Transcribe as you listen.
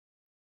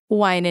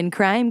Wine and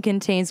Crime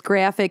contains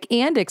graphic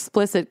and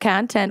explicit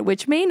content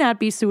which may not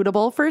be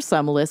suitable for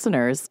some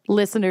listeners.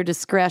 Listener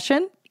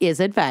discretion is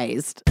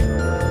advised.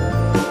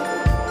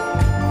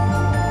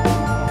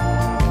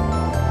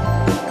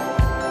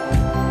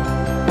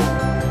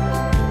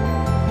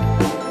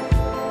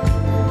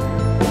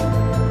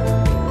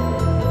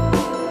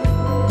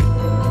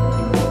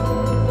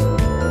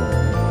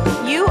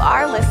 You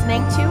are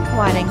listening to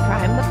Wine and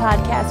Crime, the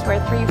podcast where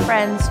three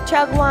friends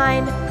chug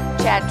wine,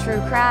 chat true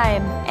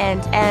crime,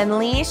 and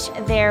unleash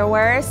their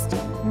worst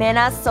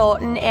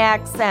Minnesotan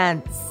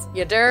accents.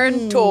 You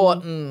darn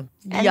totin'.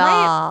 And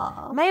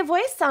Yeah. my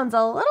voice sounds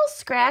a little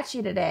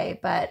scratchy today,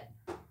 but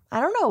I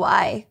don't know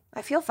why.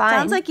 I feel fine.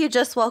 Sounds like you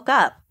just woke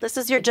up. This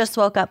is your just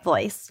woke up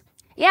voice.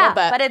 yeah, Little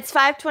bit. but it's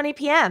 5:20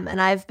 p.m. and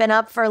I've been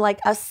up for like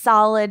a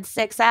solid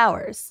 6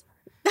 hours.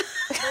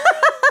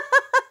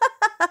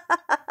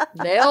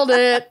 Nailed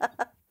it.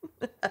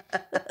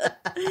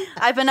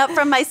 I've been up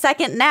from my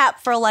second nap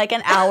for like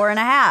an hour and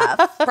a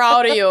half.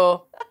 Proud of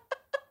you.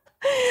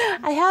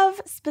 I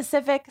have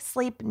specific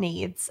sleep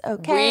needs,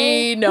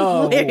 okay? We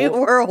know. We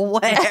were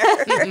aware.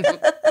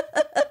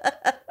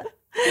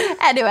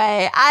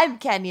 Anyway, I'm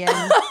Kenyon.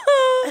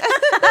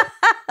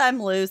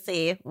 I'm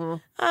Lucy. I'm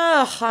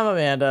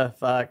Amanda.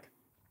 Fuck.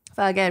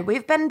 Fucking,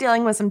 we've been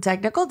dealing with some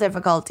technical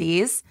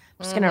difficulties.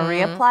 I'm just going to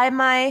reapply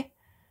my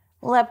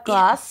lip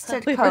gloss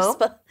to We were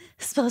cope.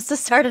 supposed to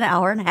start an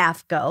hour and a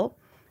half ago.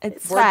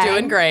 It's We're fine.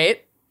 doing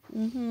great.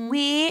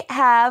 We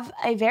have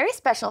a very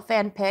special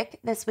fan pick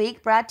this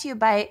week brought to you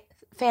by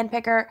fan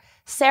picker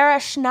Sarah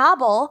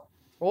Schnabel,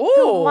 Ooh.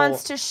 who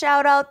wants to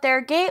shout out their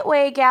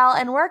gateway gal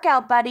and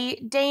workout buddy,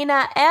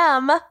 Dana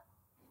M.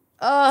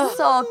 Oh,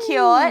 So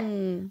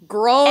cute.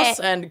 gross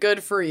and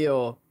good for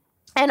you.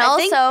 And I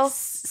think also,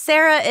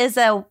 Sarah is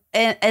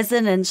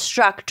an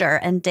instructor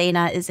and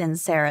Dana is in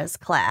Sarah's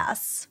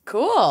class.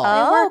 Cool.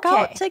 They work okay.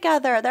 out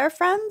together. They're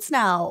friends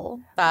now.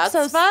 That's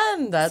so-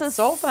 fun. That's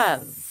so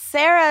fun.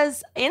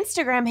 Sarah's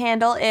Instagram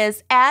handle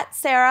is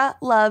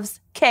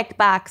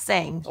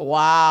 @SarahLovesKickboxing.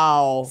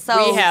 Wow.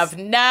 So- we have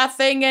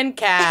nothing in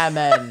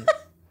common.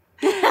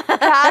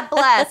 God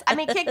bless. I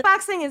mean,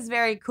 kickboxing is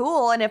very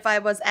cool. And if I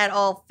was at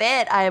all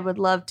fit, I would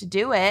love to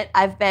do it.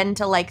 I've been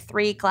to like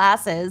 3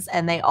 classes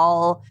and they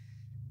all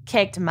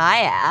kicked my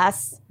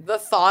ass. The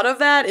thought of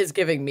that is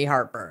giving me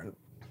heartburn.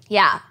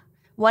 Yeah.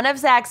 One of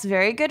Zach's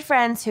very good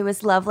friends who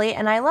is lovely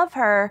and I love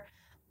her,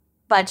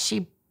 but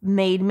she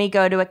made me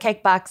go to a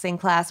kickboxing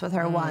class with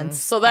her once.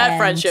 So that And,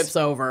 friendship's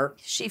over.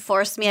 She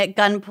forced me at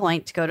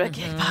gunpoint to go to a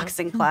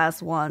kickboxing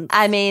class once.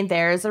 I mean,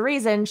 there's a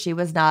reason she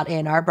was not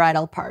in our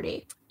bridal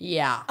party.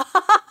 Yeah.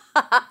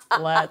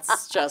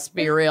 Let's just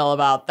be real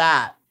about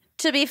that.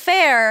 To be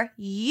fair,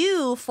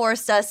 you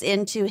forced us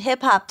into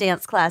hip hop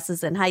dance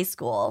classes in high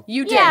school.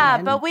 You did.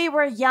 Yeah, but we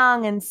were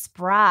young and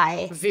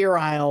spry.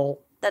 Virile.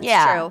 That's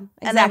Yeah, true.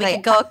 And then we exactly.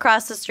 could go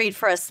across the street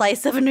for a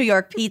slice of a New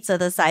York pizza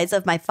the size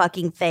of my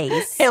fucking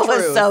face. It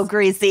was Truth. so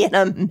greasy and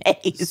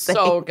amazing.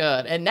 So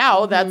good. And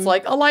now that's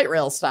like a light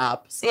rail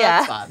stop. So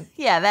that's fun.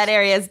 Yeah, that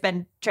area has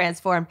been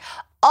transformed.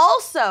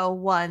 Also,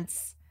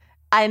 once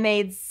I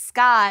made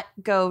Scott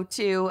go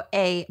to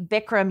a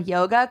Bikram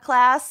yoga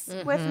class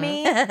with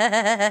me.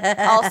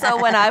 Also,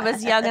 when I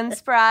was young and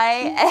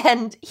spry,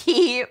 and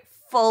he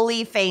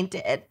fully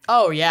fainted.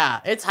 Oh,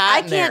 yeah. It's hot I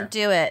in there. can't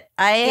do it.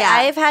 Yeah.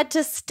 I've had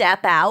to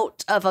step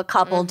out of a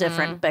couple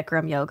different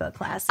Bikram yoga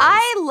classes.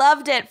 I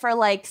loved it for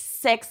like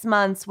 6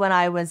 months when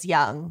I was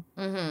young.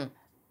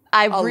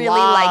 I A really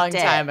long liked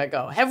it. time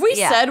ago. Have we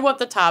Yeah. said what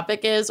the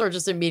topic is or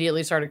just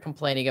immediately started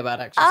complaining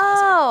about exercising?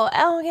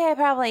 Oh, okay,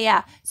 probably,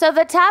 yeah. So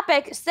the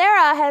topic,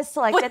 Sarah has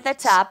selected the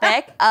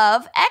topic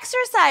of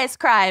exercise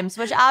crimes,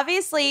 which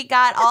obviously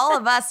got all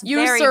of us You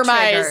very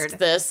surmised triggered.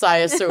 this, I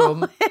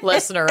assume,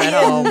 listener at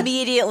I home.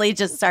 immediately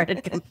just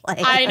started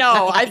complaining. I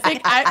know. I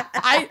think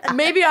I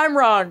maybe I'm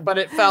wrong, but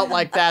it felt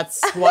like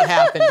that's what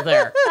happened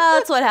there.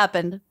 That's what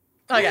happened.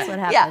 Okay. That's what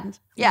happened.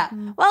 Yeah.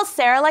 Well,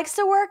 Sarah likes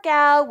to work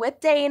out with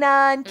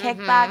Dana and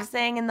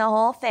kickboxing and the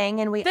whole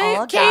thing, and we They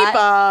all keep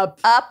got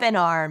up. in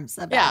arms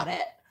about Yeah.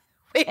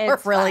 it. We were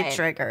It's really fine.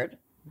 triggered.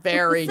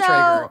 Very So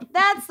triggered.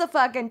 that's the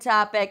fucking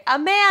topic.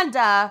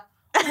 Amanda,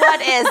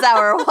 what is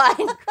our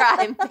wine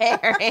crime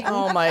pairing?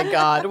 Oh my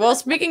God. Well,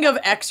 speaking of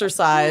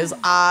exercise,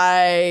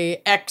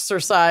 I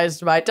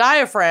exercised my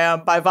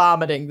diaphragm by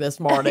vomiting this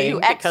morning.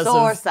 You because of-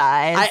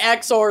 exorcise. I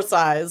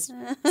exorcised.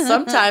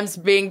 Sometimes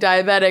being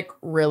diabetic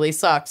really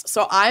sucks.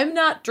 So I'm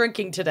not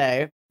drinking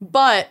today,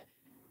 but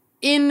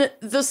in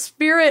the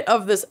spirit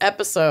of this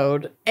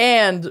episode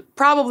and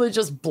probably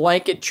just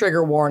blanket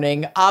trigger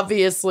warning,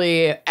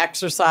 obviously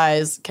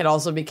exercise can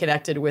also be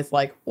connected with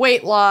like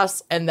weight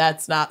loss, and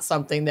that's not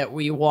something that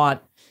we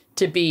want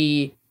to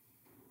be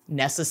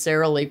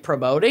necessarily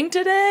promoting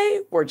today.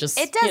 We're just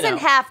It doesn't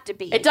have to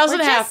be. It doesn't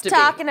We're have just to be.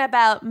 talking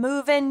about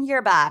moving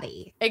your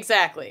body.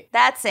 Exactly.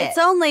 That's it. It's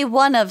only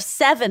one of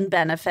 7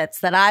 benefits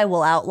that I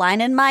will outline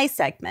in my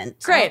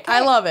segment. Great. I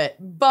love it.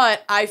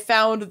 But I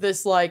found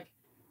this like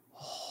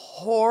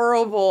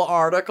horrible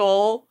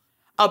article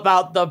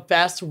about the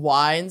best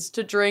wines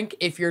to drink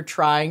if you're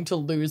trying to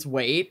lose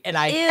weight, and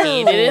I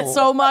hated it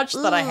so much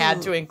that I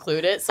had to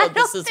include it. So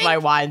this is my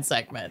wine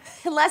segment.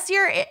 Unless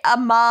you're a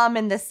mom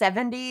in the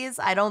 70s,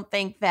 I don't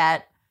think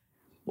that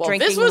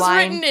drinking this was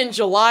wine... written in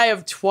July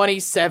of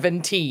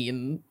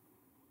 2017.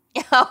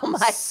 Oh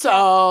my So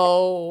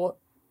All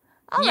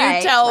you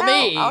right. tell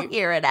me. I'll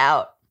hear it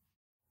out.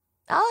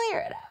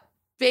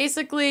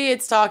 Basically,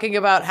 it's talking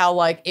about how,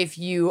 like, if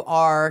you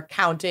are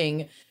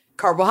counting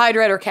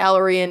carbohydrate or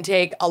calorie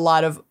intake, a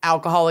lot of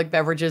alcoholic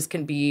beverages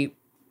can be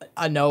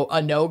a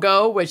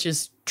no-go, which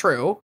is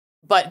true.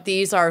 But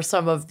these are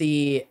some of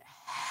the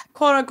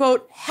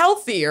quote-unquote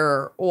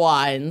healthier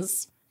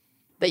wines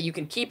that you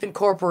can keep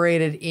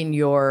incorporated in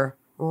your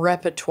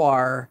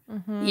repertoire,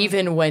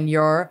 even when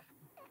you're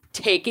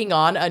taking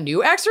on a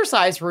new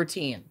exercise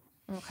routine.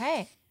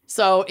 Okay.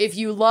 So if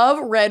you love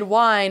red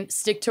wine,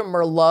 stick to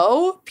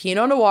Merlot,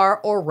 Pinot Noir,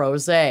 or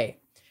Rosé.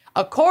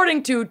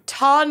 According to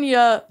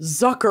Tanya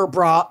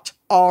Zuckerbrot,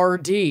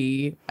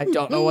 RD, I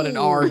don't know what an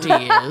RD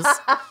is.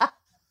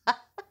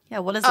 Yeah,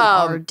 what is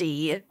an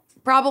RD?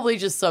 Probably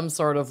just some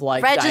sort of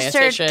like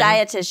Registered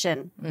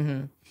dietitian.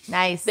 dietitian.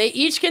 Nice. They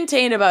each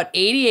contain about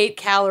 88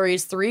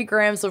 calories, 3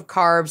 grams of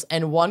carbs,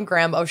 and 1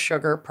 gram of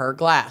sugar per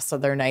glass. So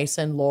they're nice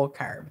and low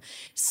carb.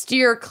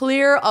 Steer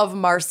clear of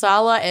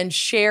Marsala and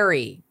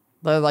Sherry.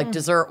 They're like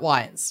dessert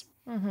wines.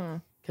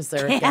 Because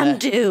they're Can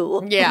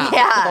do.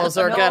 Yeah. Those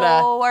are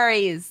no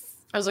worries.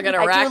 Those are gonna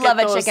I racket do love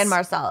a those- chicken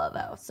marsala,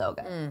 though. So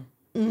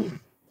good.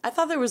 I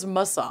thought there was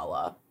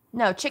masala.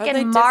 No, they chicken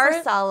different?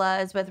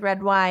 marsala is with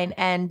red wine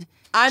and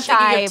I'm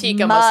chai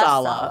thinking of tikka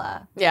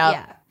masala. Yeah.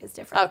 Yeah, it's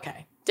different.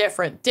 Okay.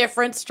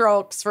 Different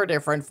strokes for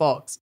different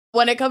folks.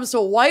 When it comes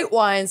to white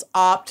wines,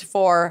 opt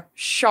for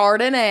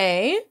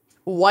Chardonnay,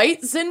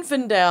 White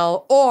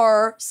Zinfandel,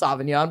 or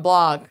Sauvignon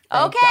Blanc.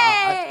 Thank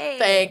Okay. God.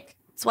 Thank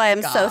That's why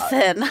I'm so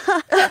thin.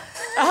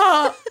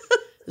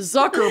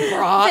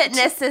 Zuckerbrot.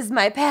 Fitness is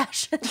my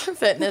passion.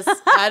 Fitness.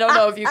 I don't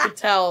know if you could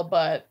tell,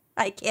 but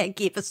I can't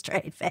keep a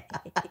straight face.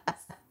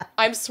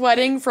 I'm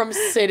sweating from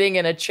sitting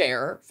in a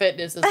chair.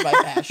 Fitness is my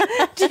passion.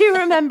 Do you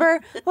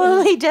remember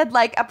when we did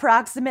like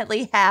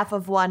approximately half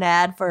of one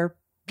ad for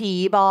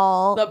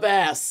P-Ball? The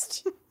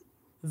best.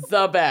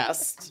 The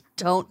best.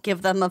 Don't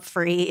give them a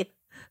freebie.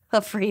 I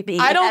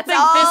don't That's think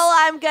all this...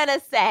 I'm gonna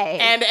say.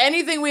 And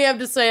anything we have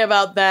to say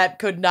about that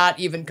could not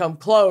even come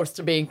close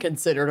to being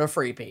considered a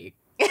freebie.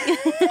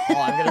 All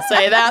I'm going to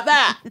say about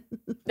that.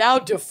 Now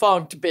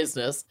defunct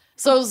business.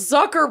 So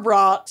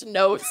Zuckerbrot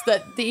notes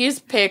that these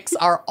picks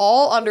are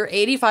all under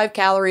 85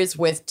 calories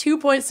with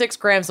 2.6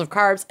 grams of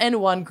carbs and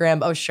 1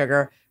 gram of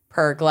sugar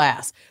per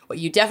glass. What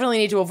you definitely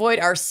need to avoid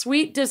are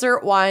sweet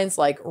dessert wines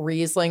like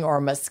Riesling or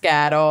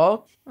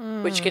Moscato,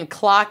 which can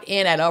clock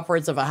in at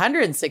upwards of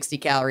 160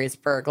 calories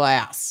per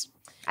glass.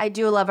 I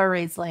do love a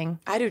Riesling.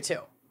 I do too.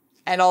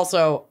 And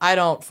also, I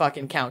don't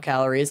fucking count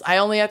calories. I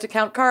only have to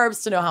count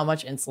carbs to know how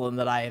much insulin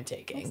that I am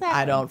taking.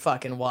 Exactly. I don't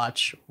fucking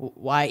watch.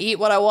 I eat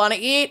what I want to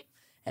eat,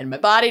 and my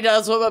body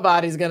does what my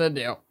body's gonna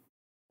do.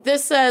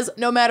 This says,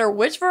 no matter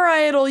which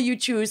varietal you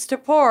choose to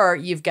pour,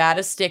 you've got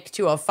to stick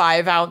to a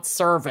 5-ounce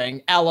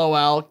serving.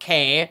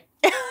 LOLK.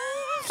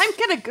 I'm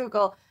gonna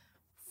Google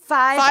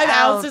 5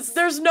 ounces.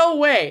 There's no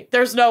way.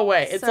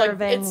 It's like,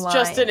 serving it's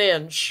just wine.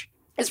 an inch.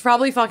 It's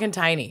probably fucking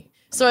tiny.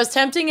 So as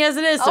tempting as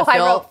it is to Oh, I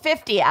fill... wrote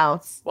 50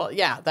 ounce. Well,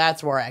 yeah,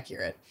 that's more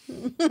accurate.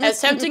 As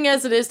tempting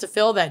as it is to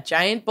fill that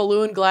giant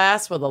balloon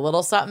glass with a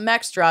little something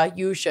extra,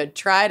 you should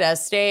try to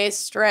stay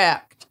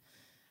strict.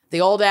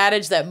 The old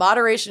adage that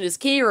moderation is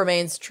key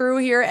remains true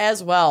here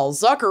as well.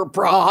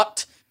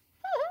 Zuckerbrot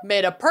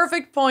made a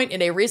perfect point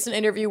in a recent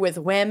interview with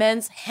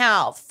Women's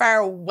Health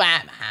for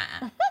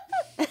Women.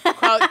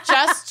 Quote,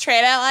 just treat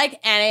it like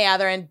any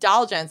other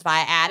indulgence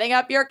by adding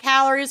up your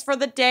calories for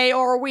the day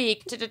or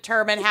week to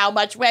determine how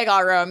much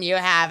wiggle room you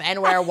have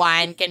and where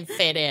wine can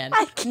fit in.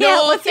 I can't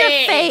No with your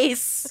thanks.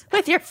 face.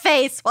 With your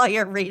face while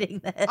you're reading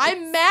this.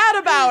 I'm mad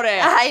about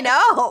it. I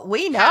know.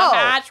 We know.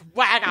 How much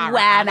wiggle room?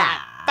 Wanna.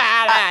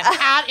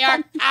 Count your...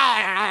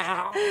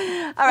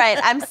 All right,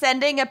 I'm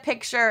sending a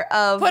picture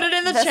of Put it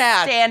in the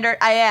chat. Standard.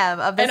 I am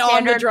of the And on the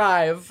standard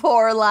drive.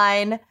 pour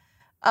line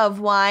of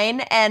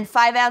wine, and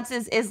 5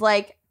 ounces is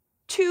like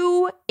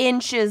 2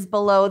 inches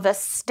below the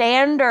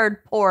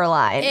standard pour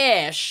line.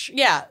 Ish.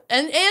 Yeah.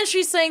 And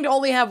she's saying to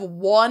only have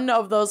one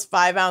of those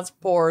 5-ounce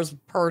pours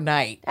per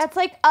night. That's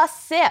like a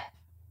sip.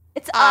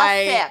 It's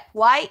a sip.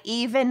 Why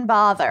even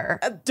bother?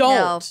 Don't.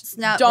 No, it's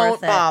not Don't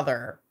worth it.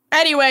 bother.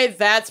 Anyway,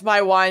 that's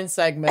my wine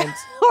segment.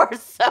 We're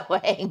so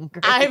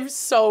angry. I'm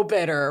so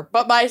bitter,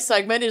 but my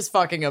segment is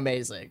fucking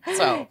amazing.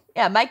 So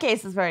Yeah, my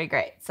case is very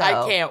great. So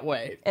I can't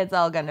wait. It's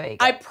all gonna be good.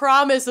 I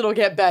promise it'll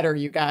get better,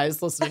 you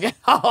guys listening at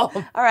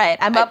home. All right,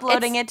 I'm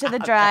uploading it to the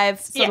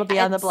drive, so it'll be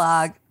on the Yes.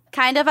 blog.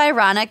 Kind of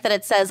ironic that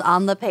it says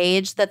on the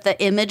page that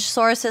the image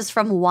source is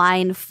from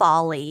Wine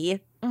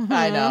Folly.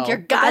 I know. You're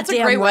But that's a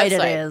goddamn great right it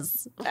website,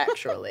 is.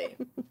 Actually.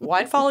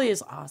 Wine Folly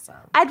is awesome.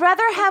 I'd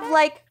rather have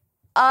like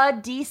a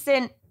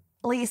decent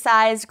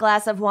sized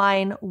glass of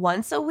wine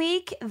once a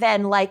week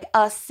than like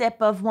a sip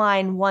of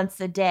wine once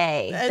a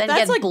day. Then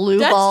get blue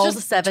balled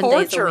 7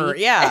 days a week.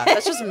 Yeah,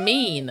 that's just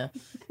mean. Not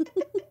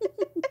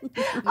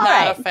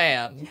right. a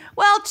fan.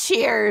 Well,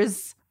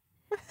 cheers.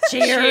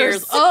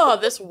 Cheers. Oh,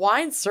 this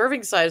wine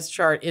serving size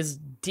chart is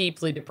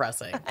deeply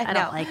depressing. I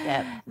don't like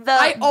it.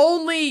 I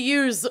only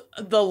use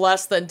the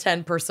less than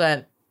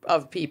 10%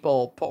 of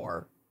people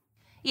pour.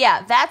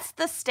 Yeah, that's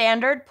the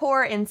standard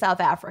pour in South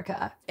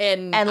Africa.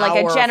 And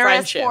like a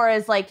generous friendship. pour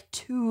is like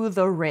to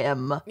the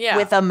rim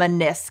with a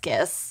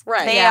meniscus.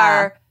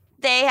 Right.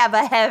 They have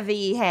a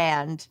heavy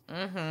hand.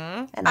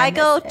 Mm-hmm. And I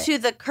go miss it. to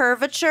the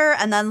curvature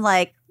and then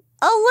like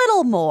a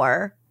little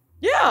more.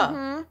 Yeah.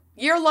 Mm-hmm.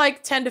 You're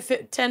like 10 to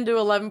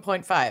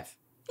 11.5. Yeah.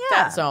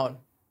 That zone.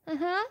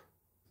 Mm-hmm.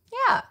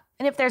 Yeah.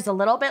 And if there's a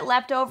little bit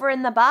left over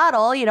in the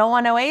bottle, you don't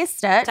want to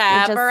waste it.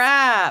 Tap her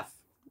half.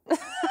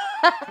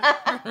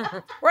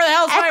 Where the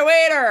hell's my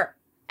waiter?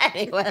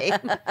 Anyway,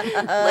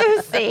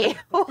 Lucy,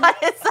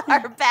 what is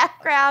our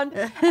background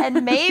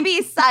and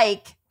maybe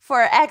psych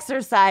for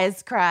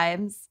exercise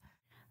crimes?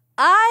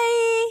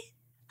 I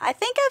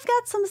think I've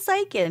got some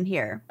psych in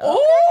here.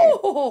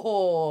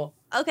 Oh.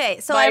 Okay,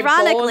 so My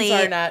ironically,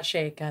 bones are not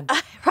shaken.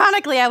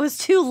 I was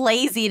too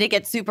lazy to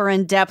get super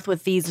in depth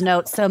with these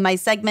notes, so my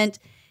segment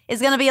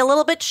is going to be a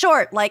little bit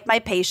short, like my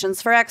patience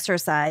for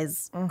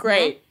exercise.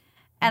 Great.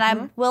 And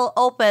I will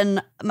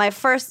open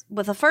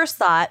with a first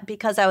thought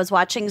because I was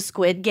watching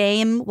Squid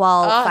Game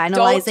while finalizing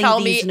don't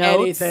tell these me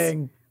notes.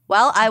 anything.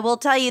 Well, I will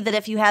tell you that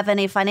if you have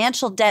any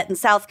financial debt in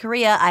South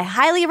Korea, I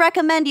highly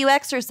recommend you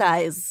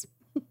exercise.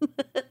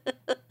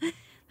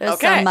 There's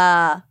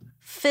some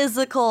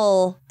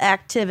physical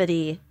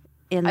activity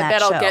in that I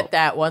bet show. I'll get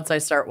that once I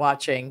start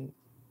watching.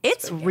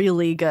 It's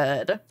really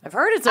good. I've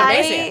heard it's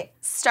amazing. I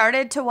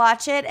started to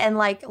watch it and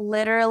like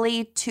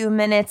literally 2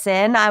 minutes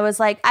in, I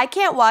was like, I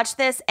can't watch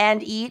this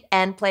and eat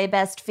and play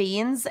Best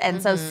Fiends.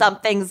 And so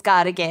something's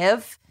got to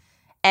give.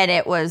 And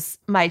it was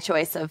my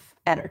choice of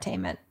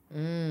entertainment.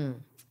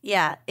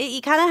 Yeah,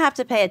 you kind of have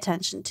to pay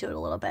attention to it a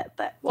little bit.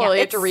 But Well, you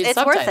have to read it's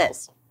subtitles. worth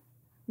it.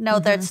 No,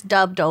 that's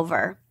dubbed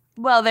over.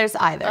 Well, there's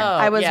either. Oh,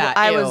 I was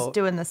ew.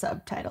 doing the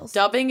subtitles.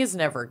 Dubbing is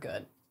never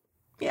good.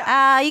 You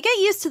get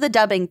used to the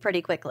dubbing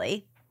pretty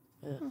quickly.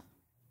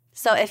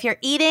 So if you're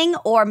eating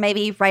or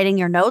maybe writing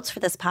your notes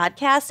for this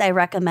podcast, I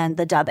recommend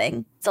the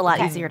dubbing. It's a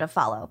lot easier to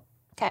follow.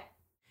 Okay.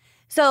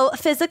 So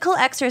physical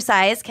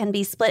exercise can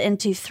be split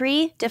into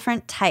 3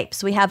 different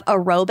types. We have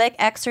aerobic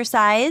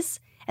exercise,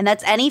 and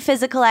that's any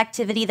physical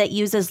activity that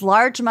uses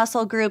large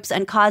muscle groups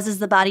and causes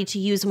the body to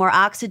use more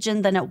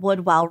oxygen than it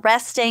would while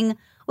resting,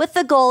 with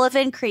the goal of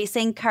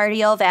increasing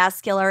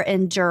cardiovascular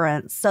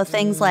endurance. So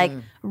things like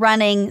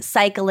running,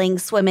 cycling,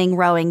 swimming,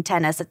 rowing,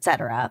 tennis,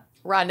 etc.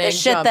 Running, The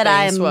shit jumping, that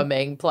I'm-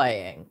 swimming,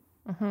 playing.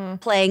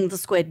 Playing the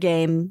Squid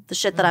Game, the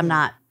shit that I'm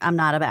not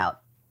about.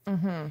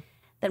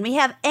 Then we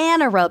have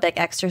anaerobic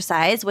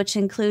exercise, which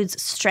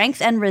includes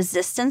strength and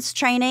resistance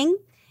training,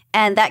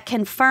 and that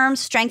can firm,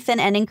 strengthen,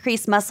 and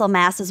increase muscle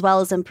mass as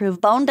well as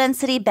improve bone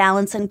density,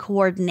 balance, and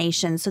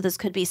coordination. So this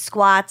could be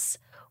squats,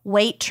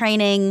 weight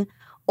training,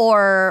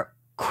 or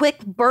quick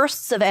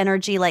bursts of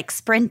energy like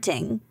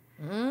sprinting.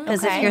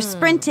 Because if you're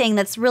sprinting,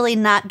 that's really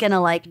not going to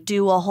like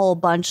do a whole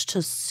bunch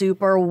to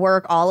super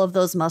work all of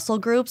those muscle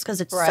groups because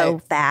it's so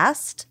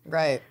fast.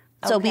 Right.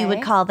 So we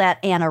would call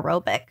that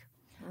anaerobic.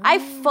 I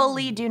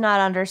fully do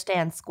not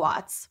understand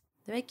squats.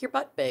 They make your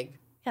butt big.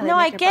 Yeah, they No,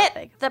 I make your butt get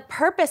big. the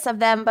purpose of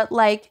them, but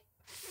like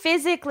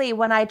physically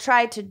when I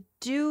try to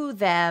do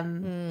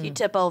them, You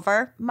tip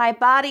over. my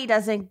body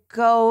doesn't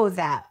go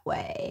that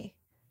way.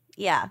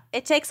 Yeah,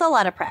 it takes a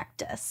lot of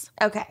practice.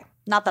 Okay.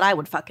 Not that I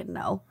would fucking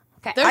know.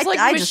 Okay. There's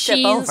I just tip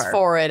machines over.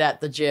 for it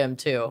at the gym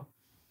too.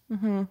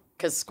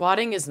 Because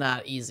squatting is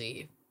not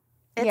easy.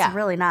 It's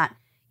really not.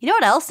 You know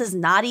what else is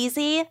not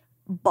easy?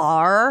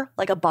 Bar,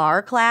 like a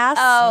bar class.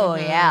 Oh,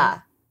 yeah.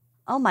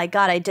 Oh my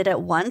God, I did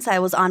it once. I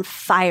was on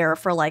fire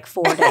for like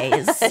 4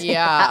 days.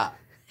 Yeah.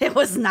 It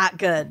was not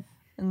good.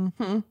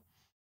 And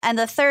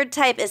the third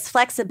type is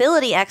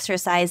flexibility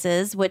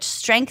exercises, which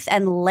strengthen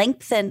and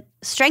lengthen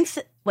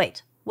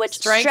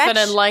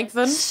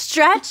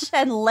stretch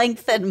and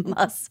lengthen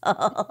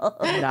muscle.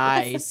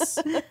 Nice.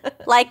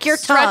 Like your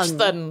Stretch tongue.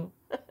 them.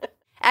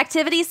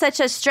 Activities such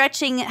as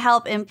stretching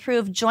help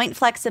improve joint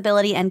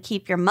flexibility and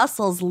keep your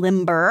muscles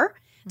limber.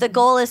 The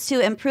goal is to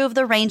improve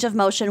the range of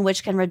motion,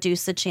 which can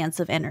reduce the chance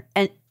of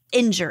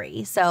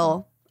injury.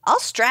 So I'll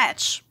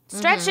stretch.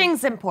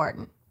 Stretching's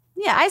important.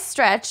 Yeah. I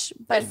stretch,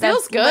 but It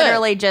feels that's good.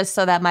 literally just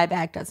so that my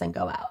back doesn't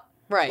go out.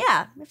 Right.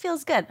 Yeah, it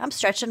feels good. I'm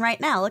stretching right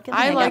now. Look at me.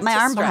 I I like got my to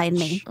arm behind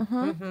stretch.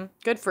 me.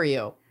 Good for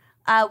you.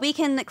 We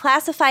can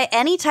classify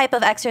any type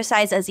of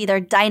exercise as either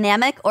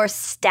dynamic or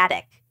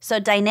static. So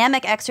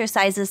dynamic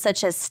exercises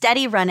such as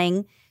steady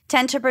running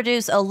tend to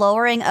produce a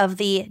lowering of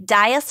the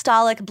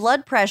diastolic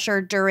blood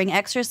pressure during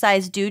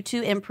exercise due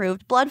to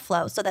improved blood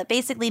flow. So that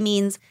basically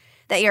means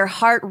that your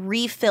heart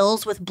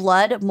refills with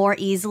blood more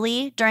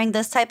easily during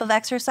this type of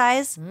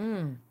exercise.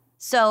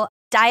 So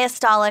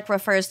diastolic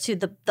refers to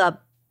the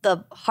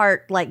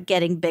heart like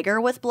getting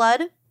bigger with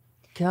blood.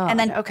 God. And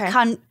then okay.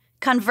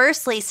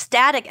 Conversely,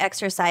 static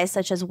exercise,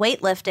 such as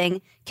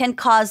weightlifting, can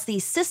cause the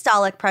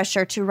systolic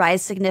pressure to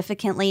rise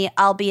significantly,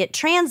 albeit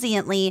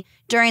transiently,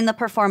 during the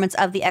performance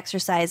of the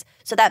exercise.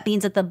 So that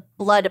means that the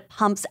blood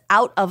pumps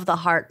out of the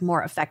heart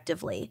more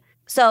effectively.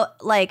 So,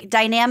 like,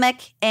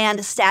 dynamic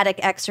and static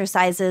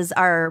exercises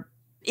are,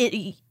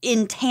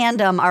 in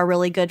tandem, are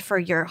really good for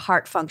your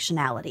heart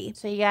functionality.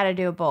 So you got to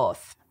do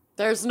both.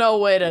 There's no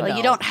way to know.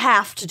 You don't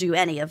have to do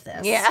any of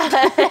this.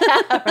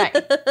 Yeah. Right.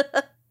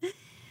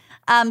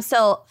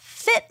 So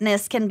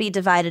fitness can be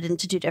divided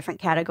into two different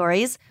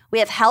categories. We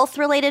have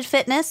health-related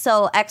fitness,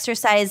 so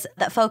exercise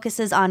that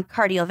focuses on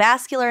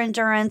cardiovascular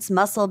endurance,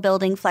 muscle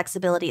building,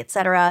 flexibility,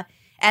 etc.,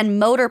 and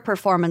motor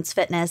performance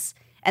fitness,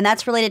 and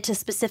that's related to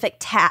specific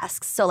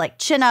tasks, so like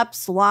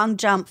chin-ups, long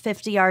jump,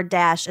 50-yard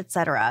dash,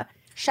 etc.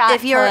 Shot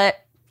put.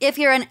 If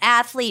you're an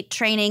athlete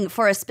training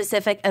for a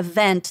specific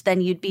event, then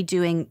you'd be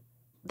doing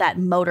that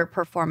motor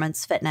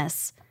performance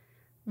fitness.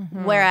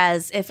 Mm-hmm.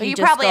 Whereas if you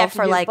just probably go have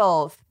for to do like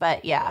both,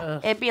 but yeah,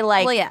 it'd be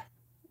like, well, yeah,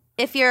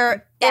 if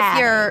you're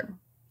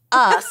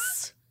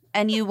us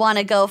and you want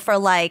to go for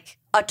like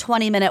a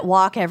 20-minute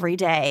walk every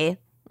day,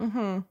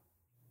 20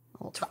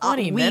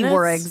 we minutes?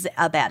 were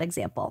a bad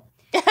example.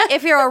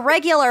 If you're a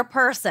regular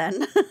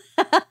person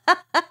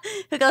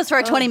who goes for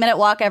a 20-minute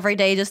walk every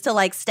day just to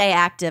like stay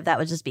active, that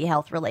would just be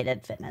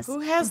health-related fitness. Who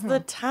has the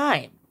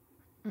time?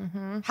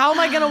 How am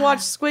I going to watch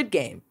Squid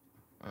Game?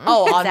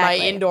 Oh, on my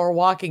indoor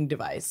walking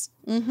device.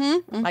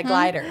 My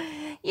glider.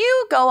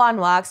 you go on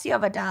walks. You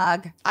have a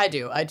dog. I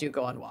do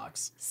go on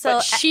walks. So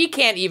but she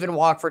can't even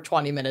walk for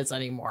 20 minutes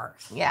anymore.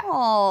 Yeah.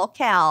 Oh,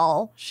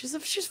 Cal. She's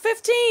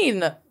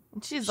 15.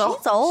 She's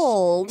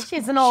old.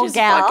 She's an old She's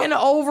gal. fucking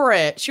over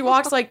it. She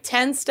walks like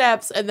 10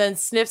 steps and then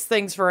sniffs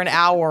things for an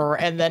hour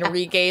and then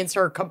regains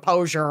her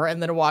composure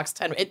and then walks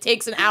 10. It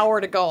takes an hour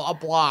to go a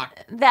block.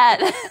 That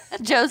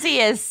Josie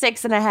is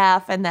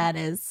 6.5, and that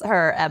is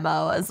her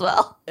MO as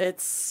well.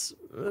 It's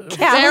Callie's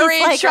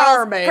very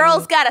charming.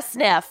 Girls got a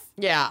sniff.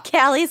 Yeah.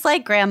 Callie's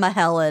like Grandma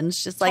Helen.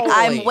 She's just like,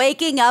 Totally. I'm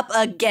waking up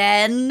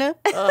again.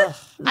 Ugh.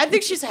 I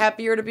think she's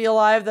happier to be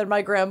alive than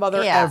my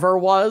grandmother Yeah. ever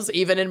was,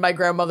 even in my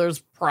grandmother's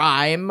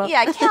prime.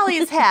 Yeah,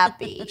 Kelly's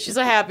happy. She's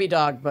a happy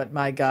dog, but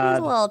my She's God.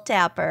 a little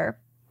tapper.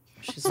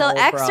 She's So an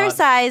old broad.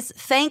 exercise,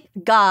 thank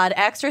God,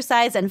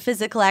 exercise and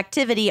physical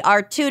activity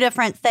are two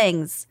different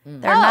things.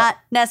 They're not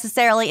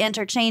necessarily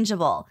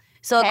interchangeable.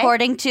 So Okay.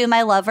 according to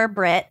my lover,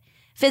 Britt,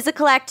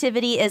 physical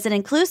activity is an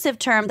inclusive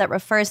term that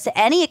refers to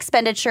any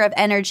expenditure of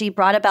energy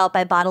brought about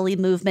by bodily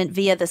movement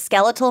via the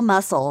skeletal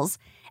muscles.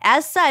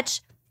 As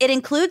such, it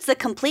includes the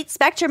complete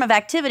spectrum of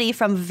activity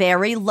from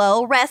very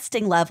low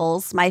resting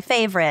levels, my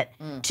favorite,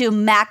 to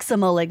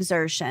maximal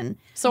exertion.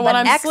 So when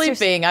But I'm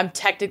sleeping, I'm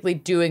technically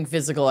doing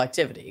physical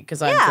activity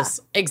because I'm just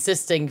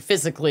existing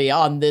physically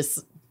on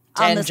this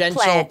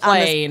tangential plane.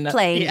 On this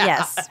plane, Yeah.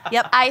 yes.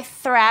 Yep. I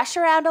thrash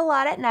around a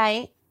lot at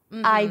night.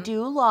 I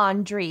do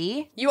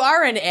laundry. You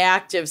are an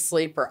active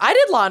sleeper. I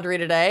did laundry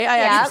today. I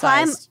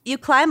exercised. You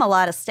climb a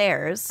lot of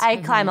stairs. I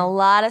climb a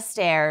lot of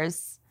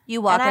stairs.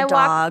 You walk And a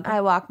dog. I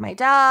walk my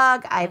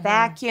dog. I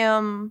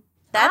vacuum.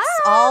 That's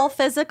all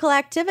physical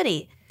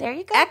activity. There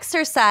you go.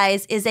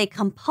 Exercise is a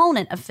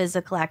component of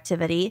physical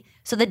activity.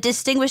 So the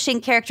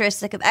distinguishing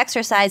characteristic of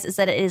exercise is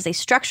that it is a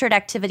structured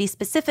activity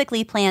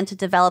specifically planned to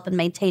develop and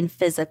maintain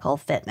physical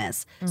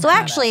fitness. So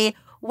actually,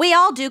 we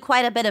all do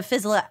quite a bit of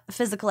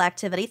physical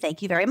activity.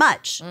 Thank you very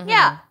much.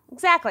 Yeah,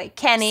 exactly.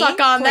 Kenny, Suck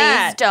on please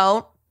that.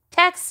 don't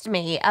text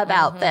me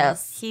about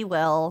this. He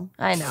will.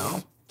 I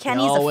know.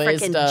 Kenny's a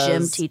always freaking does.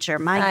 gym teacher.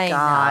 My I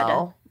God.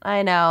 know.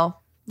 I know.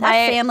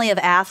 That family of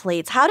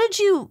athletes. How did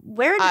you,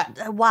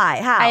 why,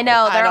 how? I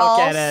know. I They're don't all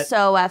get it.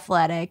 so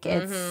athletic.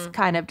 It's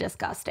kind of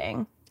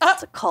disgusting.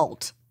 It's a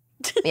cult.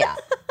 Yeah.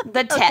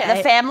 The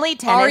family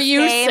tennis Are you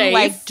game safe?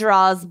 like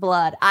draws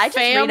blood. I just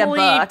read a Family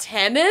book.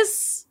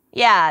 tennis?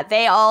 Yeah,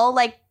 they all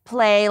like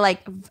play like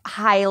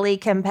highly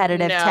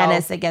competitive No.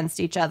 tennis against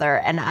each other,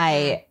 and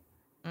I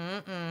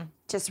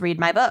just read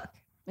my book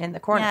in the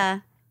corner. Yeah.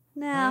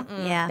 No.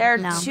 Yeah. They're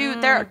no.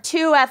 they're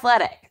too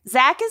athletic.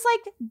 Zach is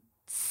like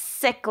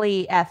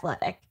sickly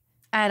athletic.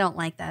 I don't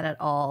like that at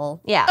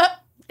all. Yeah.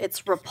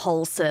 It's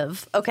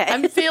repulsive. Okay.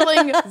 I'm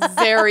feeling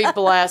very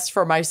blessed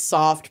for my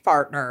soft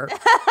partner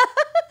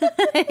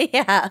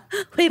yeah.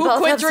 We who both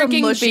quit have some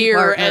drinking mushy beer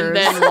partners. and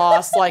then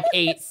lost like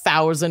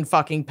 8,000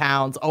 fucking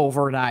pounds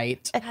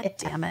overnight. God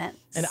damn it.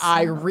 And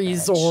I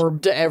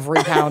resorbed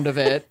every pound of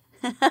it.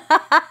 That's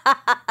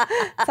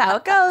how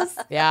it goes.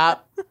 Yeah.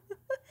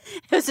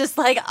 It was just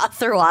like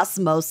through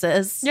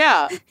osmosis.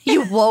 Yeah.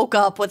 You woke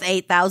up with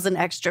 8,000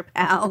 extra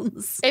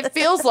pounds It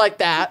feels like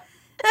that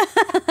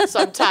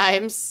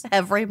sometimes.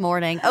 every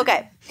morning.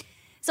 Okay.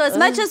 So as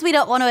much as we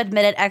don't want to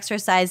admit it,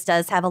 exercise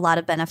does have a lot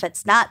of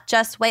benefits, not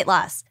just weight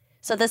loss.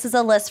 So this is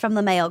a list from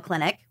the Mayo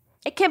Clinic.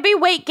 It can be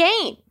weight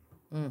gain.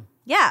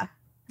 Yeah.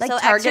 Like So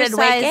targeted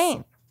weight exercise-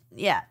 gain.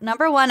 Yeah.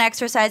 Number one,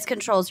 exercise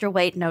controls your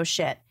weight. No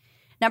shit.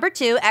 Number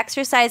 2,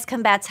 exercise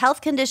combats health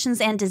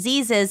conditions and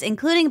diseases,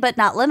 including but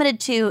not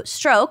limited to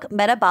stroke,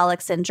 metabolic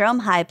syndrome,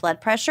 high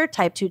blood pressure,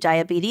 type 2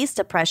 diabetes,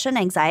 depression,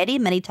 anxiety,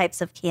 many types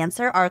of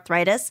cancer,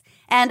 arthritis,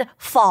 and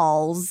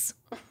falls.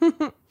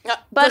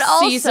 But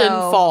also, season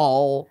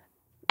fall.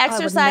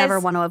 Exercise. I would never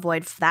want to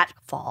avoid that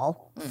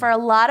fall. For a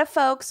lot of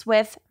folks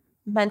with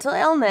mental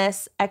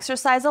illness,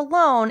 exercise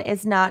alone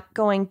is not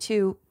going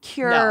to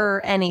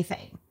cure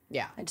anything.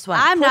 Yeah. I just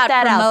want to I'm put not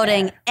that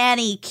promoting out there.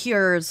 any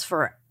cures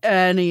for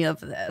any of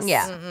this.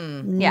 Yeah.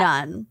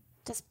 None.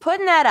 Just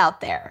putting that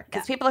out there.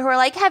 Because people who are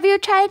like, have you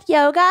tried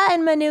yoga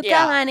and Manuka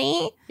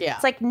honey? Yeah.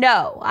 It's like,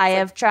 no, I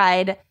have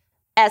tried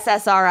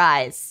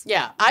SSRIs.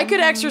 Yeah. I could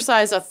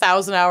exercise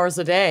 1,000 hours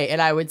a day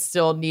and I would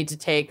still need to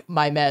take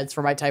my meds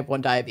for my type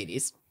 1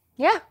 diabetes.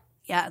 Yeah.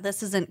 Yeah,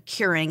 this isn't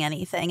curing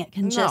anything. It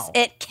can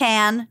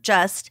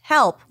just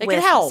help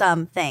with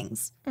some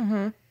things.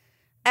 Mm-hmm.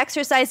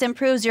 Exercise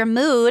improves your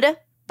mood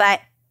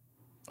by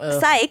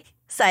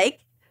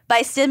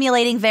by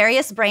stimulating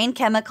various brain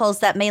chemicals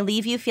that may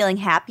leave you feeling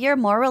happier,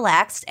 more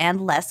relaxed,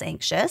 and less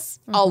anxious.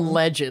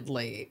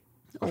 Allegedly.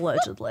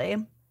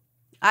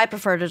 I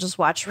prefer to just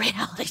watch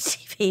reality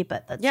TV,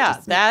 but that's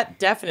just me. That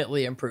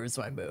definitely improves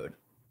my mood.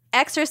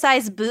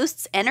 Exercise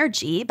boosts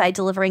energy by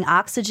delivering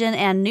oxygen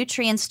and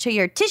nutrients to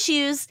your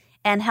tissues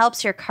and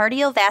helps your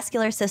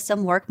cardiovascular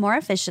system work more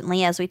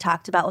efficiently, as we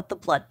talked about with the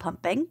blood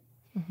pumping.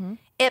 Mm-hmm.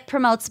 It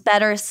promotes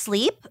better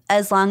sleep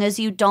as long as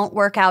you don't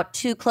work out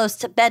too close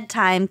to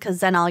bedtime, because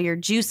then all your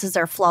juices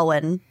are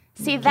flowing.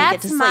 See,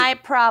 that's my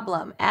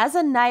problem. As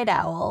a night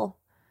owl,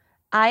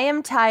 I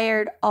am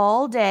tired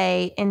all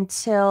day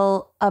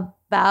until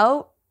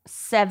about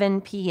 7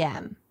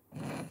 p.m.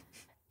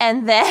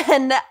 And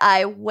then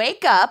I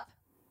wake up.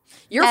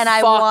 You're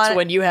fucked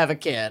when you have a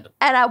kid.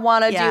 And I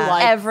want to do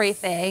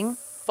everything.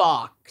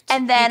 Fucked.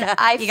 And then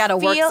you got to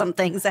work some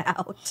things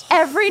out.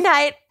 Every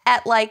night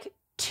at like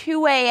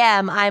 2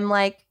 a.m., I'm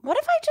like, what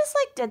if I just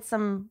like did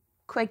some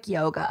quick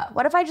yoga?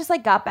 What if I just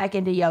like got back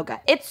into yoga?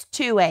 It's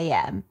 2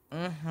 a.m.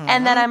 Mm-hmm.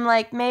 And then I'm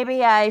like,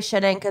 maybe I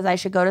shouldn't because I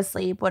should go to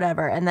sleep,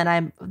 whatever. And then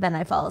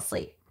I fall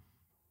asleep.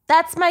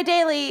 That's my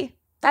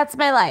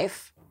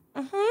life.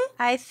 Mm-hmm.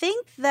 I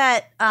think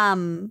that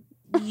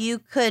you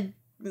could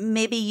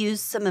maybe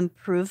use some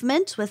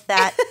improvement with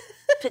that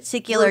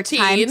particular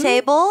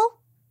timetable.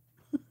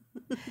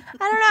 I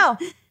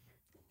don't know.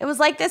 It was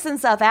like this in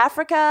South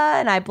Africa,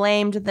 and I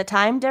blamed the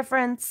time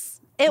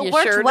difference. It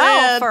worked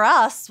well for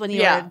us when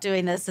you were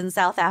doing this in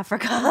South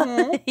Africa.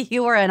 Mm-hmm.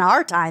 You were in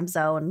our time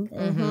zone.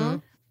 Mm-hmm.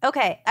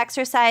 Okay,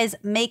 exercise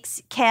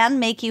can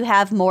make you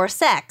have more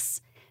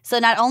sex. So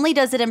not only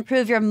does it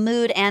improve your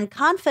mood and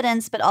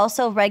confidence, but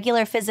also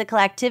regular physical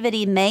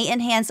activity may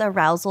enhance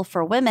arousal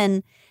for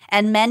women,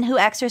 and men who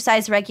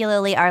exercise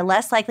regularly are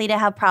less likely to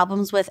have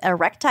problems with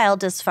erectile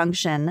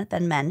dysfunction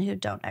than men who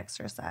don't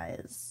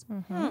exercise.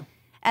 Mm-hmm.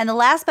 And the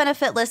last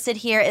benefit listed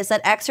here is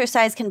that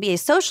exercise can be a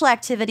social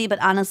activity, but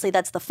honestly,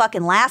 that's the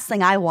fucking last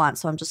thing I want,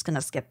 so I'm just going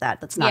to skip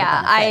that. That's not a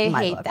benefit in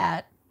my book.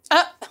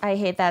 I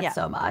hate that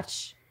so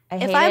much. I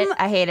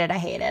hate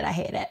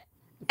it.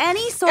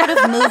 Any sort of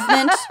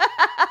movement,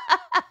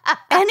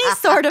 any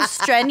sort of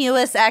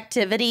strenuous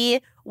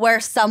activity where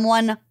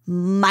someone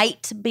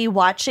might be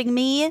watching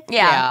me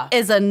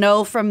is a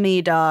no from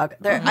me, dog.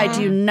 I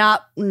do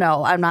not,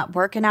 no, I'm not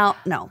working out,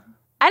 no.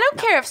 I don't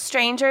care if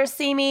strangers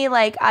see me.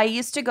 Like, I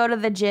used to go to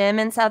the gym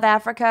in South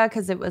Africa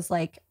because it was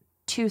like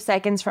 2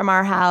 seconds from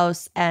our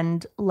house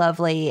and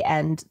lovely.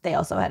 And they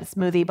also had a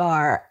smoothie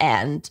bar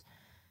and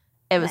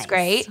it was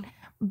great.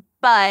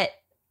 But,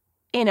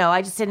 you know,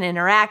 I just didn't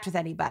interact with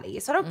anybody.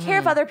 So I don't care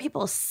if other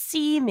people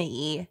see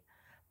me,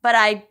 but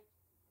I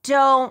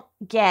don't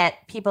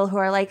get people who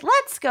are like,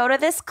 let's go to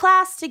this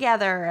class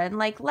together. And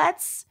like,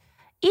 let's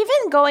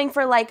even going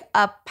for like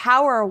a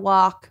power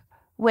walk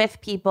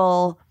with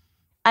people.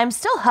 I'm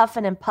still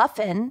huffing and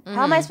puffing.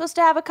 How am I supposed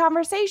to have a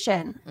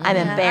conversation? I'm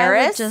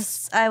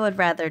embarrassed. I would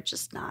rather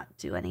just not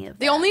do any of that.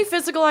 The only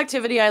physical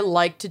activity I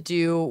like to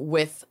do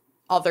with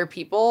other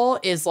people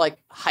is like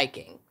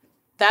hiking.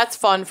 That's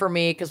fun for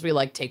me because we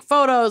like take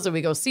photos and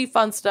we go see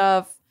fun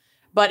stuff.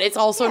 But it's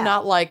also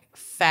not like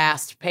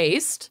fast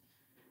paced.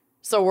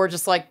 So we're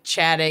just like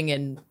chatting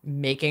and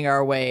making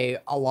our way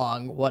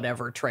along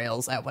whatever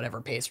trails at whatever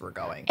pace we're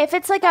going. If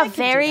it's like a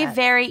very,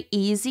 very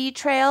easy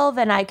trail,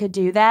 then I could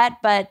do that.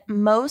 But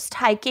most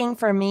hiking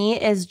for me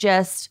is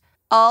just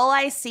all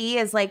I see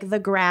is like the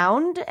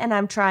ground and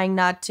I'm trying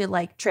not to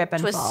like trip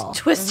and fall.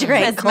 Twist your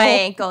ankle. Twist my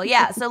ankle.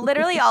 Yeah. So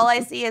literally all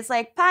I see is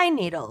like pine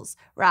needles,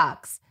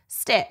 rocks,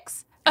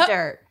 sticks,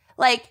 dirt.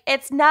 Like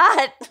it's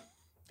not...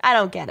 I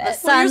don't get it. The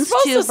sun's you're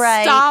supposed too to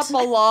bright. Stop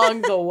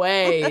along the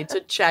way to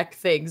check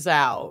things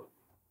out.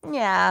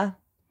 Yeah.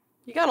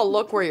 You got to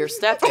look where you're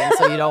stepping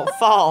so you don't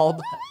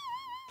fall.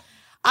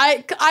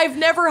 I've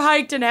never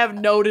hiked and have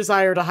no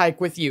desire to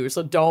hike with you,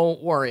 so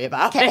don't worry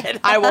about it.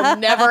 I will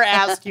never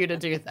ask you to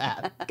do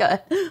that.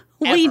 Good.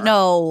 We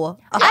know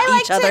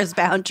each other's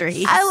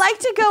boundaries. I like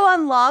to go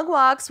on long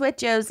walks with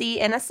Josie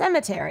in a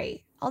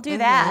cemetery. I'll do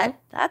that.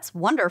 That's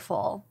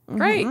wonderful.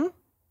 Great.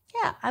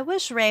 Yeah. I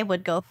wish Ray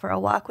would go for a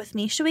walk with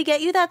me. Should we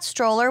get you that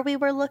stroller we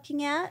were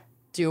looking at?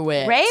 Do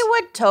it. Ray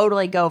would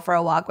totally go for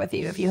a walk with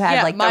you if you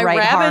had like the my right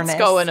rabbits harness.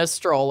 go in a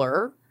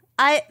stroller.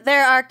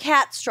 There are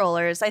cat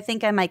strollers. I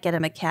think I might get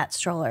him a cat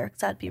stroller because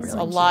that'd be really It's a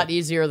cute. lot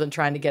easier than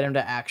trying to get him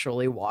to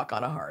actually walk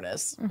on a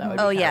harness. That would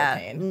be kind of a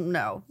pain.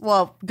 No.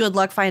 Well, good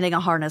luck finding a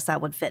harness that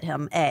would fit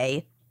him.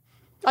 A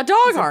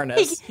dog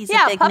harness. He's a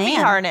yeah, big puppy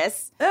man.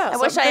 harness. Yeah, I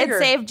wish I something had bigger.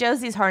 saved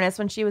Josie's harness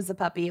when she was a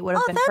puppy. It would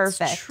have been that's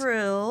perfect.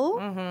 true.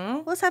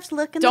 We'll just have to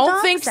look in the Don't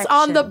dog think section.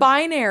 on the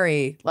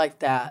binary like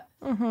that.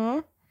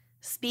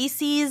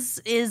 Species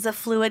is a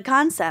fluid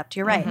concept.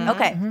 You're right.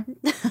 Okay.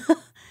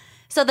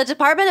 So the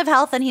Department of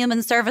Health and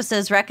Human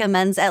Services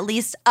recommends at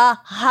least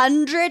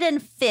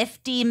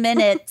 150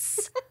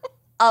 minutes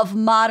of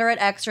moderate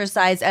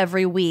exercise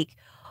every week,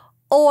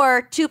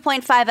 or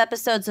 2.5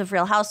 episodes of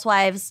Real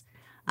Housewives.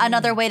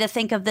 Another way to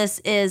think of this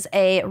is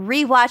a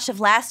rewatch of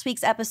last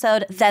week's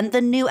episode, then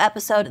the new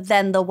episode,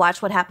 then the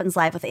Watch What Happens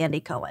Live with Andy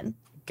Cohen.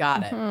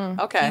 Got it.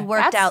 Okay. He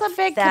worked out That's a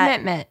big that-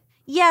 commitment.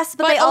 Yes,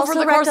 but But they also over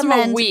the course of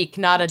recommend a week,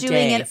 not a doing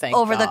day, it thank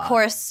over the God.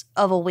 course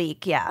of a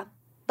week. Yeah,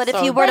 but if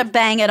So you were to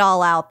bang it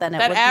all out, then it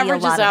That would be a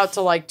averages lot out of,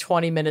 to like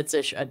 20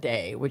 minutes-ish a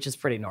day, which is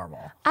pretty normal.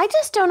 I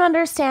just don't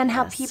understand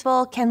how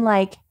people can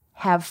like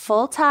have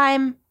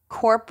full-time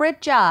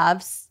corporate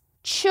jobs,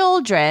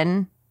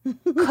 children,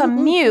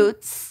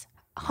 commutes,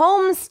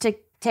 homes to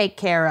take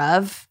care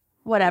of,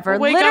 whatever,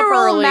 Wake up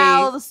literal early.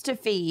 mouths to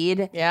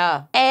feed,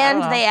 Yeah.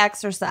 and they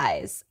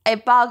exercise.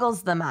 It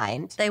boggles the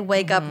mind. they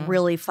wake up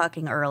really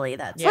fucking early.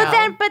 That's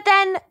Yeah.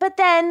 But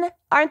then,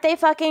 aren't they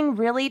fucking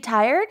really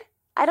tired?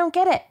 I don't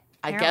get it.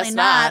 I Apparently guess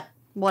not. not.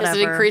 Because Whatever.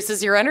 it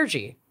increases your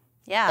energy.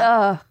 yeah,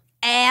 Ugh.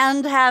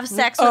 and have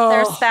sex with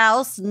their Ugh.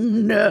 spouse.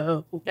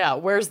 No, Yeah,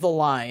 where's the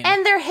line?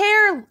 And their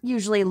hair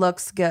usually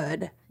looks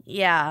good.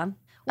 yeah.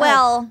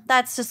 Well,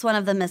 that's just one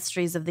of the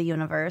mysteries of the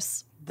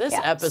universe. this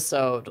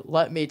episode,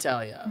 let me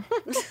tell you.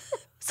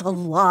 It's a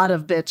lot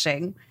of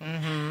bitching.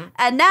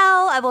 And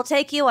now I will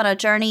take you on a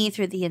journey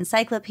through the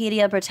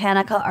Encyclopedia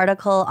Britannica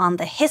article on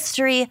the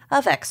history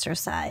of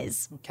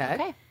exercise.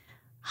 Okay.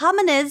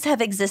 Hominids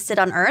have existed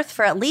on Earth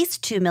for at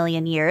least 2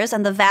 million years,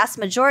 and the vast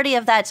majority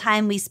of that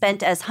time we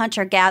spent as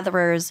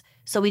hunter-gatherers,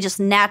 so we just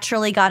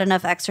naturally got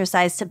enough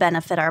exercise to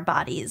benefit our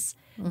bodies.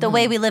 The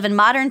way we live in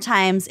modern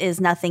times is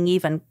nothing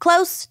even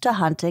close to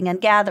hunting and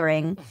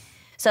gathering.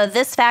 So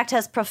this fact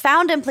has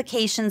profound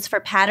implications for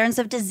patterns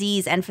of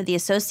disease and for the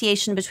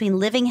association between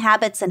living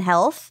habits and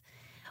health.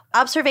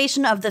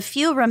 Observation of the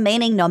few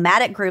remaining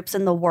nomadic groups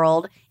in the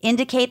world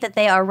indicate that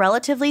they are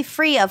relatively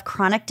free of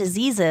chronic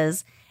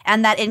diseases,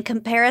 and that in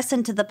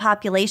comparison to the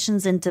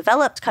populations in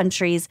developed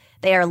countries,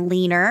 they are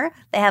leaner,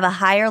 they have a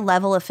higher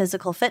level of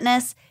physical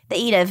fitness, they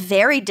eat a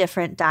very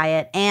different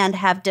diet, and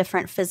have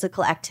different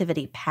physical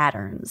activity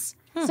patterns.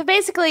 So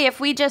basically, if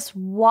we just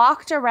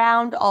walked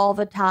around all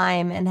the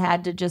time and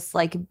had to just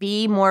like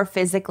be more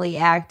physically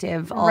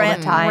active all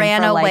the time,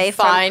 ran for, away like,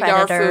 from Find our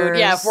food. predators.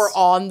 Yeah, if we're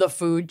on the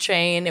food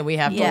chain and we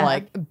have Yeah. to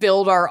like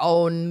build our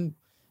own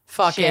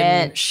fucking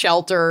Shit.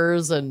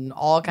 shelters and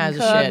all kinds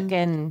of cook shit.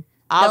 and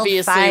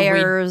Obviously,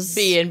 fires.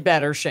 we'd be in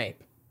better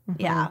shape.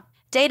 Yeah.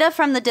 Data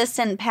from the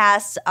distant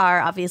past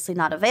are obviously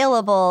not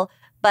available,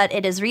 but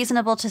it is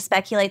reasonable to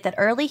speculate that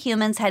early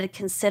humans had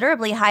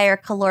considerably higher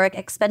caloric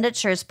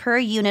expenditures per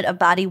unit of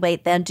body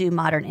weight than do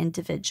modern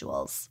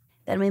individuals.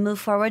 Then we move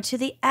forward to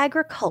the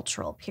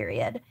agricultural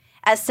period.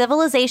 As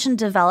civilization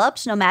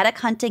developed, nomadic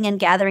hunting and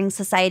gathering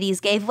societies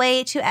gave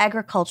way to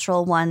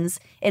agricultural ones,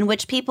 in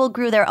which people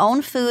grew their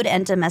own food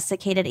and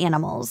domesticated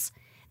animals.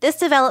 This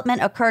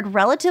development occurred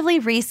relatively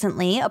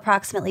recently,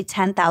 approximately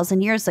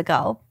 10,000 years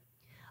ago.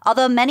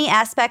 Although many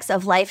aspects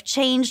of life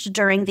changed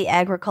during the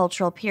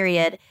agricultural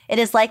period, it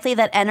is likely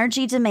that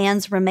energy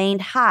demands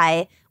remained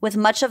high, with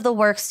much of the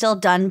work still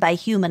done by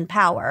human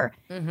power.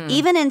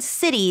 Even in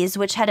cities,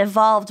 which had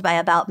evolved by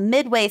about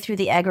midway through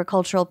the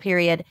agricultural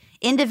period,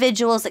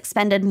 individuals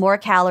expended more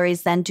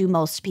calories than do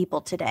most people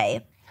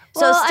today.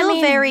 So well, still I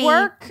mean, very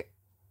work.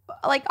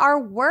 Like our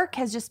work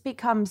has just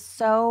become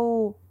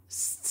so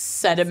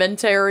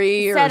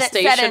Sedimentary or Sedi-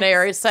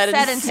 stationary.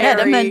 sedentary.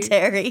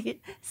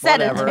 sedimentary.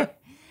 Whatever.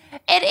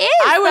 It is.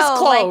 I was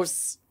though, like-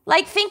 close.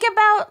 Like, think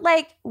about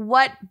like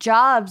what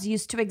jobs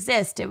used to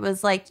exist. It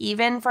was like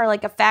even for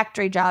like a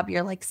factory job,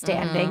 you're like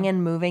standing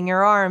and moving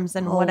your arms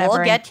and Oh, whatever,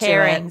 we'll get and to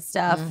carrying it.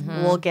 stuff.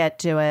 We'll get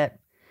to it.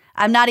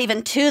 I'm not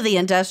even to the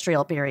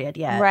industrial period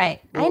yet. Right.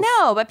 I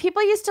know, but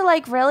people used to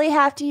like really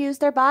have to use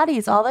their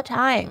bodies all the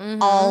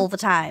time. All the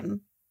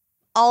time.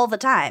 All the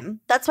time.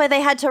 That's why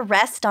they had to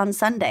rest on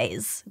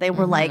Sundays. They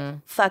were like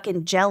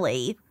fucking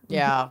jelly.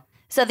 Yeah.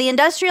 So the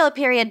industrial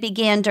period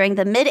began during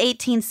the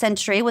mid-18th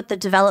century with the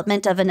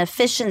development of an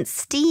efficient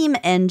steam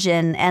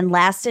engine and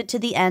lasted to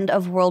the end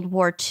of World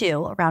War II,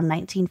 around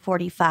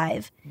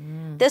 1945.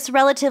 This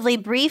relatively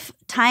brief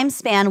time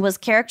span was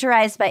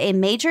characterized by a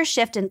major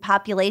shift in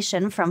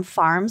population from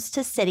farms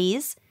to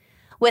cities,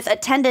 with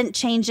attendant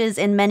changes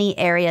in many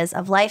areas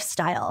of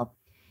lifestyle.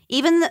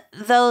 Even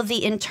though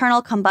the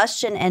internal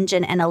combustion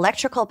engine and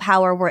electrical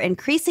power were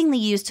increasingly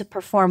used to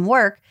perform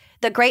work,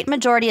 the great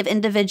majority of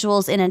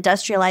individuals in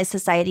industrialized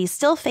societies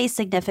still face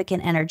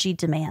significant energy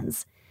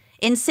demands.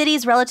 In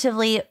cities,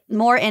 relatively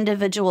more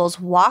individuals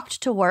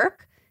walked to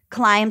work,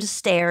 climbed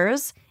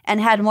stairs, and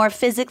had more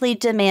physically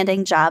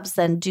demanding jobs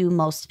than do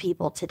most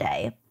people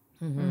today.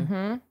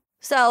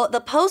 So the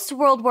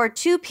post-World War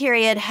II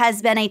period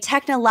has been a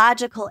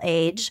technological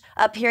age,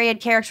 a period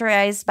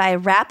characterized by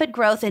rapid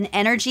growth in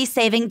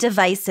energy-saving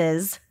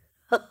devices,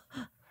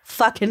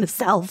 fucking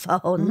cell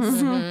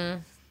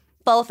phones,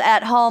 both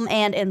at home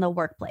and in the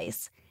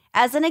workplace.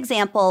 As an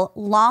example,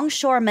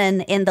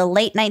 longshoremen in the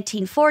late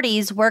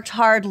 1940s worked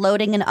hard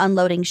loading and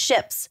unloading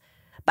ships.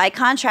 By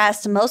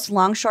contrast, most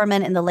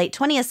longshoremen in the late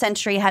 20th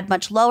century had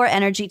much lower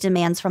energy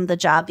demands from the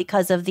job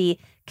because of the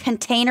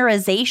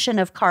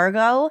containerization of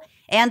cargo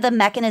and the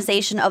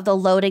mechanization of the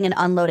loading and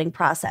unloading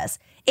process.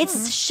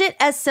 It's shit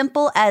as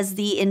simple as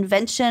the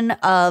invention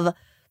of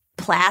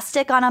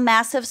plastic on a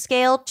massive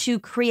scale to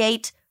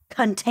create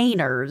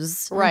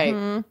containers.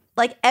 Right.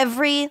 Like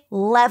every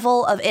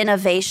level of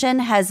innovation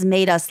has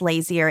made us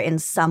lazier in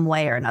some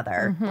way or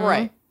another.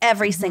 Right.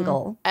 Every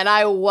single. And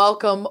I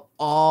welcome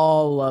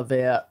all of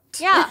it.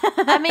 Yeah.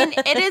 I mean,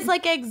 it is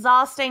like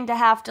exhausting to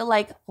have to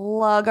like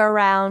lug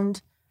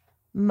around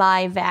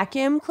my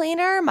vacuum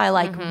cleaner, my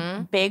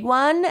like big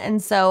one.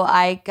 And so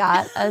I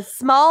got a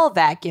small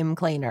vacuum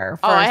cleaner.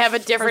 For, I have a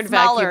different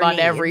smaller vacuum on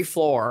needs. every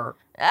floor.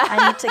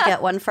 I need to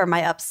get one for my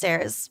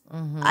upstairs.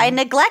 I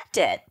neglect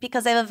it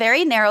because I have a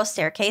very narrow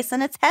staircase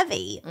and it's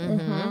heavy.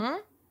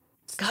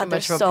 God, there's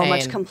much of a so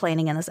much pain.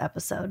 complaining in this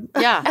episode.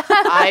 Yeah.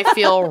 I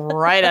feel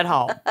right at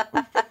home.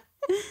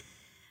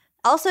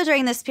 Also,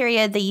 during this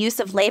period, the use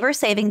of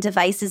labor-saving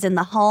devices in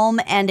the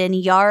home and in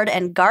yard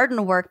and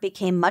garden work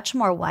became much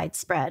more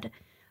widespread.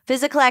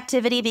 Physical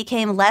activity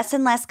became less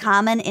and less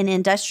common in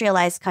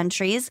industrialized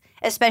countries,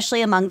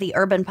 especially among the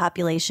urban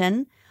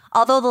population.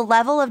 Although the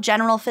level of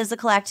general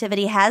physical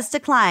activity has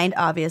declined,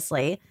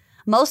 obviously,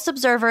 most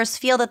observers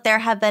feel that there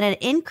have been an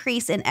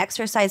increase in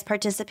exercise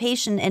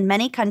participation in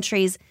many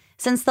countries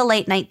since the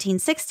late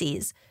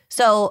 1960s.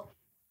 So,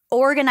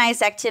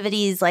 organized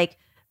activities like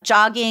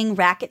jogging,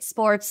 racket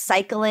sports,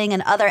 cycling,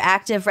 and other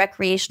active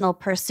recreational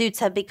pursuits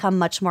have become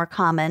much more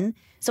common.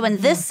 So in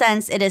this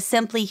sense, it is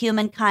simply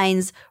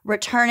humankind's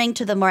returning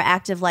to the more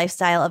active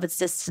lifestyle of its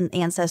distant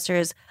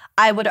ancestors.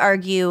 I would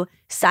argue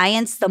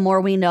science, the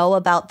more we know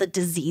about the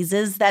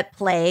diseases that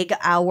plague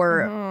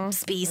our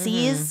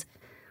species,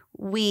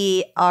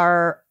 we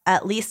are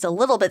at least a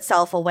little bit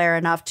self-aware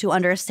enough to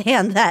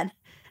understand that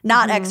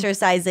not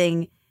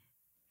exercising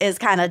is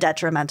kind of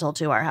detrimental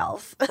to our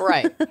health.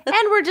 Right.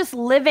 And we're just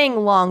living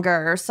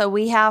longer. So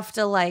we have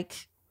to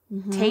like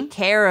take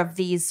care of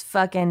these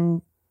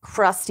fucking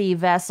crusty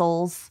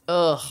vessels.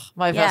 Ugh.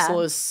 My Yeah.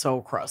 vessel is so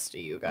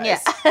crusty, you guys.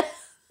 Yeah.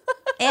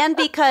 And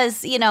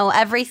because, you know,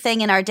 everything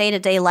in our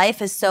day-to-day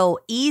life is so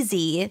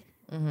easy,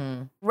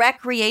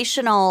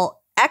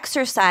 recreational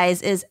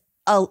exercise is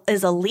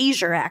a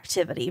leisure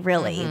activity,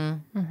 really.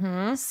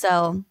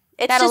 So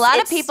it's That just, a lot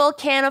of it's- people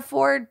can't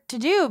afford to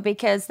do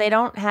because they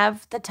don't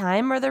have the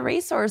time or the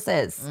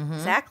resources.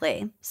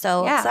 Exactly.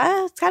 So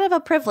Yeah. it's kind of a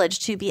privilege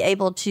to be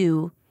able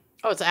to.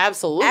 Oh, it's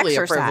absolutely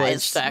a privilege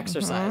Exercise. to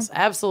exercise.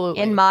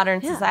 Absolutely. In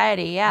modern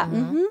society, yeah.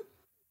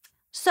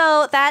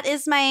 So that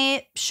is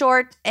my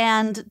short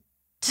and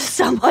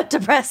somewhat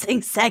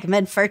depressing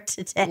segment for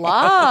today.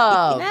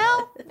 Love.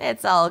 Well,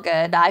 it's all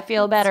good. I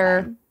feel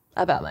better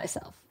about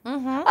myself.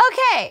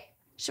 Okay.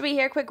 Should we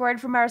hear a quick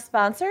word from our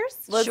sponsors?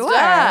 Let's Sure. do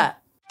that.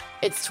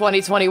 It's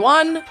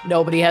 2021.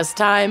 Nobody has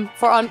time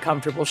for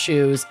uncomfortable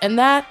shoes. And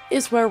that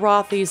is where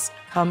Rothy's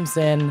comes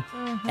in.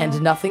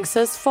 And nothing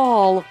says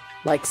fall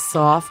like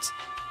soft,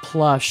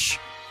 plush,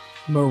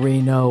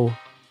 merino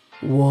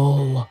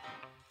wool.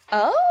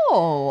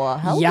 Oh,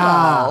 hello.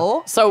 Yeah.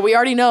 So we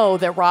already know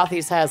that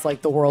Rothy's has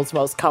like the world's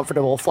most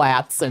comfortable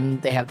flats,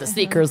 and they have the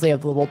sneakers, they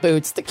have the little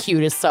boots, the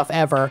cutest stuff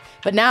ever.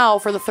 But now,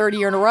 for the third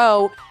year in a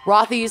row,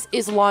 Rothy's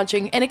is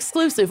launching an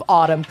exclusive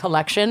autumn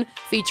collection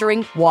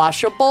featuring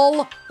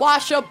washable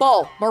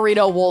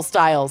merino wool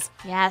styles.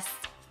 Yes.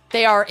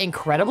 They are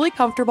incredibly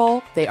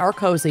comfortable, they are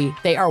cozy,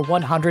 they are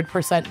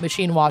 100%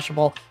 machine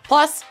washable.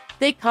 Plus,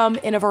 they come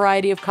in a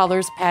variety of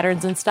colors,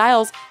 patterns, and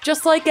styles,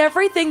 just like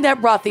everything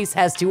that Rothy's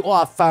has to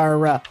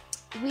offer.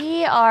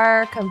 We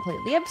are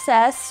completely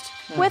obsessed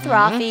with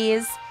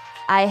Rothy's.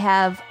 I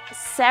have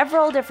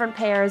several different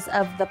pairs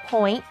of the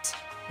point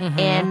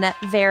in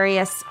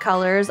various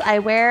colors. I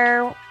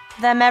wear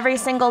them every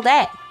single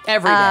day.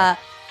 Every day.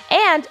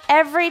 And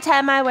every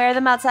time I wear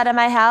them outside of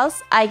my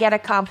house, I get a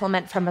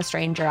compliment from a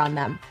stranger on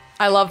them.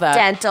 I love that.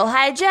 Dental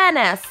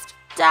hygienist,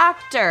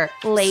 doctor,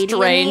 lady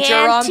Stranger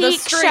in the on the antique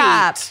street.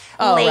 shop,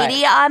 Oh,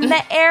 lady on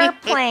the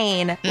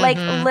airplane. Like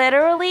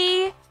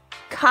literally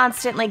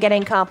constantly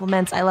getting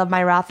compliments. I love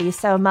my Rothy's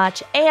so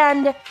much.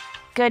 And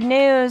good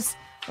news,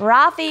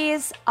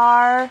 Rothy's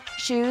are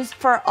shoes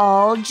for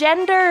all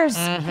genders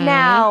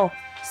now.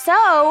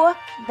 So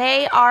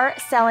they are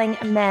selling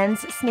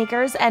men's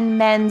sneakers and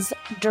men's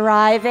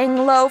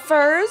driving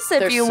loafers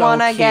if They're you so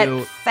want to get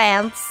cute.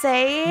 fancy.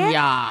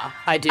 Yeah,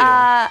 I do.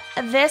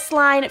 This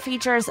line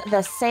features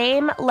the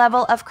same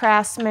level of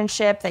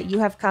craftsmanship that you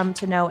have come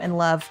to know and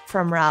love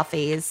from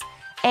Ralphie's.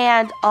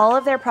 And all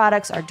of their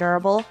products are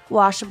durable,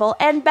 washable,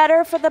 and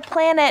better for the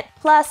planet.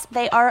 Plus,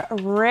 they are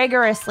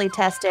rigorously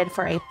tested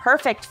for a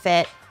perfect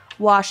fit,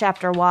 wash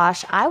after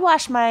wash. I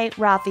wash my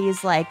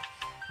Ralphie's like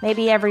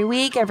maybe every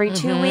week, every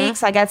 2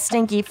 weeks. I got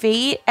stinky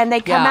feet, and they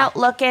come out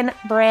looking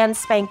brand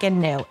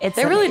spanking new.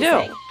 They really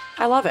do.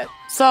 I love it.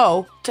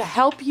 So, to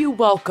help you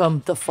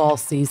welcome the fall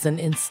season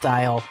in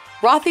style,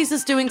 Rothy's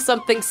is doing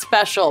something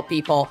special,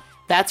 people.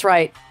 That's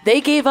right.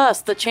 They gave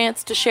us the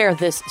chance to share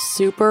this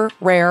super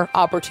rare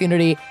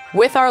opportunity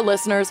with our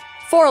listeners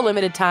for a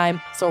limited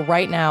time. So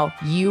right now,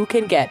 you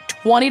can get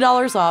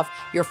 $20 off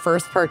your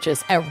first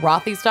purchase at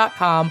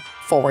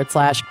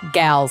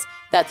rothys.com/gals.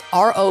 That's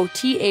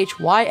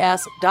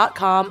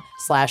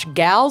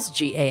ROTHYS.com/gals,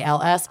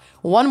 GALS.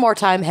 One more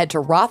time, head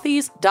to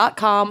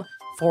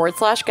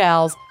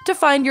rothys.com/gals to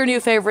find your new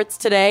favorites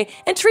today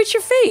and treat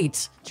your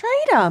feet.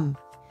 Trade them.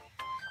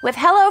 With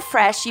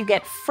HelloFresh, you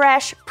get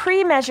fresh,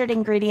 pre-measured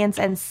ingredients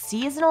and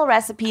seasonal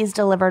recipes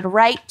delivered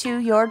right to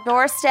your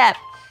doorstep.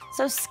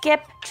 So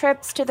skip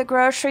trips to the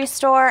grocery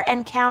store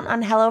and count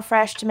on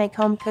HelloFresh to make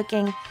home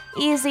cooking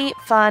easy,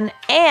 fun,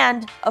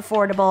 and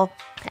affordable.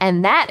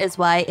 And that is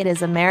why it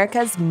is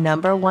America's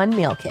 #1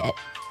 meal kit.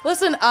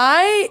 Listen,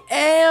 I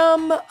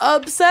am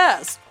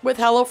obsessed with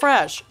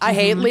HelloFresh. I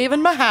hate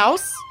leaving my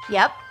house.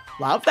 Yep.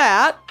 Love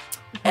that.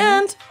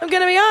 And I'm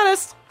going to be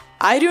honest,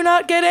 I do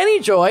not get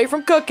any joy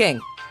from cooking.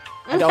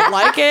 I don't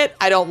like it.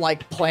 I don't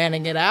like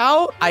planning it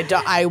out.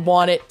 I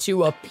want it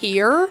to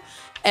appear.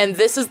 And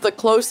this is the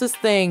closest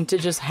thing to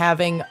just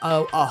having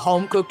a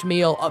home-cooked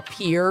meal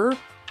appear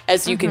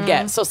as you can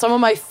get. So some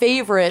of my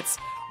favorites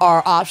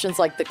are options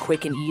like the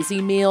quick and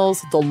easy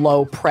meals, the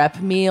low prep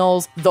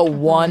meals, the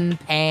one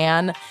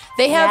pan.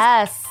 They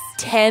have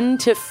 10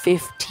 to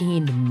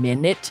 15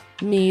 minute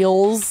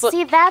meals.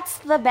 See, that's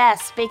the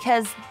best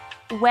because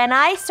when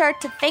I start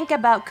to think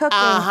about cooking,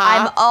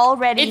 I'm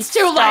already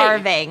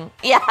starving.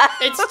 Yeah.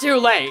 It's too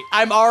late.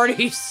 I'm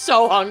already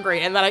so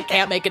hungry and then I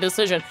can't make a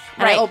decision.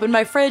 And I open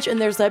my fridge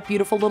and there's that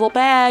beautiful little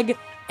bag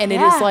and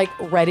it is like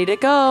ready to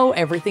go.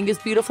 Everything is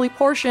beautifully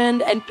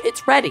portioned and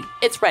it's ready.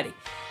 It's ready.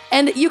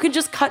 And you can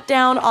just cut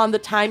down on the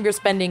time you're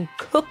spending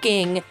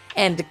cooking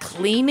and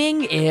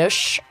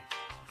cleaning-ish.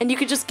 And you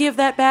could just give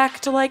that back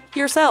to like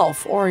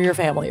yourself or your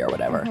family or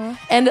whatever.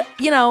 And,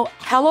 you know,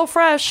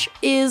 HelloFresh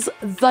is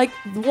like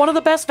one of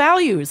the best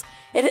values.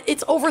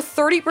 It's over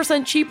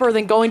 30% cheaper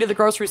than going to the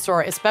grocery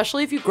store,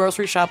 especially if you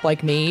grocery shop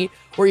like me,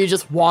 where you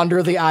just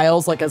wander the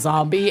aisles like a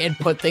zombie and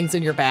put things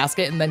in your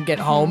basket and then get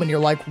home and you're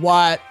like,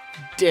 what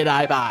did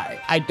I buy?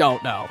 I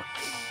don't know.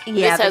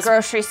 Yeah, the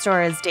grocery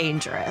store is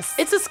dangerous.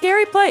 It's a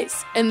scary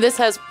place. And this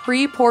has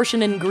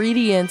pre-portioned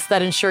ingredients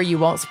that ensure you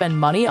won't spend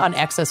money on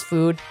excess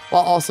food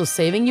while also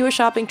saving you a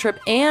shopping trip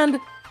and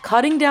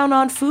cutting down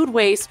on food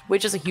waste,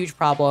 which is a huge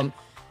problem.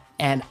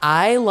 And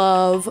I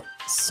love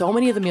so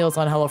many of the meals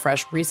on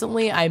HelloFresh.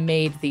 Recently, I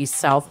made the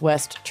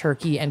Southwest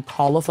turkey and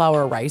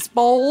cauliflower rice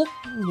bowl.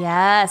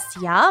 Yes,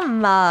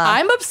 yum.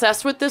 I'm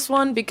obsessed with this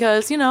one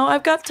because, you know,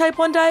 I've got type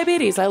 1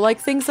 diabetes. I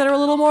like things that are a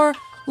little more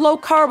low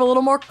carb, a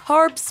little more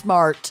carb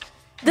smart.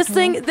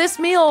 This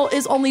meal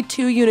is only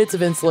 2 units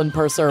of insulin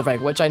per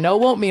serving, which I know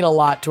won't mean a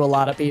lot to a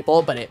lot of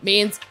people, but it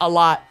means a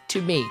lot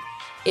to me.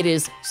 It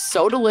is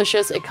so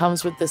delicious. It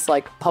comes with this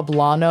like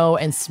poblano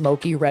and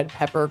smoky red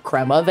pepper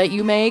crema that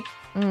you make.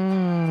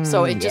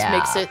 So it just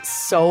makes it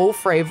so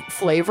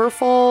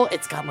flavorful.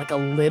 It's got like a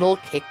little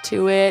kick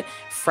to it.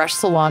 Fresh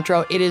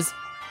cilantro. It is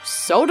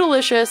so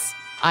delicious.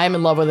 I am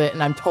in love with it,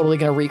 and I'm totally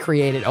going to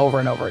recreate it over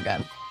and over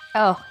again.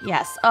 Oh,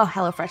 yes. Oh,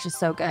 HelloFresh is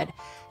so good.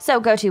 So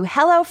go to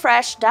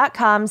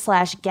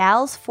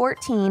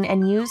HelloFresh.com/gals14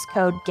 and use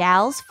code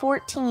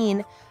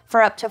GALS14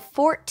 for up to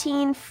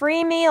 14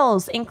 free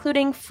meals,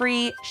 including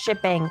free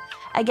shipping.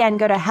 Again,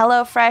 go to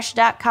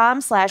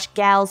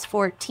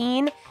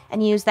HelloFresh.com/gals14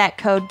 and use that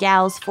code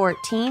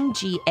GALS14,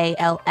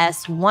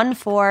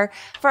 GALS14,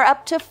 for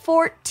up to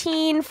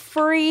 14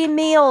 free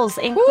meals,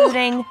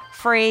 including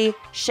free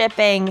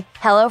shipping.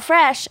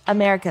 HelloFresh,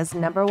 America's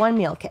 #1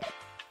 meal kit.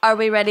 Are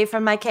we ready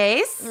for my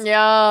case?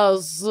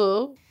 Yes.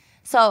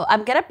 So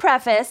I'm going to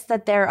preface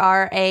that there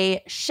are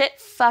a shit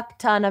fuck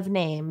ton of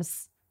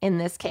names in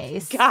this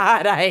case.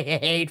 God, I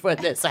hate when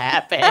this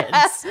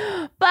happens.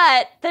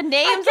 But the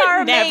names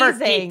are amazing.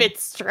 Never keep it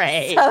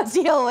straight. So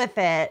deal with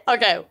it.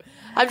 Okay.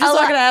 I'm just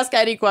not going to ask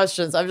any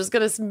questions. I'm just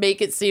going to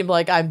make it seem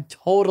like I'm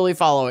totally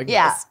following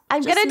this.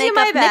 I'm Just going to do make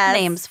my up best.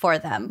 nicknames for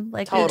them,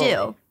 like Totally. you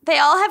do. They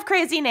all have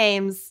crazy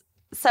names,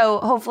 so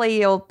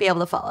hopefully you'll be able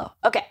to follow.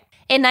 Okay.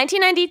 In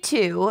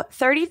 1992,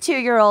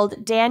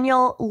 32-year-old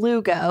Daniel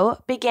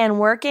Lugo began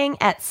working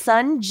at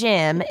Sun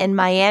Gym in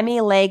Miami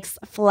Lakes,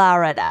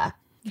 Florida.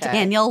 Okay.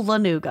 Daniel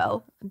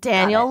Lanugo.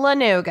 Daniel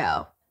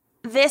Lanugo.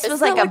 This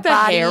was Isn't like that a the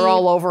body. hair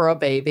all over a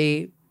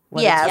baby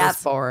when Yes. it's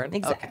first born?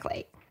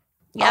 Exactly.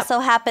 Yep. Also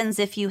happens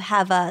if you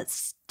have a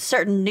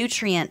certain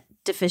nutrient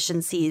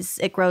deficiencies.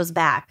 It grows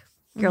back.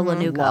 Your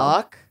Lanugo.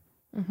 Luck.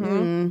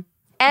 And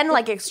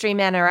like extreme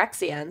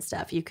anorexia and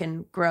stuff, you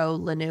can grow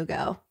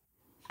Lanugo.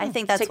 I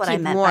think that's To what I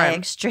keep meant warm. by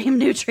extreme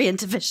nutrient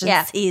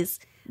deficiencies.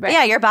 Right.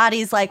 Yeah, your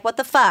body's like, what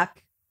the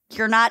fuck?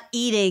 You're not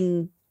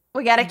eating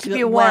We got to keep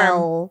you warm.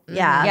 well.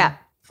 Yeah. Yeah.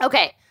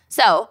 Okay.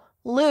 So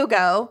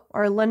Lugo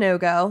or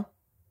Lanugo,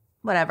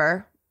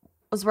 whatever,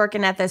 was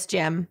working at this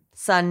gym,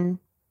 Sun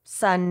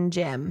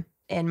Gym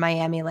in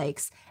Miami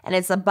Lakes, and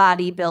it's a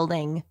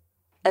bodybuilding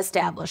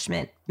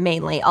establishment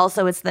mainly.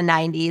 Also, it's the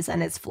 90s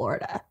and it's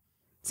Florida.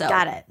 So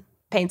Got it.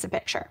 paints a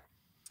picture.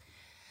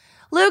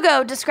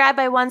 Lugo, described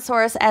by one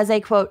source as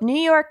a, quote, New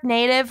York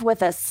native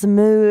with a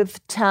smooth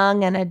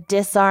tongue and a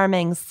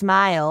disarming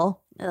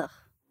smile, Ugh.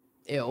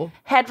 Ew.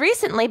 had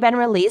recently been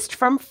released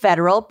from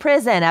federal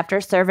prison after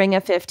serving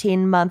a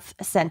 15-month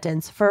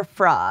sentence for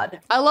fraud.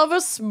 I love a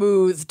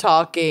smooth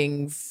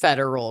talking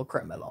federal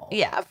criminal.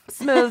 Yeah,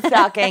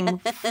 smooth-talking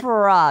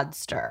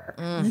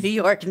fraudster. New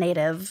York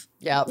native.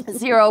 Yep.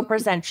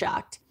 0%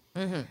 shocked.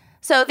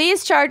 So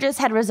these charges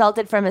had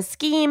resulted from a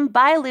scheme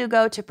by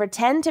Lugo to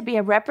pretend to be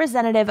a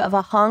representative of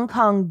a Hong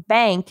Kong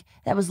bank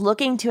that was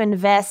looking to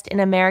invest in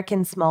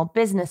American small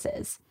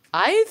businesses.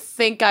 I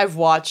think I've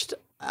watched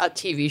a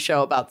TV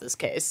show about this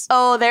case.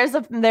 Oh, there's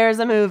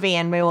a movie,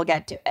 and we will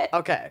get to it.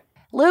 Okay.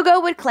 Lugo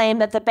would claim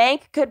that the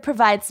bank could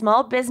provide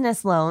small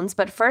business loans,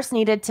 but first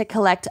needed to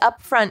collect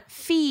upfront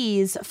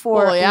fees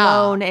for Well, yeah.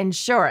 loan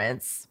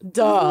insurance.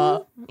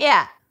 Duh.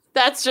 Yeah.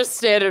 That's just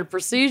standard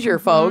procedure,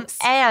 folks.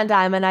 And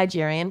I'm a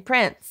Nigerian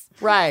prince.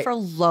 Right. For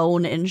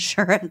loan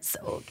insurance.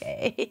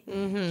 Okay.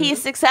 He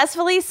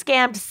successfully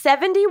scammed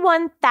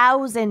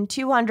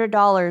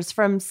 $71,200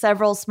 from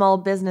several small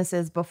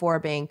businesses before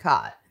being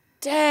caught.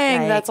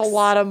 Dang, that's a Yikes.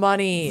 lot of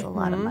money. A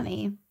lot of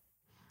money.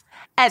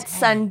 At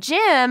Sun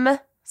Gym,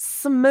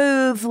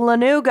 Smooth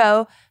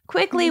Lanugo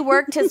quickly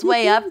worked his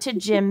way up to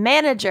gym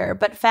manager,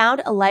 but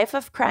found a life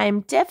of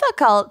crime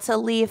difficult to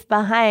leave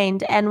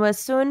behind and was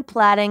soon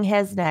plotting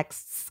his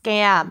next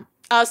scam.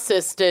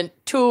 Assistant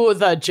to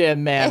the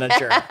gym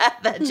manager.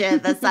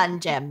 The Sun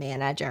Gym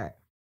manager.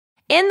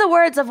 In the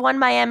words of one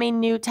Miami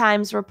New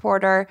Times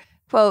reporter,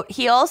 quote,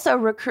 he also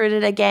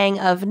recruited a gang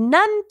of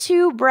none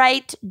too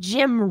bright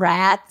gym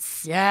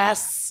rats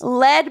Yes.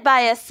 led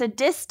by a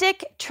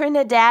sadistic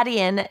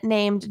Trinidadian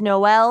named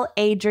Noel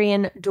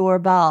Adrian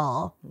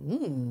Doorbell.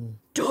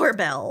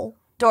 Doorbell.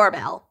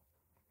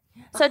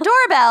 So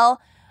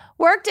Doorbell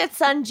worked at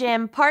Sun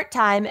Gym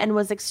part-time and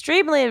was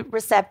extremely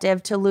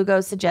receptive to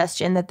Lugo's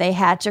suggestion that they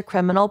hatch a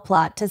criminal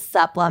plot to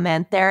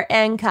supplement their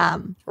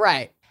income.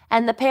 Right.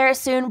 And the pair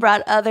soon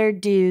brought other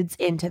dudes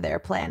into their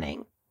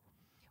planning.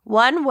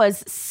 One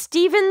was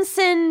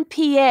Stevenson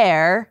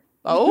Pierre,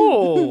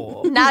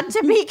 Oh. not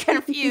to be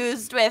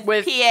confused with,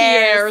 With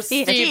Pierre Pierre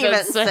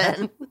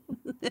Stevenson.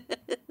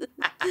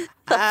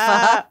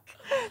 Fuck.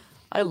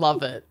 I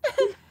love it.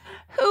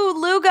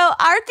 Who Lugo,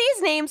 aren't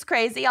these names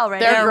crazy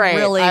already? They're great.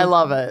 really- I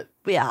love it.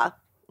 Yeah.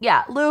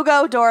 Yeah,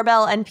 Lugo,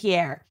 Doorbell, and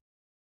Pierre.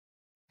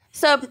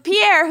 So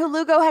Pierre, who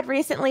Lugo had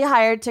recently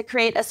hired to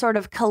create a sort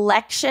of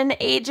collection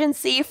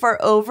agency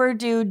for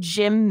overdue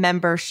gym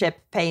membership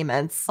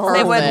payments.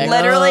 They would Perfect.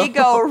 literally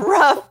go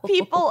rough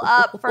people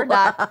up for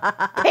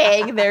not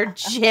paying their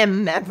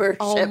gym membership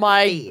Oh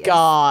my fees.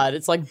 God.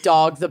 It's like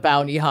Dog the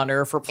Bounty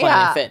Hunter for Planet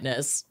Yeah.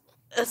 Fitness.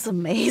 It's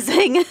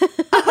amazing.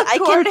 I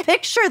can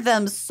picture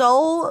them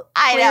so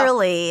I know.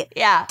 clearly.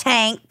 Yeah.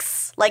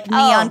 Tanks, like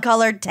neon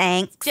colored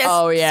tanks, Just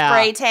Oh, yeah.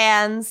 spray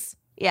tans.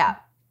 Yeah.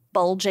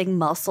 bulging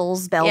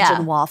muscles, Belgian Yeah.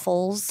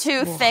 waffles.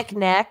 Two thick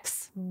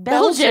necks.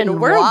 Belgian.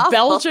 Where waffle. do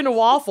Belgian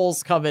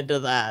waffles come into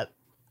that?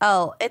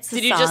 Oh, it's a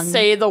Did song. you just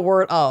say the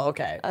word? Oh,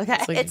 okay. Okay.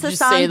 like, It's did a you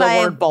song say the by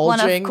word one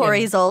of bulging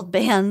Corey's old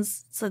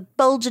bands. It's like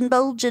bulging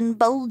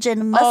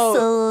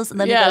muscles. And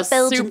then yeah, it goes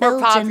Belgian, super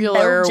Belgian,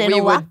 popular. Belgian We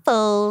would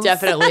waffles.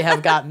 Definitely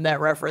have gotten that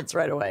reference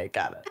right away.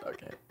 Got it.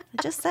 Okay.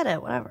 I just said it,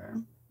 whatever.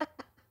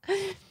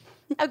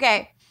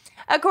 Okay.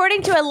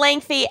 According to a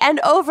lengthy and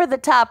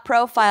over-the-top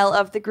profile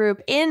of the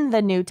group in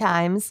the New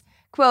Times,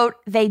 quote,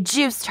 they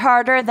juiced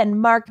harder than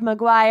Mark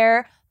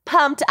McGuire,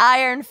 pumped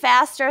iron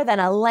faster than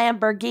a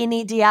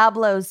Lamborghini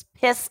Diablo's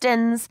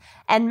pistons,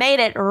 and made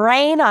it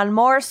rain on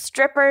more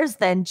strippers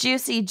than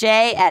Juicy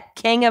J at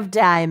King of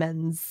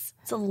Diamonds.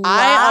 It's a lot.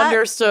 I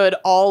understood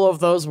all of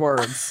those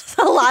words. It's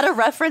a lot of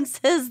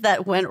references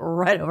that went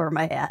right over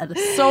my head.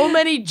 So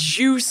many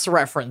juice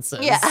references.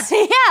 Yeah,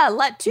 yeah.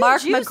 Let two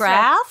Mark juice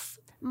McGrath?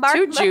 Mark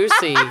Too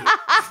juicy.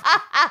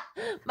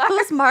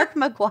 Who's Mark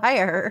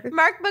McGuire?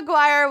 Mark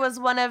McGuire was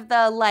one of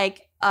the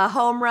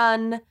home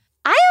run.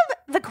 I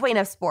am the queen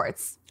of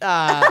sports.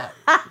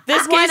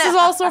 This case is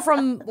also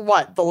from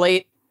what? The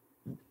late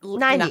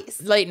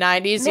 90s. Late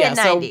 90s? Yeah.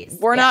 So Mid-90s,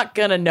 we're yeah. not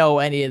going to know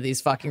any of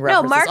these fucking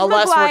references Mark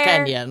unless we're McGuire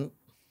Kenyan.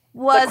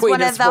 Was queen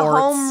one of of the sports.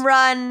 home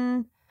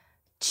run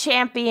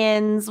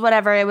champions,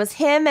 whatever. It was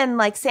him and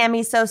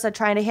Sammy Sosa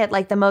trying to hit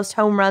the most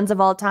home runs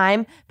of all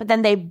time, but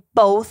then they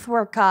both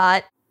were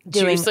caught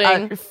doing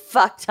Juicing. a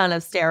fuck ton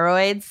of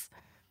steroids.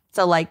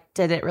 So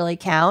did it really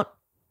count?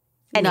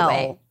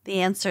 Anyway. No.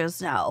 The answer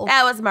is no.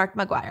 That was Mark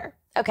McGuire.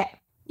 Okay.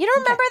 You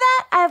don't remember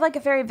that? I have like a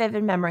very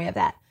vivid memory of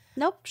that.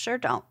 Nope, sure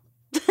don't.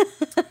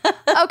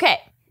 Okay.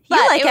 You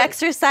but like it was-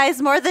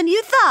 exercise more than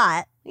you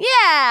thought.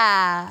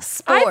 Yeah.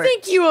 Sports. I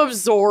think you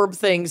absorb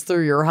things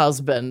through your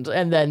husband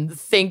and then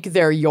think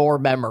they're your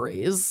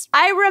memories.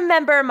 I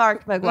remember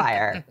Mark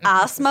McGuire.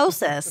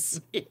 Osmosis.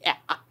 Yeah.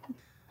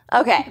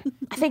 Okay.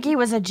 I think he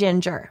was a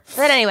ginger.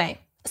 But anyway.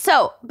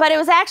 But it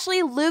was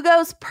actually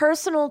Lugo's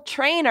personal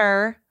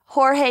trainer,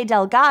 Jorge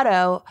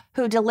Delgado,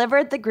 who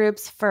delivered the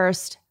group's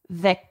first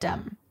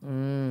victim.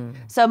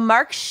 So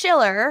Mark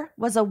Schiller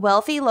was a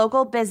wealthy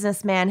local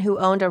businessman who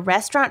owned a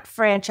restaurant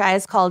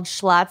franchise called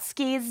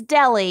Schlotsky's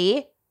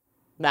Deli,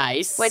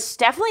 Nice. which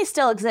definitely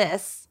still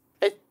exists,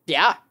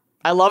 Yeah.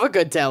 I love a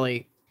good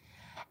deli.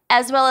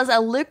 as well as a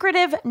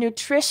lucrative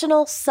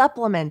nutritional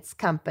supplements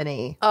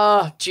company.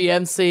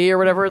 GNC or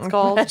whatever it's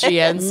called.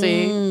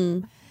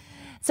 GNC.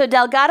 So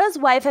Delgado's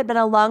wife had been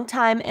a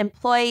longtime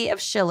employee of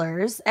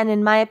Schiller's, and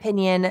in my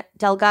opinion,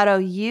 Delgado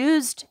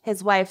used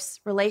his wife's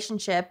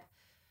relationship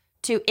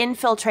to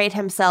infiltrate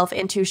himself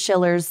into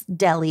Schiller's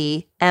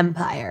deli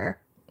empire.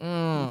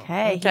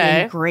 Okay. He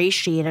Okay.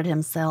 ingratiated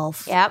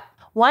himself. Yep.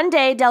 One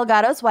day,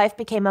 Delgado's wife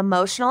became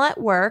emotional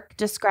at work,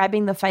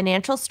 describing the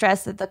financial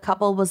stress that the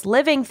couple was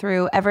living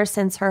through ever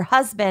since her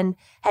husband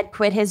had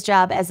quit his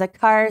job as a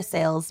car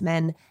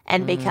salesman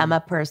and become a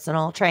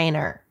personal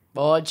trainer.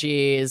 Oh,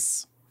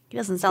 jeez. He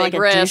doesn't sound Big like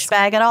a risk.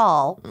 douchebag at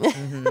all.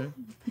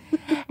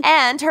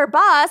 And her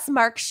boss,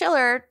 Mark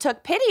Schiller,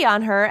 took pity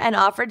on her and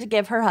offered to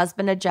give her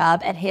husband a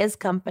job at his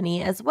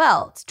company as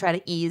well to try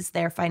to ease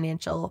their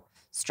financial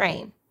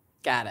strain.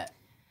 Got it.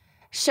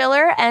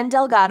 Schiller and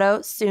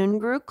Delgado soon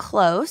grew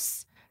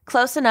close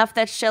enough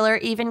that Schiller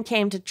even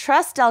came to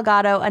trust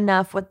Delgado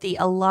enough with the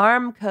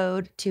alarm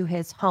code to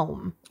his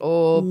home.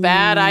 Oh,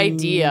 bad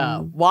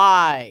idea.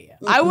 Why?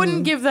 I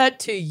wouldn't give that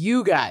to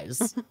you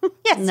guys.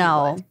 Yes,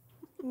 No.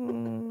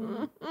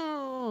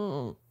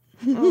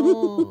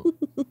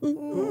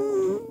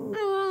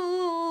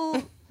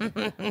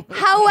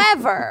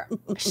 However,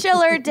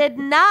 Schiller did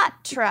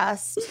not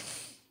trust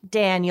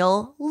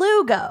Daniel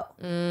Lugo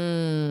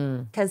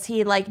because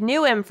he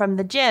knew him from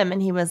the gym,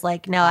 and he was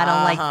like, "No, I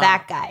don't like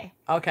that guy."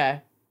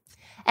 Okay.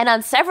 And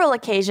on several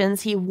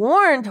occasions, he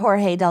warned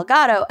Jorge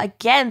Delgado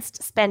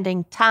against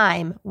spending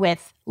time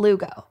with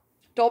Lugo.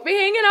 Don't be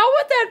hanging out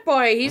with that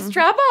boy. He's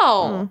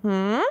trouble.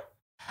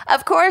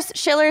 Of course,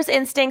 Schiller's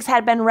instincts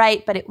had been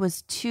right, but it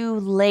was too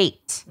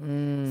late.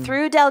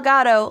 Through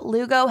Delgado,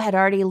 Lugo had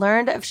already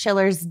learned of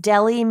Schiller's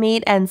deli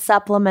meat and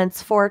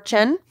supplements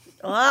fortune.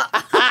 What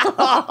a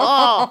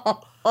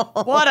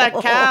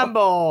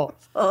combo.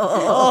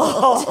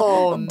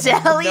 Oh,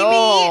 Deli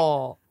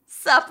no.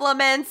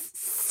 Supplements,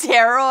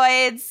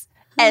 steroids,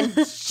 and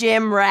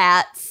gym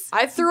rats.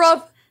 I threw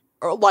up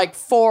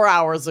 4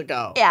 hours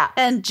ago. Yeah.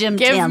 And Jim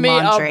Give Tan me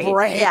laundry. a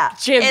break. Yeah.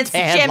 Gym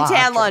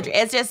tan laundry.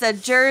 It's just a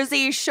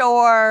Jersey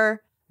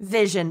Shore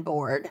vision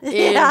board.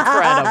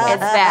 Incredible. It's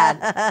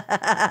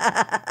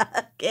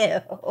bad.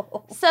 Ew.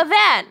 So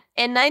then,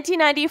 in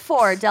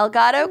 1994,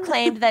 Delgado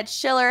claimed that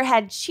Schiller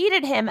had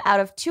cheated him out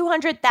of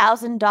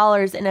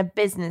 $200,000 in a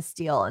business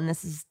deal. And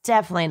this is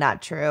definitely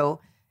not true.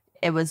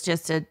 It was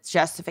just a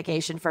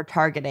justification for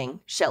targeting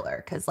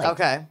Schiller because,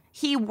 Okay.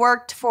 he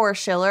worked for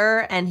Schiller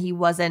and he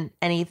wasn't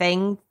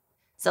anything.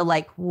 So,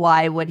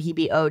 why would he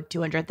be owed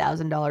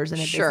 $200,000 in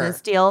a Sure.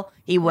 business deal?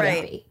 He wouldn't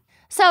Right. be.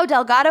 So,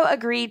 Delgado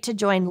agreed to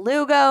join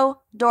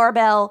Lugo,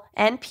 Doorbell,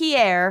 and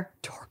Pierre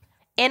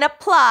in a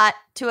plot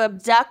to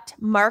abduct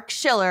Mark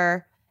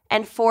Schiller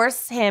and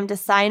force him to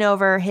sign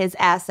over his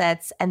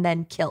assets and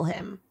then kill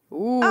him.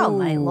 Oh,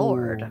 my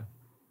Lord.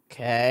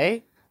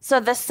 Okay. So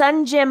the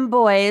Sun Gym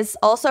boys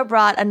also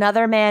brought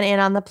another man in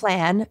on the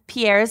plan,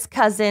 Pierre's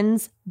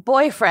cousin's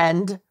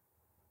boyfriend,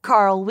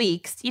 Carl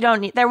Weeks.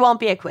 There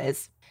won't be a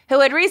quiz, who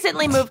had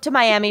recently moved to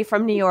Miami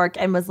from New York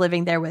and was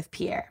living there with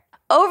Pierre.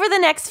 Over the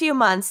next few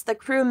months, the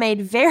crew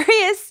made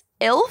various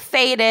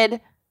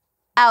ill-fated,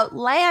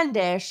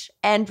 outlandish,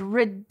 and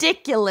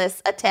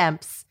ridiculous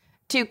attempts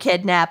to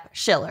kidnap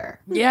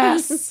Schiller.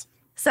 Yes.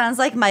 Sounds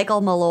like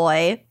Michael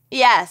Malloy.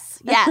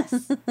 Yes,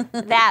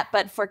 that,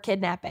 but for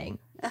kidnapping.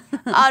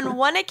 On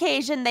one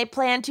occasion, they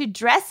planned to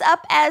dress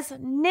up as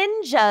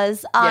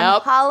ninjas on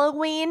Yep.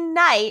 Halloween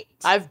night.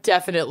 I've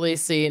definitely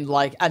seen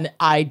an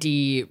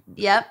ID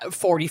Yep.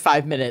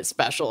 45-minute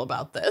special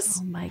about this.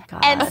 Oh, my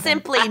God. And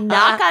simply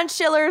knock on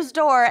Schiller's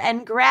door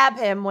and grab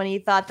him when he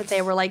thought that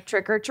they were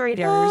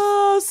trick-or-treaters.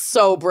 Oh,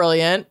 so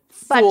brilliant.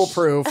 But-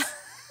 Foolproof.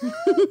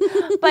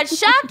 But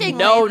shockingly,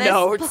 No this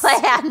notes.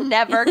 plan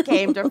never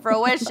came to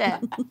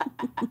fruition.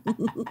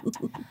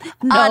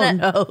 no on a-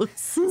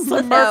 notes. It's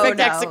the No perfect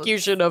notes.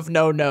 execution of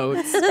no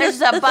notes.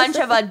 There's a bunch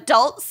of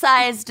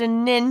adult-sized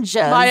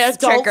ninjas My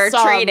adult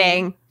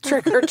trick-or-treating.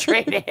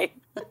 Trick-or-treating.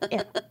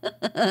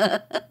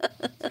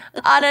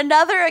 On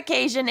another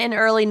occasion in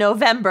early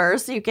November,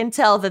 so you can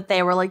tell that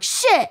they were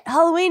shit,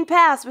 Halloween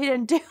passed, we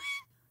didn't do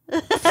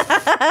it.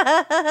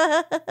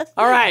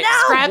 All right,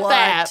 Now scrap what?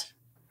 that.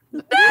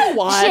 Now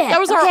what? Shit, That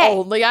was okay. our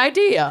only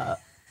idea.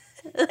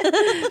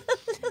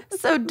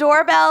 So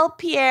Doorbell,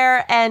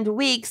 Pierre, and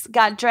Weeks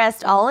got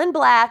dressed all in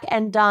black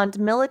and donned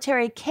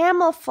military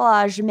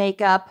camouflage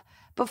makeup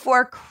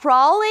before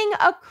crawling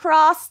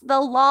across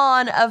the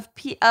lawn of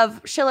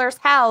Schiller's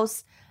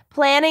house,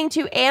 planning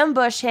to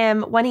ambush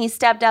him when he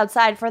stepped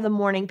outside for the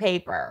morning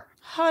paper.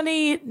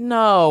 Honey,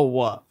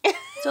 no.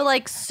 So,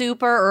 like,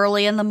 super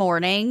early in the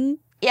morning.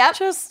 Yep.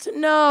 Just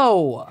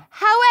no.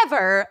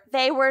 However,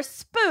 they were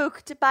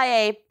spooked by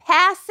a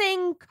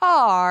passing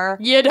car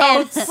You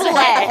don't and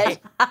sled.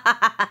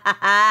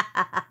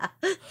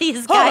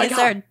 These Oh my guys God.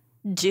 are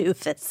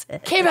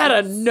doofuses. Came out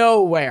of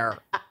nowhere.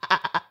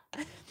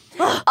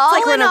 It's All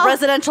like we're in in a all,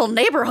 residential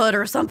neighborhood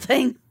or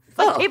something.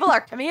 like people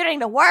are commuting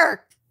to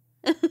work.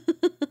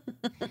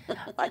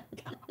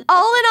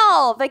 All in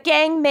all, the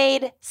gang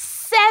made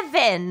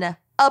 7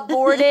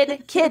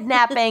 aborted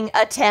kidnapping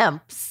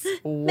attempts.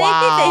 Wow.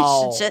 Maybe they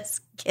should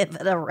just give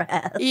it a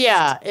rest.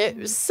 Yeah,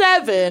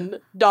 $7.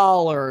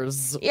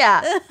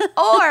 Yeah.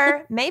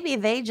 Or maybe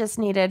they just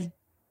needed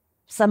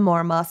some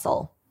more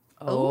muscle.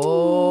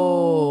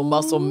 Oh,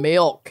 muscle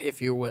milk,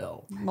 if you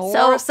will. More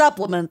So-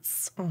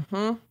 supplements.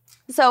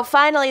 So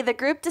finally, the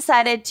group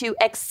decided to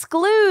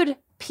exclude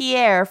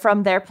Pierre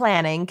from their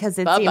planning because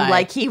it Bye-bye. seemed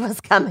like he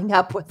was coming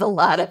up with a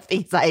lot of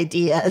these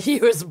ideas. He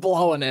was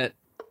blowing it.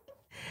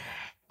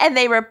 And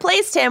they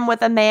replaced him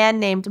with a man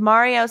named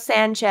Mario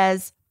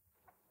Sanchez,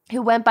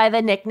 who went by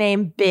the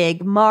nickname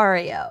Big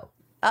Mario.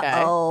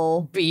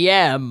 Uh-oh.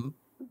 BM.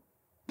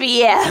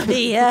 BM.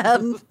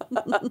 BM.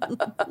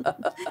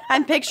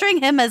 I'm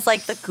picturing him as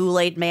like the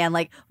Kool-Aid man,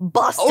 like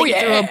busting Oh, yeah.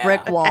 through a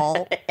brick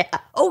wall.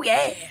 Oh,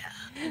 yeah.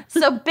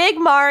 So Big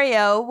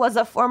Mario was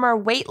a former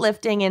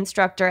weightlifting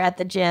instructor at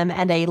the gym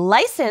and a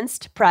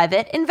licensed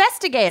private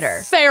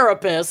investigator.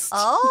 Therapist.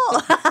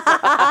 Oh.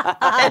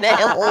 And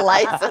a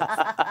licensed.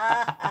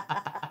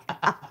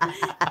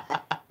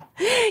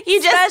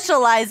 You just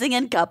Specializing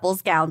in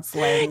couples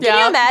counseling. can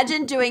you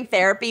imagine doing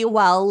therapy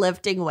while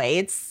lifting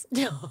weights?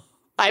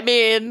 I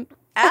mean,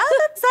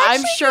 That's I'm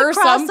actually sure a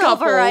some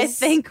crossover, I couples-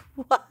 think.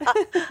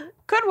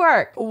 Could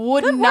work.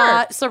 would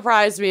not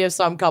surprise me if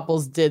some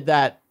couples did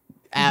that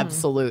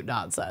absolute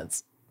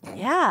nonsense.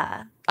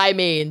 Yeah. I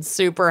mean,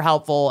 super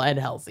helpful and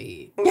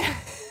healthy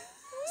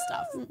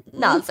stuff.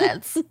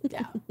 Nonsense.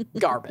 Yeah,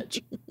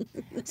 garbage.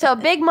 So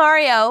Big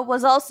Mario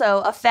was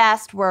also a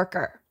fast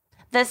worker.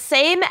 The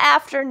same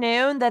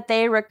afternoon that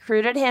they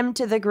recruited him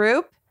to the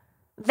group,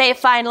 they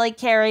finally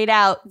carried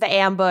out the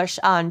ambush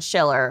on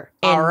Schiller.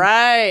 All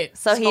right.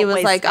 So he Don't was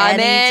waste like, I'm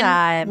any in.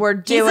 time. We're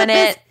He's a doing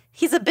it.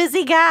 He's a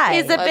busy guy.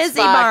 He's a Let's busy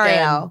fucking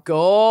Mario.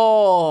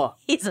 Go.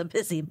 He's a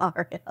busy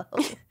Mario.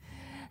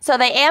 So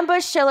they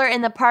ambushed Schiller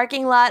in the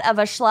parking lot of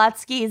a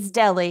Schlotsky's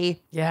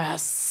Deli,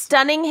 Yes.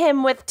 stunning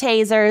him with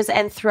tasers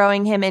and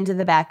throwing him into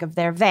the back of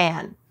their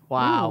van.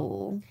 Wow.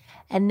 Ooh.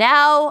 And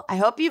now I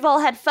hope you've all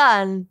had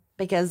fun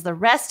because the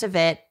rest of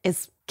it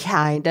is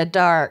kind of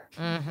dark.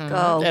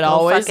 Go. It go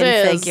always fucking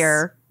is.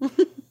 figure.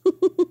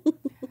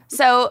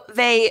 So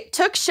they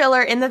took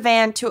Schiller in the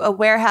van to a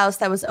warehouse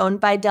that was owned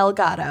by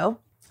Delgado.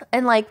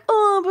 And like,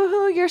 oh,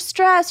 boo-hoo, your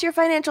stress, your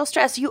financial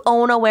stress. You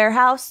own a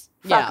warehouse?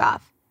 Fuck Yeah.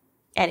 off.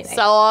 Anyway.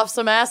 Sell off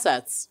some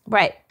assets.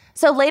 Right.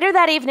 So later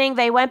that evening,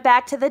 they went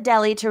back to the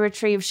deli to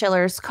retrieve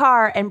Schiller's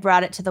car and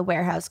brought it to the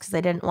warehouse because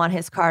they didn't want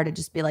his car to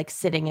just be like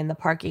sitting in the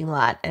parking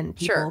lot and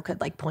people Sure.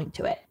 could like point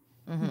to it.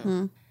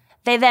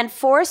 They then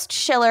forced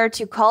Schiller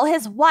to call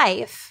his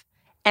wife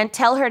and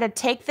tell her to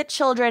take the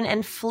children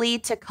and flee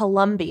to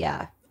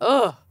Colombia,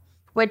 Ugh.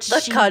 which The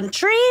she,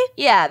 country?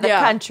 yeah, the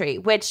Yeah. country,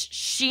 which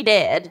she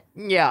did.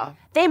 Yeah.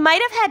 They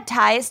might have had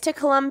ties to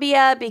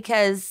Colombia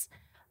because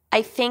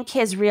I think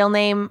his real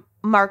name,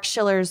 Mark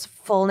Schiller's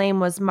full name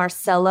was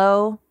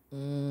Marcelo.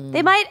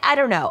 They might, I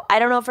don't know. I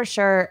don't know for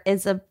sure.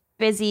 It's a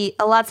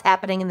lot's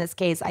happening in this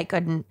case. I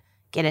couldn't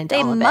get into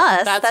They all of it.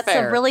 must. That's That's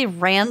fair. a really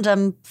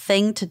random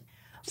thing to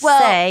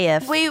Well, say.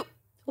 If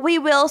we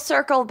will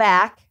circle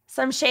back.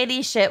 Some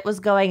shady shit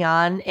was going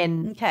on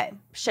in okay,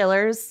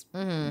 Schiller's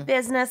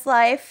business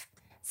life.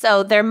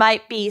 So there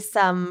might be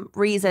some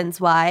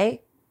reasons why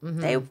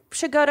they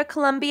should go to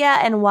Colombia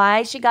and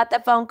why she got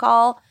that phone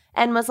call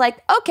and was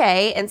like,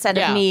 okay, instead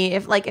Yeah. of me,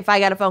 if I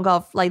got a phone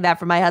call like that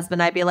from my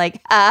husband, I'd be like,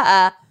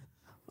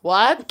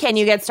 What? can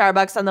you get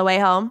Starbucks on the way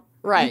home?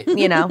 Right.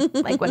 You know,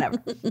 like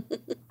whatever.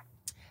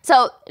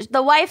 So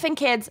the wife and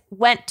kids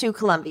went to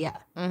Colombia.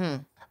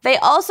 They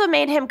also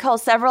made him call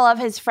several of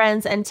his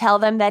friends and tell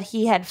them that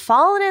he had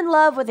fallen in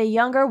love with a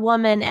younger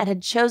woman and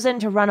had chosen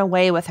to run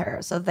away with her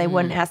so they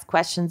wouldn't ask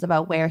questions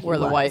about where he Where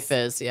was. the wife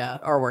is, yeah.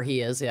 Or where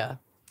he is, yeah.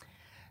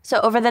 So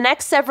over the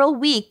next several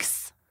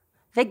weeks,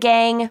 the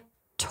gang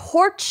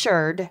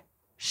tortured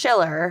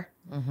Schiller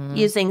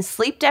using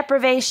sleep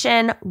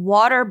deprivation,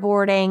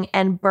 waterboarding,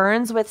 and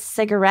burns with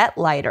cigarette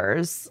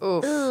lighters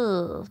Oof.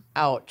 Ugh.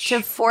 Ouch.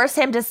 to force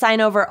him to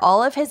sign over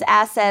all of his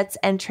assets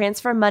and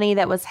transfer money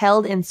that was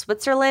held in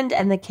Switzerland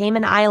and the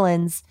Cayman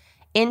Islands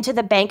into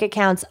the bank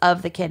accounts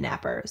of the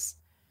kidnappers.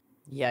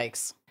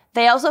 Yikes.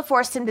 They also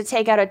forced him to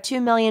take out a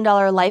 $2 million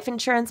life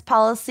insurance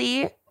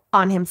policy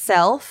on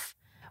himself,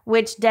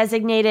 which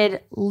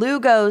designated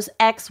Lugo's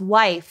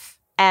ex-wife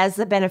as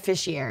the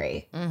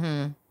beneficiary.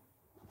 Mm-hmm.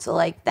 So,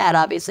 like, that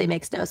obviously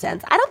makes no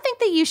sense. I don't think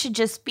that you should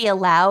just be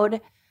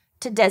allowed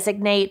to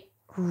designate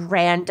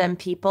random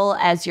people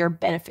as your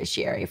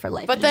beneficiary for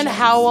life But then insurance.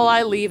 how will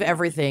I leave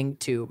everything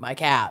to my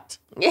cat?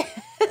 Yeah.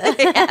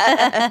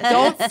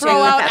 Don't throw To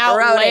out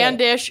pepperoni.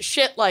 outlandish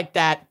shit like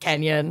that,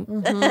 Kenyon.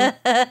 Don't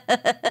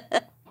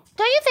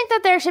you think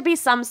that there should be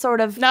some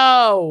sort of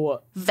No.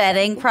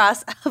 Vetting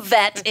process.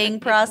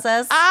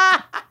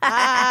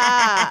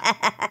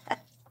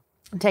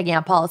 I'm taking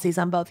out policies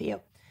on both of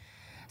you.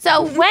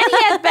 So when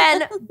he had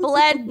been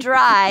bled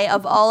dry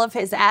of all of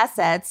his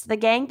assets, the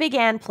gang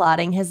began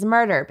plotting his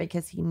murder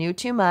because he knew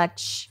too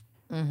much.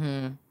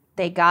 Mm-hmm.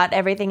 They got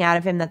everything out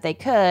of him that they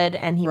could,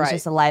 and he was Right.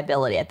 just a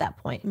liability at that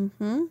point.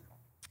 Mm-hmm.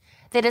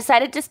 They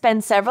decided to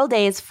spend several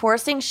days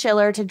forcing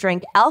Schiller to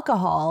drink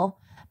alcohol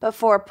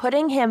before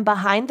putting him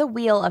behind the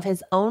wheel of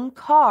his own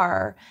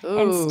car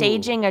and Ooh.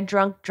 staging a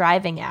drunk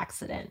driving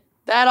accident.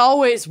 That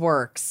always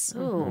works.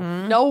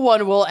 No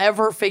one will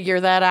ever figure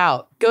that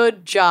out.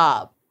 Good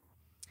job.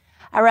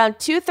 Around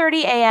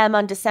 2:30 a.m.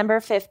 on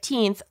December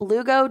 15th,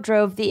 Lugo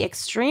drove the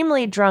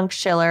extremely drunk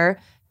Schiller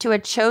to a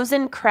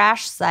chosen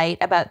crash site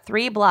about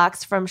 3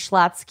 blocks from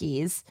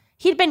Schlotsky's.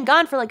 He'd been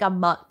gone for like a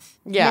month.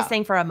 Yeah.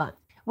 Missing for a month.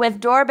 With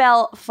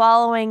Doorbell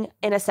following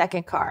in a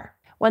second car.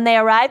 When they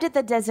arrived at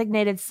the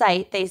designated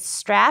site, they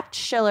strapped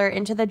Schiller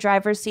into the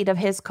driver's seat of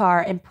his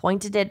car and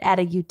pointed it at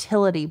a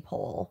utility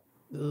pole.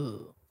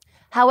 Ugh.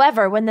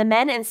 However, when the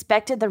men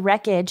inspected the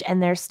wreckage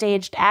and their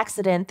staged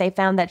accident, they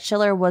found that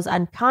Schiller was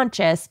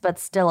unconscious but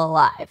still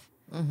alive.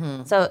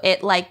 Mm-hmm. So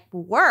it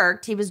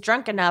worked. He was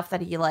drunk enough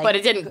that he But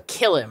it didn't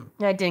kill him.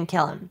 it didn't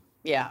kill him.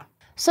 Yeah.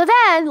 So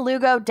then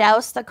Lugo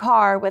doused the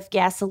car with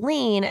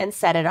gasoline and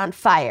set it on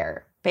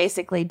fire,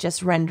 basically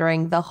just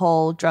rendering the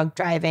whole drunk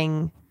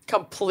driving.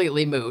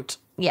 Completely moot.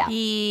 Yeah.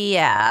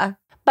 Yeah.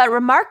 But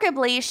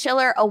remarkably,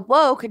 Schiller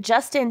awoke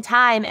just in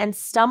time and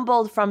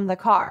stumbled from the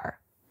car.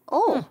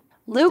 Oh.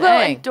 Lugo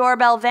Dang. and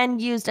Doorbell then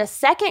used a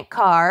second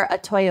car, a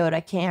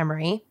Toyota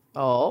Camry,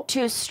 Oh.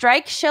 to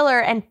strike Schiller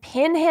and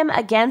pin him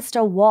against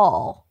a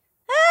wall.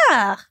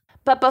 Ah.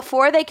 But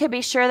before they could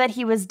be sure that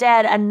he was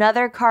dead,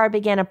 another car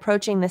began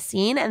approaching the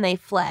scene and they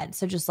fled.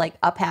 So just like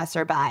a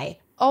passerby.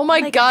 Oh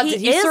my God, he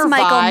did he is survive?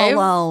 Michael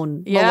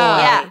Malone. Yeah.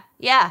 Malloy.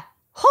 Yeah.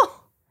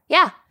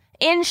 Yeah.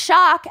 In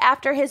shock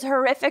after his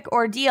horrific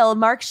ordeal,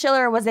 Mark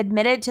Schiller was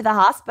admitted to the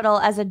hospital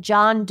as a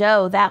John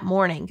Doe that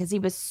morning because he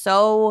was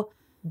so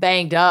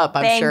Banged up,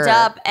 I'm banged sure.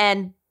 up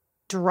and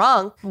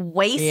drunk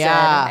Wasted.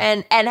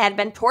 Yeah. and had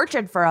been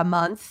tortured for a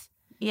month.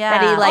 Yeah.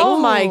 That he, like, Oh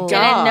my Ooh. God.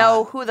 Didn't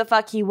know who the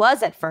fuck he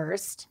was at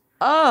first.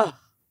 Oh,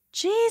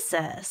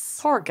 Jesus.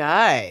 poor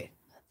guy.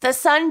 The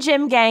Sun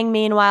Gym gang,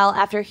 meanwhile,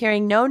 after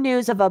hearing no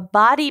news of a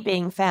body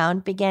being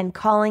found, began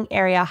calling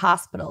area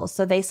hospitals.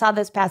 So they saw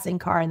this passing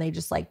car and they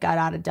just got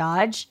out of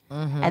Dodge.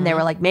 Mm-hmm. And they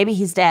were like, maybe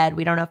he's dead.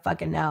 We don't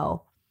fucking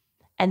know.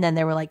 And then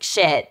they were like,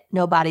 shit,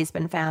 no body's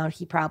been found.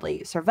 He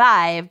probably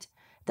survived.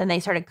 Then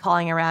they started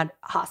calling around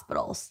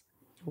hospitals.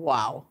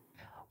 Wow.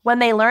 When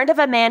they learned of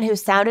a man who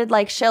sounded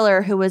like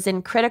Schiller who was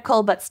in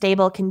critical but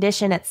stable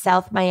condition at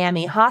South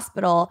Miami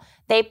Hospital,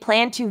 they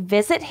planned to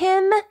visit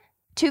him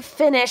to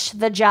finish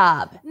the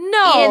job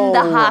No. in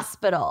the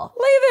hospital.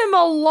 Leave him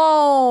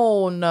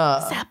alone.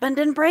 This happened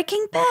in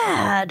Breaking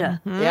Bad.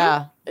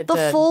 Yeah. It The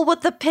did. fool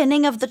with the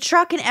pinning of the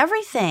truck and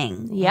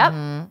everything. Yep.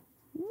 Mhm.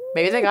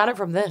 Maybe they got it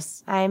from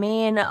this. I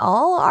mean,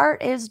 all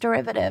art is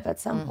derivative at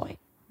some point.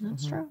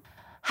 That's true.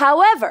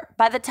 However,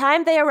 by the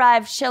time they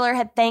arrived, Schiller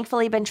had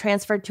thankfully been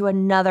transferred to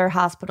another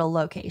hospital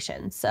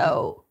location,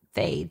 so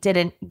they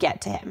didn't get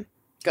to him.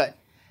 Good.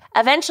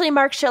 Eventually,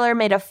 Mark Schiller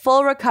made a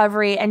full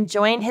recovery and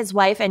joined his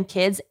wife and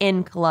kids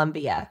in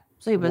Colombia.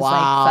 So he was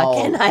Wow. like,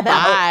 fucking, I'm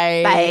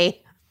Bye. out. Bye.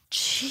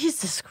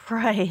 Jesus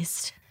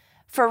Christ.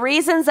 For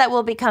reasons that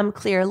will become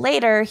clear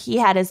later, he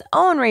had his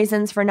own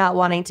reasons for not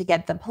wanting to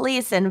get the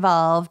police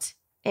involved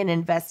in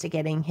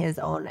investigating his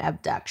own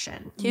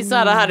abduction. He's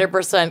not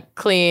 100%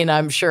 clean,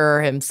 I'm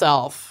sure,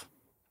 himself.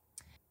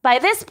 By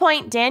this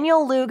point,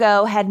 Daniel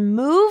Lugo had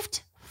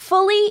moved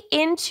fully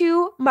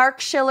into Mark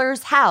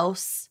Schiller's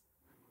house,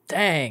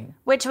 Dang.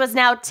 which was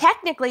now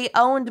technically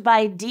owned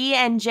by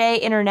D&J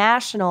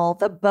International,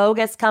 the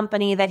bogus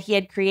company that he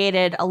had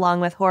created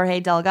along with Jorge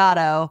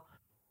Delgado.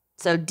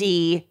 So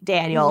D,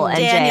 Daniel, and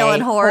Daniel J,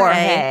 and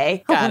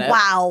Jorge. Got it.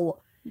 Wow.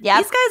 Yep.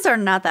 These guys are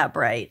not that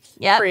bright.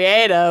 Yep.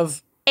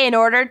 Creative. In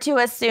order to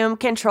assume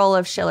control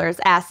of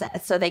Schiller's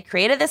assets. So they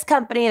created this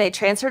company, they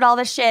transferred all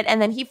the shit,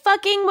 and then he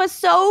fucking was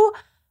so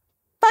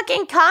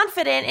fucking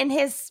confident in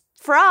his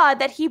fraud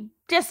that he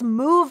just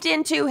moved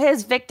into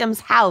his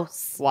victim's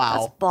house.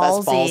 Wow.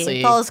 That's ballsy.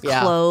 With all his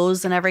Yeah.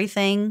 clothes and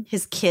everything.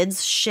 His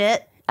kids'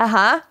 shit.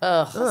 Uh-huh.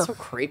 Ugh, that's so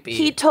creepy.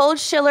 He told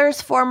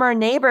Schiller's former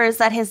neighbors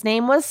that his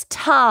name was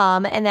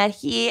Tom and that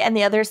he and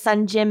the other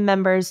Sun Gym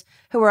members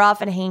who were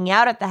often hanging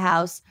out at the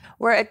house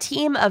were a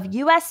team of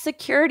U.S.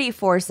 security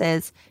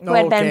forces who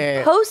had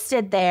been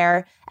posted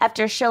there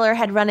after Schiller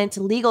had run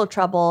into legal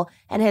trouble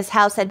and his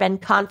house had been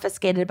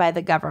confiscated by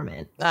the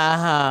government.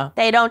 Uh-huh.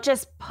 They don't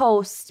just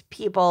post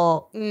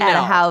people at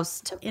a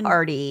house to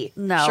party.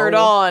 No. Sure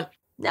don't.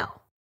 No.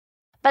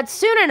 But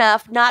soon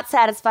enough, not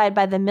satisfied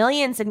by the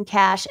millions in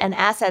cash and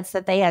assets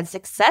that they had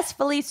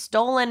successfully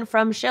stolen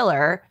from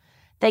Schiller,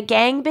 the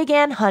gang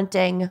began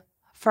hunting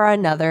for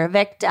another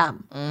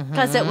victim.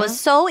 Because it was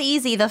so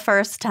easy the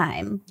first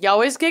time. You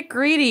always get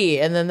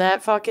greedy, and then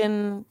that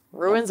fucking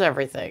ruins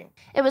everything.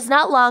 It was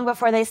not long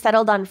before they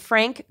settled on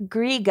Frank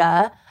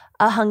Griga,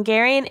 a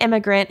Hungarian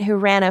immigrant who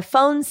ran a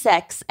phone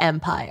sex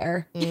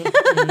empire.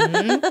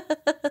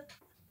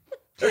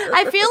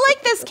 I feel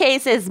like this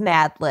case is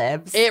Mad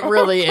Libs. It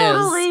really is.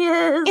 Totally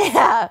is.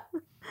 Yeah.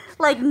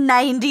 Like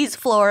 90s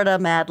Florida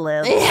Mad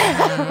Lib.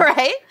 Yeah,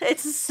 right?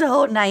 It's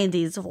so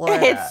 90s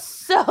Florida. It's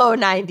so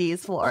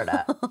 90s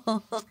Florida.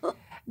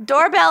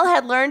 Doorbell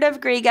had learned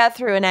of Griga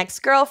through an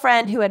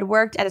ex-girlfriend who had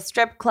worked at a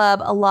strip club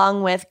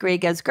along with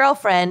Griga's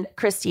girlfriend,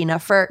 Christina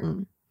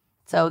Furton.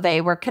 So they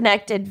were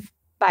connected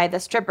by the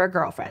stripper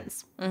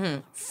girlfriends.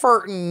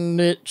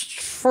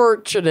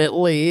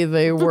 Fortunately,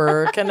 they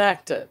were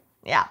connected.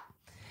 Yeah.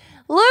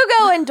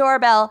 Lugo and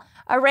Doorbell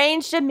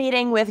arranged a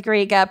meeting with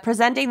Griga,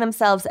 presenting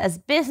themselves as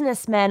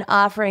businessmen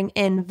offering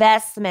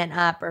investment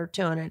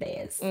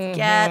opportunities.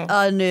 Get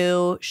a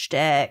new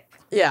shtick.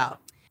 Yeah.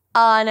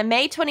 On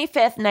May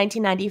 25th,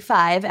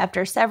 1995,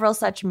 after several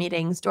such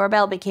meetings,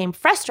 Doorbell became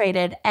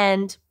frustrated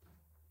and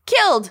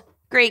killed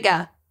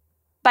Griga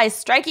by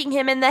striking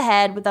him in the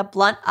head with a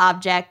blunt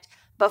object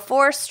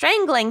before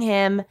strangling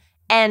him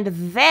and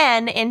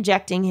then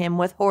injecting him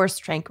with horse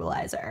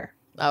tranquilizer.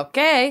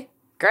 Okay.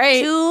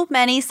 Great. Too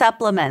many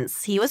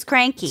supplements. He was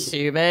cranky.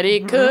 Too many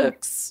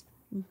cooks.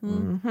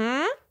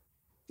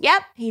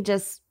 Yep, he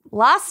just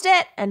lost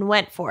it and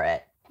went for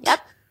it. Yep.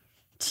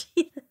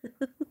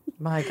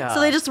 My God.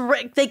 So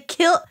they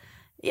kill.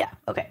 Yeah,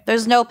 okay.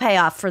 There's no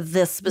payoff for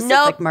this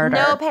specific murder.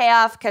 No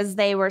payoff because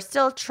they were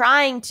still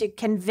trying to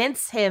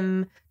convince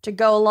him to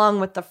go along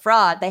with the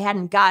fraud. They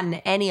hadn't gotten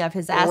any of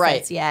his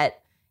assets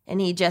yet,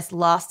 and he just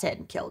lost it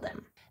and killed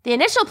him. The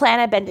initial plan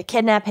had been to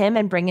kidnap him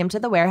and bring him to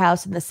the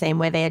warehouse in the same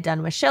way they had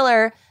done with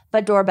Schiller,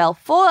 but Doorbell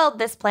foiled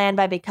this plan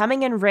by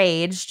becoming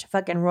enraged,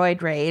 fucking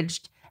roid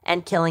raged,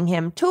 and killing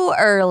him too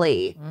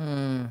early.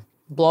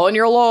 Blowing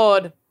your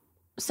load.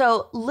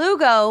 So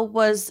Lugo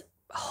was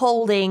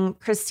holding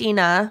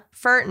Christina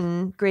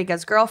Furton,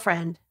 Griga's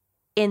girlfriend,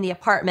 in the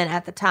apartment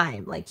at the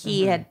time. Like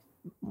he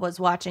was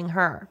watching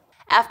her.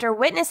 After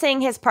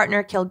witnessing his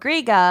partner kill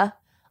Griga,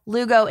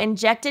 Lugo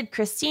injected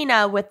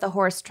Christina with the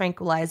horse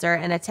tranquilizer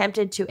and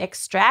attempted to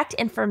extract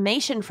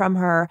information from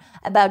her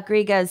about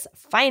Griga's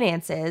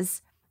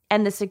finances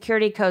and the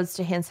security codes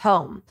to his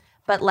home.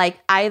 But like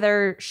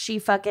either she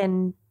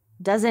fucking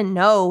doesn't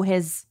know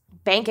his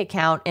bank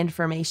account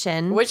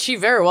information. Which she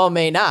very well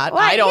may not.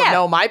 Well, I don't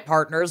know my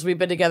partners. We've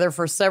been together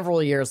for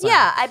several years now.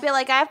 Yeah, I'd be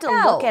like, I have to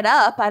look it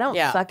up. I don't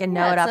fucking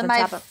know it off it's the in my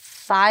top of...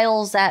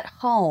 files at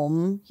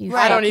home. You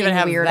I don't even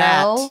have weirdo.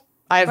 that.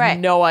 I have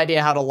no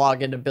idea how to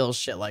log into Bill's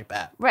shit like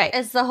that. Right.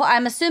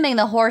 I'm assuming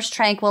the horse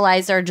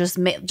tranquilizer just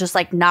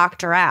like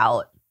knocked her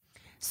out.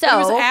 So It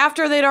was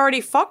after they'd already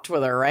fucked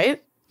with her,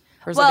 right?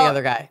 Or is it the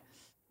other guy?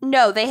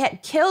 No, they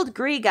had killed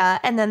Griga,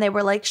 and then they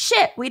were like,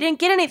 shit, we didn't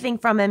get anything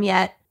from him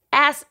yet.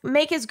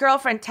 Make his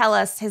girlfriend tell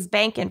us his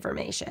bank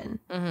information.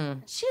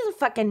 She doesn't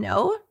fucking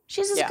know.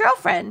 She's his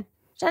girlfriend.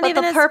 But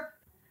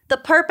the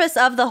purpose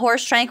of the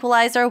horse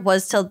tranquilizer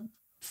was to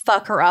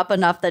fuck her up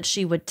enough that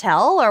she would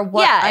tell, or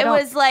what? Yeah, it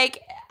was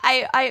like,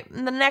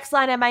 the next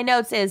line of my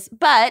notes is,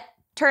 but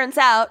turns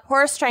out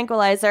horse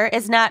tranquilizer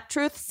is not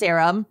truth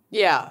serum.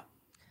 Yeah.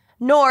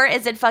 Nor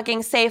is it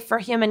fucking safe for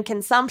human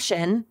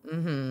consumption.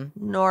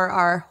 Nor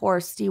are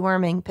horse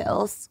deworming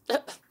pills.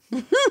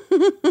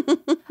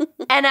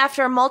 And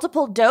after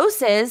multiple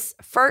doses,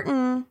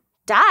 Furton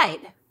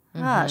died.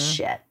 Oh,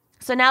 shit.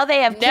 So now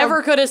they have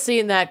Never could have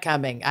seen that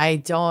coming. I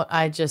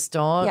just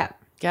don't. Yeah.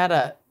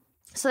 Gotta.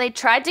 So they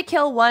tried to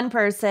kill one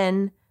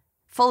person,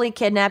 fully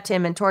kidnapped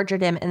him and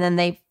tortured him, and then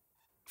they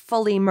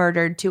fully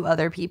murdered two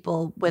other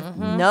people with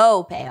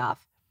no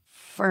payoff.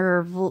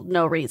 For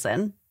no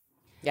reason.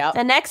 Yeah.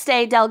 The next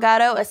day,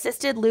 Delgado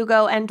assisted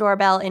Lugo and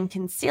Doorbell in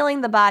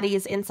concealing the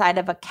bodies inside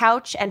of a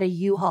couch and a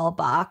U-Haul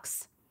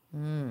box.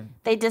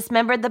 They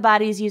dismembered the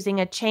bodies using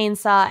a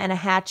chainsaw and a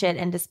hatchet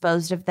and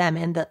disposed of them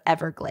in the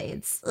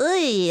Everglades.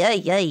 Ay,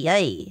 ay, ay,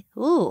 ay.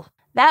 Ooh.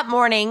 That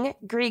morning,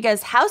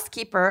 Griga's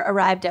housekeeper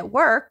arrived at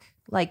work,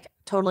 like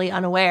totally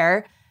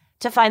unaware,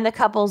 to find the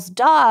couple's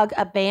dog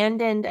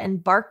abandoned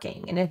and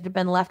barking, and it had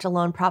been left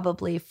alone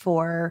probably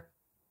for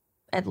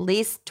at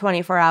least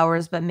 24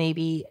 hours, but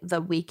maybe the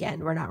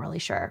weekend. We're not really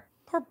sure.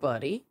 Poor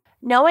buddy.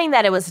 Knowing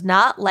that it was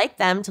not like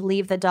them to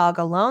leave the dog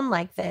alone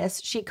like this,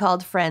 she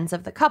called friends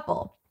of the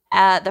couple.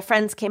 The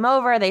friends came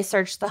over, they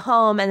searched the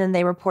home, and then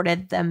they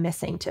reported them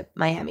missing to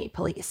Miami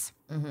police.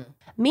 Mm-hmm.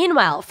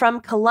 Meanwhile, from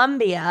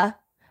Colombia,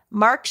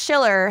 Mark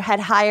Schiller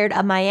had hired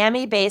a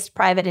Miami-based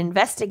private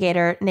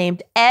investigator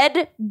named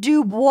Ed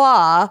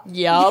Dubois.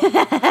 Yup.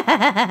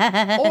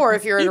 Or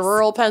if you're in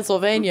rural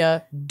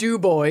Pennsylvania,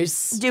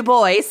 Dubois.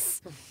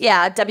 Dubois.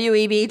 Yeah,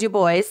 W-E-B,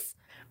 Dubois.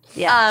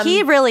 Yeah,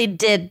 he really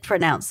did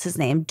pronounce his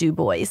name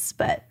Dubois,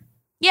 but...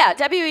 Yeah,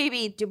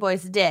 W-E-B Dubois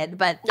did,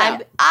 but Yeah.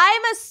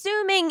 I'm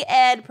assuming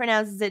Ed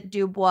pronounces it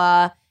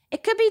Dubois.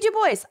 It could be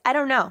Dubois. I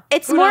don't know.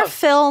 It's Who more knows?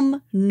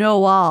 film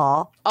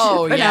noir to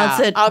Oh, pronounce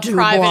yeah. it A Dubois.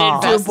 private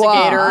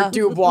investigator,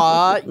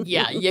 Dubois.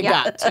 Yeah, you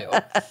got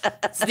to.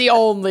 It's the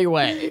only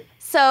way.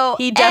 So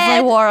He definitely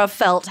Ed, wore a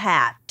felt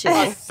hat, too.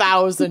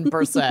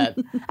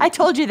 1,000%. I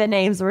told you the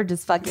names were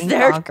just fucking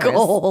They're bonkers.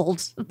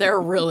 gold. They're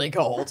really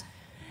gold.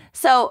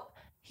 So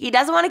he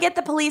doesn't want to get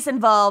the police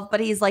involved, but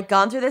he's like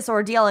gone through this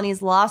ordeal and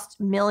he's lost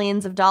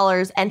millions of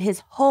dollars and his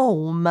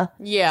home.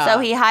 Yeah. So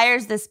he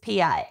hires this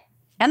PI.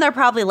 And they're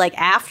probably like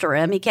after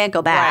him. He can't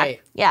go back.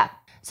 Right. Yeah.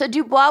 So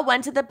Dubois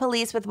went to the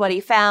police with what he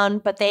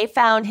found, but they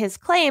found his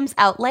claims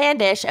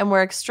outlandish and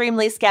were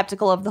extremely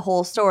skeptical of the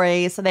whole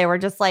story. So they were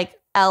just like,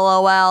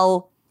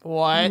 LOL,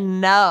 What?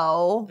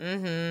 no.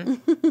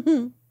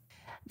 Mm-hmm.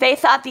 They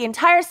thought the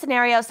entire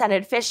scenario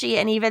sounded fishy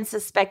and even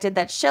suspected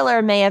that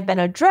Schiller may have been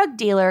a drug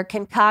dealer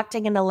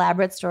concocting an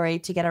elaborate story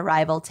to get a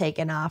rival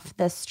taken off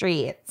the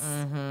streets.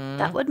 Mm-hmm.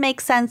 That would make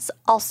sense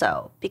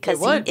also because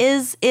It would. he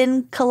is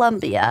in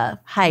Colombia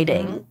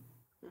hiding.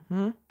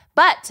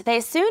 But they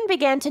soon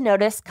began to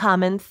notice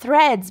common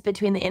threads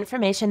between the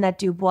information that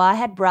Dubois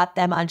had brought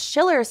them on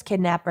Schiller's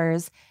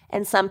kidnappers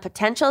and some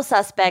potential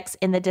suspects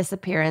in the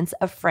disappearance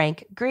of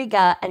Frank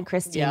Griga and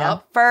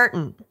Christina Yep.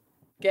 Burton.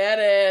 Get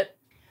it.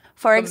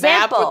 For The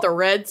example, map with the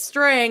red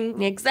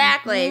string.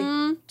 exactly.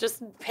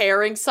 Just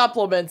pairing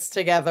supplements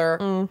together.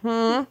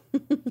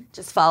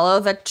 Just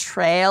follow the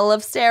trail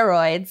of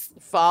steroids.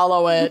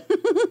 Follow it.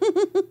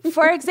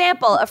 For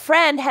example, a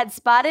friend had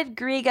spotted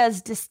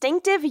Griga's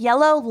distinctive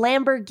yellow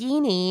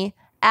Lamborghini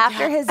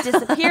after his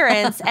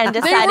disappearance and They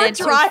were decided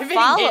to driving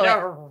follow it it.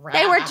 around.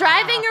 They were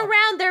driving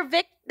around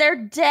their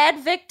dead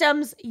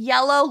victim's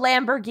yellow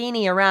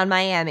Lamborghini around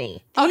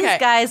Miami. These Okay.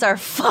 guys are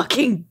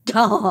fucking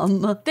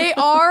dumb. They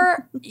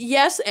are,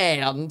 yes,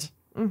 and.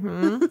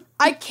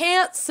 I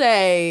can't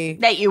say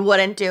That you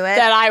wouldn't do it.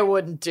 that I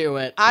wouldn't do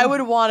it. I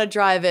would want to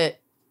drive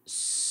it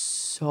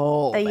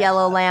so The bad.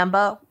 yellow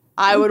Lambo.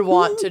 I would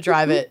want to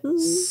drive it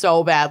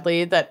so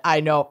badly that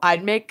I know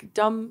I'd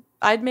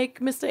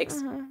make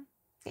mistakes.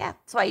 Yeah,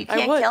 that's why you I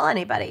can't would. kill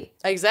anybody.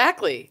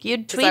 Exactly.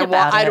 You'd 'Cause tweet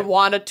about I'd it.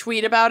 want to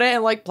tweet about it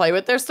and like play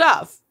with their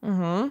stuff.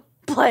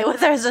 Play with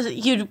her.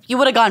 You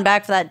would have gone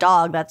back for that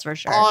dog, that's for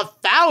sure.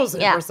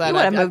 1,000%. Yeah, you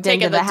would've I'm moved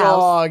taking into the the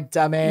house. dog,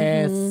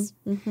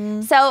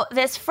 dumbass. So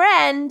this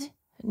friend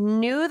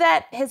knew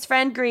that his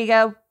friend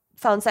Griga,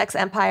 phone sex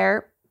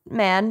empire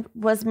man,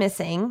 was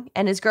missing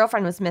and his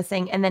girlfriend was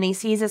missing. And then he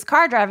sees his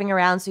car driving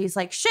around. So he's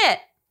like, shit,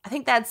 I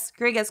think that's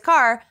Griga's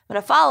car. I'm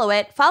going to follow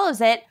it, follows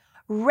it,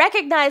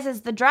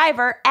 recognizes the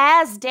driver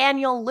as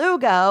Daniel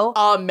Lugo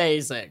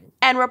Amazing.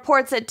 and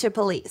reports it to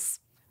police.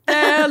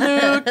 There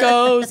Luke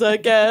goes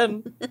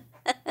again.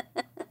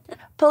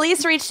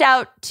 Police reached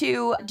out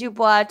to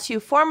Dubois to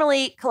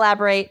formally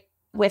collaborate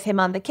with him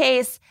on the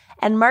case,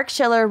 and Mark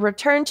Schiller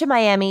returned to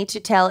Miami to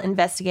tell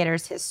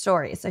investigators his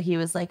story. So he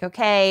was like,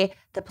 okay,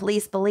 the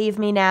police believe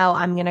me now.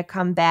 I'm going to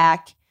come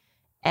back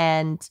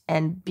and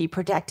be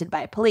protected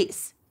by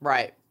police.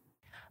 Right.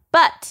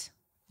 But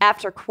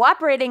after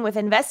cooperating with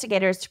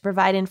investigators to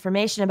provide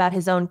information about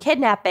his own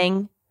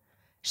kidnapping,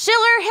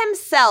 Schiller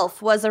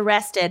himself was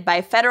arrested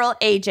by federal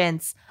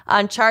agents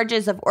on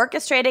charges of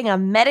orchestrating a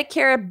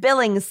Medicare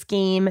billing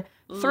scheme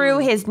through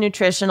his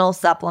nutritional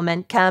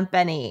supplement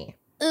company.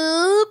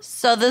 Oops.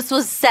 So this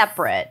was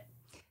separate.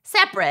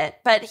 Separate,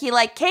 but he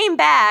like came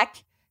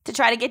back to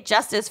try to get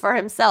justice for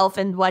himself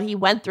and what he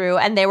went through,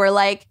 and they were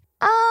like,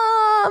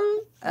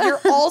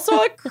 You're also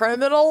a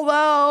criminal,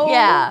 though.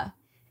 yeah.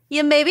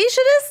 You maybe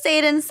should have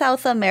stayed in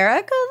South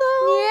America,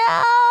 though.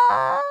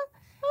 Yeah.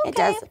 It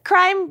Okay. does.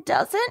 Crime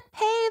doesn't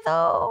pay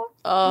though.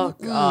 Oh,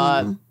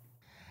 God.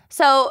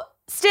 So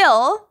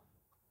still,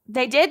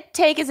 they did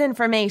take his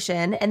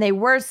information and they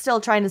were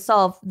still trying to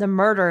solve the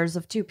murders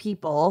of two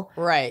people.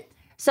 Right.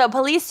 So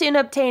police soon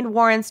obtained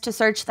warrants to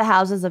search the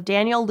houses of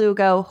Daniel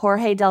Lugo,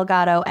 Jorge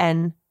Delgado,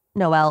 and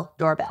Noel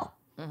Doorbell.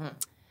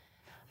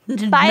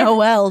 By-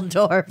 Noel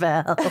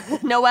Doorbell.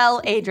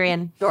 Noel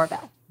Adrian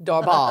Doorbell.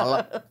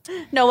 Doorbell.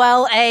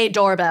 Noel A.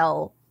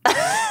 Doorbell.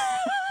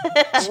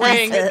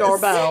 Ring Jesus.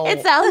 doorbell.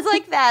 It sounds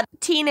like that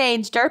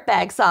teenage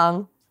dirtbag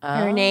song.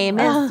 Her name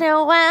is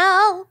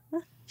Noel.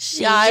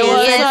 She I She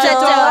was is a a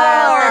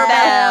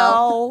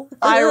doorbell.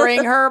 I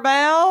ring her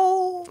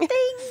bell.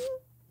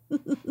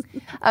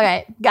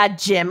 Okay, got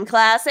gym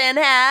class in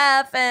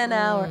half an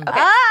hour. Okay.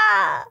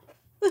 Ah!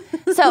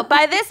 So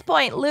by this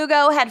point,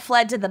 Lugo had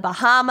fled to the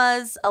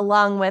Bahamas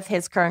along with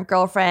his current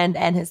girlfriend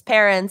and his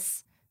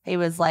parents. He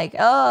was like,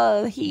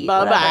 oh,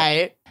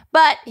 Bye-bye.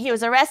 But he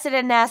was arrested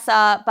in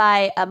Nassau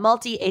by a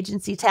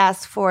multi-agency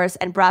task force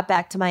and brought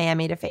back to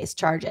Miami to face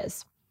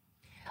charges.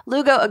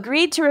 Lugo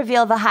agreed to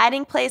reveal the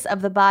hiding place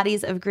of the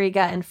bodies of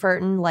Griega and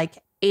Furton,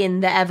 like in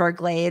the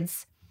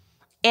Everglades,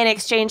 in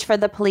exchange for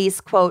the police,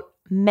 quote,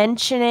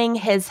 mentioning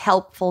his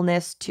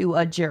helpfulness to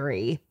a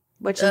jury,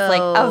 which is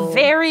like a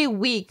very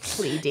weak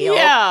plea deal.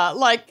 Yeah,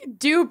 like,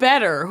 do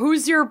better.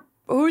 Who's your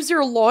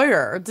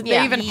lawyer? Did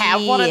they even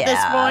have one at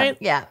this point?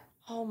 Yeah.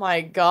 Oh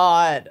my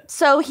God.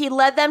 So he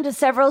led them to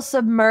several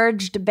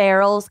submerged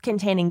barrels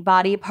containing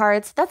body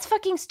parts. That's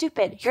fucking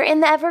stupid. You're in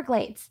the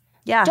Everglades.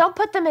 Yeah. Don't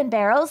put them in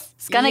barrels.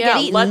 It's going to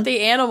get eaten. Let the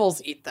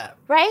animals eat them.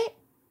 Right?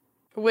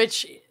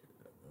 Which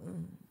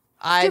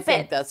I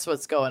think that's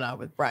what's going on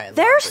with Brian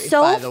They're Laundrie,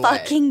 so by the way.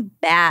 fucking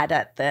bad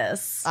at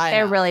this.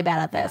 They're really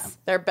bad at this.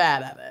 They're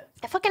bad at it.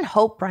 I fucking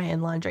hope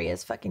Brian Laundrie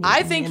is fucking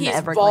I think in the he's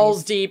Everglades.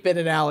 balls deep in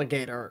an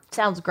alligator.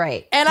 Sounds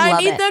great. And Love I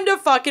need it. them to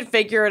fucking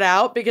figure it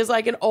out because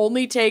I can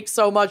only take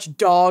so much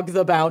Dog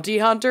the Bounty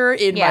Hunter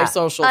in my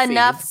social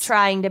Enough feeds.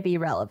 trying to be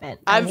relevant.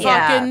 I'm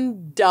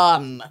fucking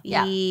done.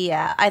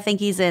 Yeah. I think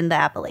he's in the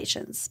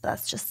Appalachians.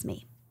 That's just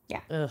me.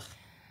 Ugh.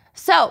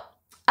 So,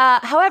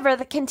 however,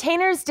 the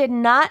containers did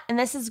not, and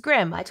this is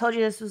grim. I told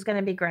you this was going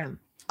to be grim.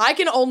 I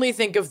can only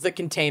think of the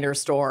Container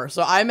Store,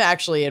 so I'm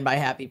actually in my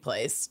happy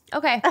place.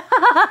 Okay.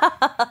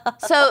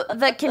 So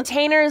the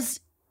containers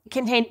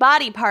contained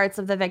body parts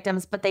of the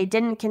victims, but they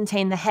didn't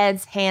contain the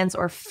heads, hands,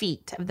 or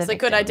feet of the So they victims.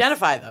 couldn't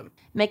identify them.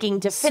 Making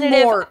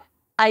definitive Smart.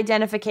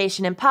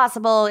 identification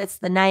impossible. It's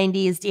the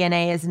 90s.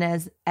 DNA isn't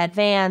as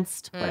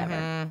advanced,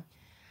 whatever.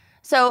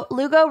 So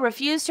Lugo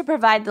refused to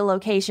provide the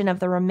location of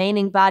the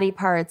remaining body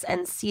parts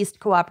and ceased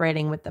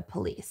cooperating with the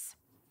police.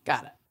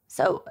 Got it.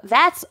 So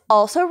that's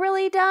also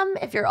really dumb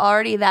if you're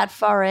already that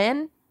far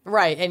in.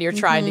 Right, and you're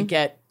trying to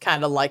get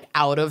kind of like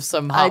out of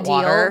some hot deal.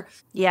 water.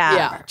 Yeah.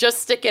 Yeah,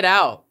 just stick it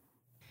out.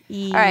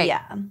 All right.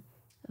 Yeah.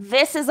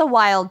 This is a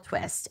wild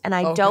twist, and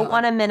I Oh, don't God.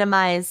 want to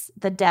minimize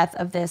the death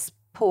of this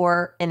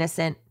poor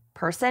innocent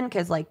person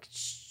because, like,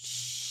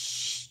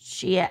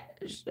 she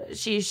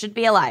should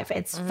be alive.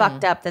 It's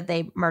fucked up that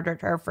they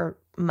murdered her for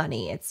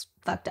money. It's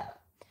fucked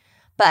up.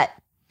 But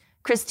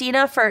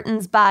Christina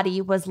Furton's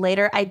body was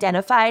later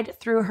identified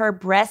through her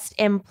breast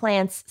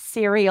implants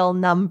serial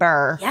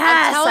number.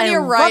 Yes, telling I you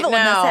love right it when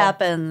now. this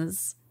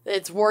happens.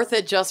 It's worth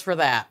it just for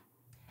that.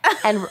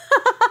 And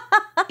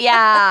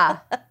yeah.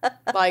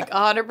 Like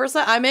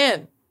 100%, I'm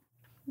in.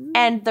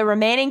 And the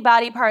remaining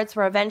body parts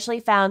were eventually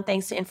found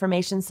thanks to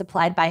information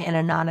supplied by an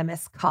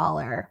anonymous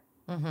caller.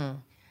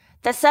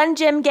 The Sun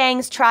Gym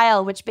Gang's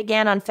trial, which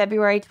began on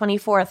February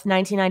 24th,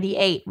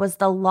 1998, was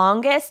the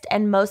longest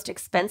and most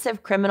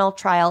expensive criminal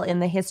trial in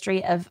the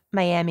history of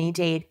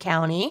Miami-Dade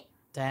County.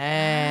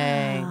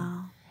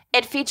 Dang.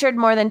 It featured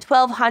more than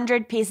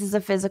 1,200 pieces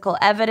of physical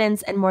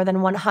evidence and more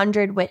than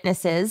 100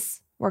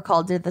 witnesses were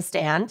called to the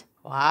stand.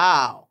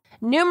 Wow.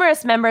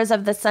 Numerous members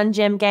of the Sun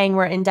Gym Gang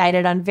were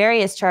indicted on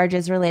various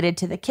charges related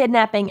to the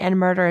kidnapping and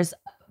murders,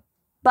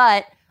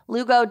 but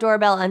Lugo,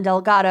 Doorbell, and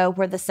Delgado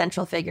were the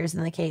central figures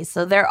in the case.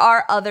 So there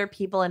are other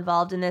people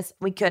involved in this.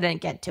 We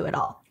couldn't get to it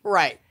all.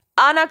 Right.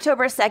 On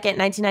October 2nd,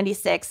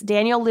 1996,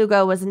 Daniel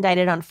Lugo was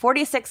indicted on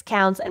 46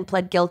 counts and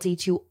pled guilty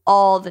to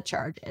all the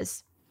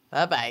charges.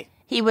 Bye-bye.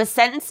 He was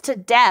sentenced to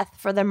death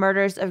for the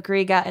murders of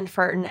Griega and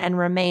Furton and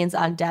remains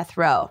on death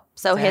row.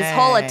 So his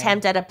whole Dang.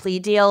 attempt at a plea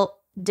deal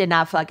did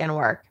not fucking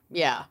work.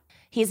 Yeah.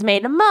 He's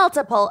made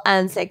multiple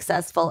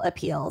unsuccessful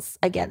appeals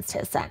against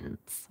his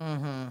sentence.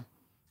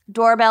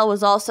 Doorbell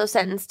was also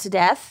sentenced to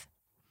death.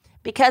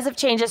 Because of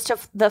changes to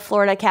the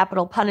Florida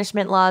capital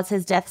punishment laws,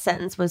 his death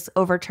sentence was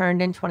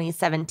overturned in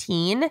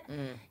 2017.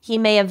 He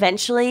may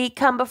eventually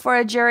come before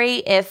a jury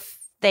if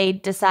they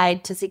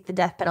decide to seek the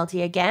death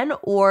penalty again,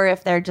 or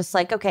if they're just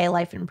like, okay,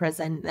 life in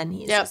prison, then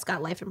he's just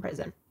got life in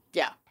prison.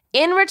 Yeah.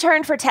 In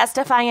return for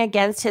testifying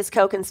against his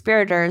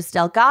co-conspirators,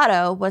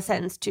 Delgado was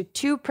sentenced to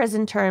 2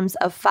 prison terms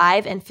of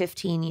 5 and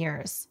 15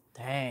 years,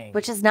 Dang.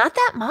 which is not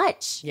that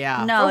much.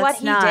 Yeah. No, for what it's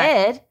he not.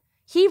 did.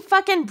 He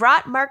fucking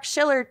brought Mark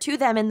Schiller to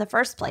them in the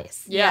first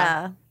place.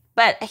 Yeah.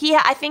 But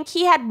I think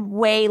he had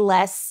way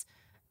less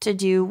to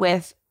do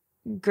with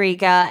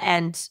Griega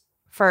and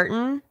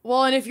Furton.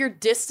 Well, and if you're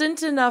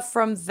distant enough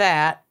from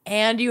that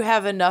and you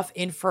have enough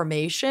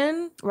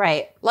information,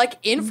 Right. like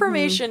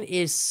information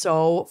is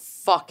so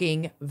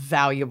fucking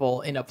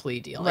valuable in a plea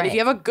deal. And if Right. you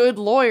have a good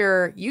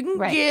lawyer, you can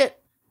Right.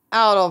 get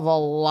out of a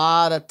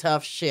lot of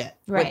tough shit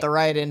Right. with the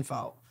right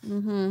info.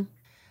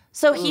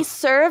 So he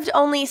served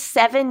only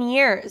 7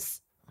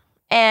 years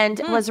and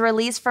was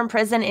released from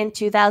prison in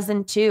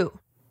 2002.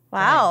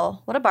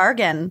 Wow. What a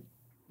bargain.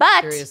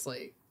 But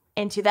Seriously.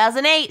 in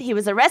 2008, he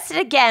was arrested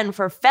again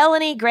for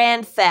felony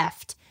grand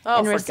theft Oh,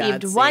 and for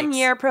received God's 1 sakes.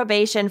 year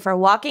probation for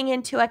walking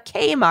into a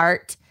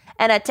Kmart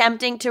and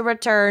attempting to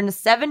return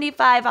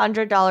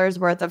 $7,500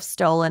 worth of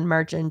stolen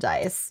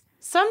merchandise.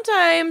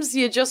 Sometimes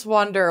you just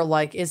wonder,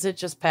 like, is it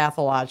just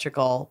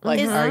pathological? Like,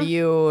 are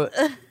you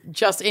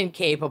just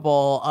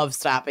incapable of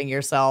stopping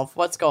yourself?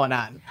 What's going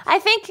on? I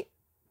think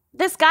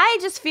this guy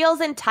just feels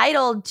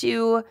entitled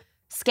to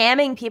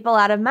scamming people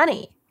out of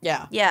money.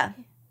 Yeah. Yeah.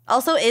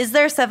 Also, is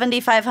there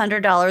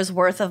 $7,500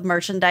 worth of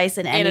merchandise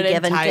in any an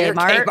given entire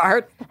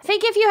Kmart? I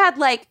think if you had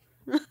like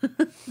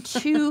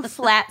 2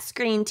 flat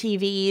screen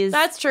TVs,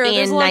 That's true. in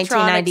There's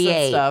electronics and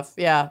 1998. stuff.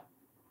 Yeah.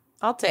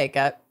 I'll take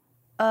it.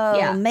 Oh,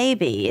 Yeah.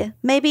 maybe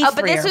Oh, but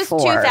 3 this or was 4.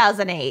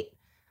 2008,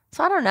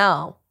 so I don't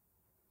know.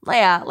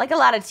 Yeah, like a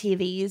lot of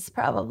TVs,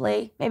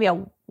 probably. Maybe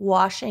a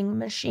washing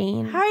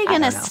machine. How are you I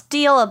going to don't know.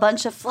 steal a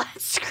bunch of flat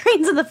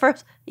screens in the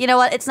first? You know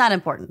what? It's not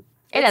important.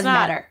 It doesn't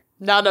not. matter.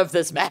 None of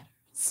this matters.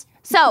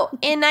 So,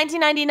 in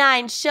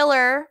 1999,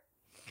 Schiller,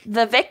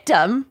 the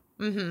victim,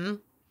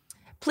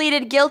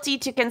 pleaded guilty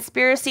to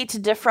conspiracy to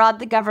defraud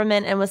the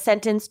government and was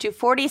sentenced to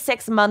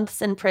 46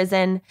 months in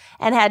prison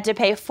and had to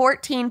pay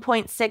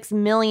 $14.6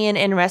 million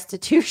in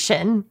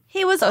restitution.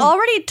 He was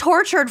already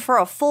tortured for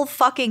a full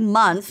fucking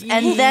month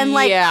and then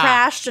Yeah.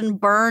 crashed and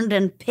burned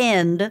and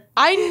pinned.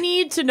 I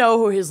need to know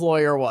who his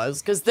lawyer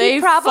was because they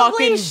He probably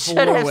fucking should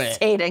blew have it.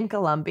 stayed in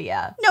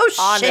Colombia. No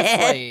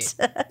Honestly.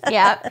 shit.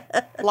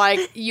 Yep.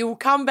 Like, you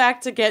come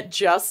back to get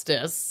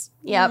justice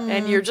Yep.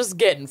 and you're just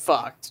getting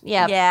fucked.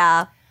 Yep.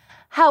 Yeah.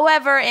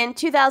 However, in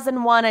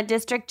 2001, a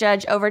district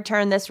judge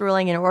overturned this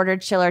ruling and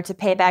ordered Schiller to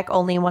pay back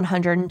only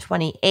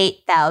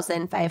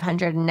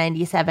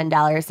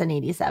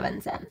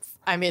 $128,597.87.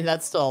 I mean,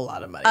 that's still a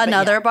lot of money.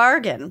 Another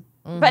bargain.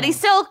 But he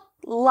still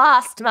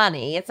lost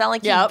money. It's not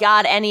like Yep. he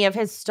got any of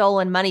his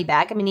stolen money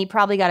back. I mean, he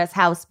probably got his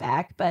house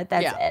back, but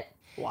that's Yeah. it.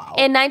 Wow.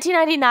 In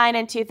 1999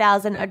 and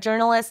 2000, a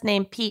journalist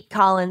named Pete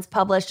Collins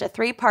published a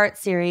 3-part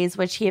series,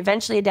 which he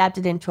eventually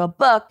adapted into a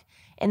book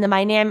in the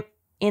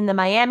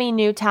Miami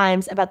New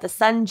Times about the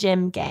Sun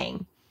Gym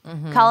Gang.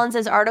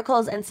 Collins's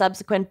articles and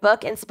subsequent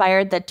book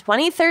inspired the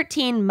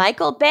 2013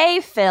 Michael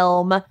Bay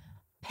film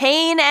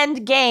Pain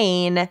and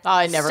Gain,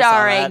 I never saw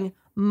starring that.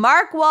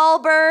 Mark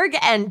Wahlberg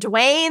and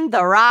Dwayne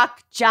 "The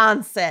Rock"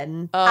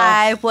 Johnson.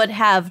 I would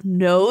have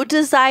no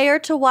desire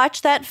to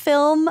watch that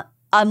film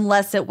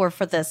unless it were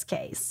for this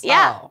case.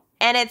 Yeah, Oh.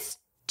 and it's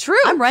true.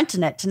 I'm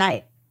renting it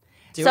tonight.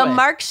 Do So it.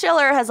 Mark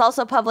Schiller has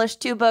also published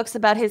 2 books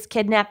about his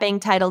kidnapping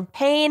titled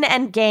Pain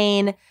and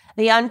Gain,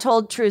 The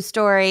Untold True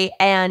Story,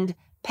 and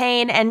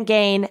Pain and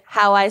Gain,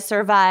 How I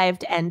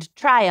Survived and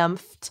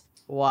Triumphed.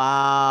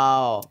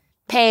 Wow.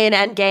 Pain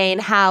and Gain,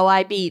 How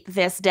I Beat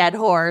This Dead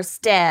Horse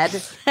Dead.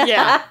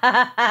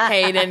 Yeah.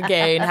 Pain and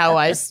gain, how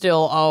I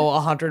still owe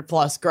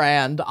 100+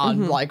 grand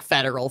on like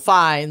federal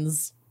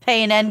fines.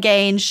 Pain and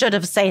Gain should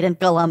have stayed in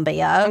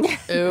Colombia.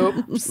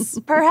 Oops.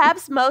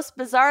 Perhaps most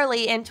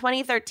bizarrely, in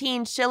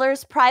 2013,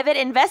 Schiller's private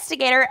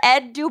investigator,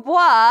 Ed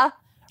Dubois,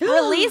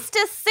 released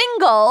a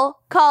single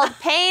called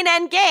Pain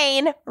and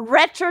Gain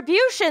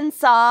Retribution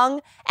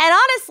Song. And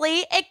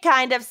honestly, it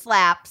kind of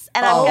slaps.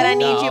 And I'm going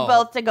to need you no.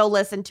 both to go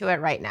listen to it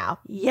right now.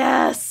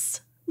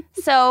 Yes.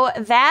 So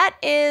that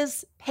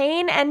is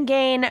Pain and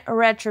Gain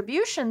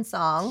Retribution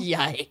Song.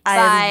 Yikes.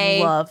 I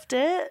Bye. loved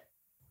it.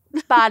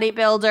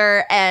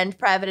 Bodybuilder and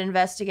private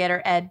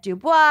investigator Ed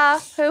Dubois,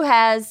 who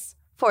has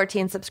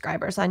 14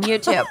 subscribers on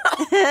YouTube.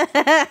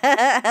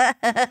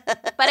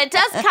 But it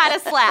does kind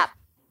of slap,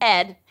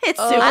 Ed. It's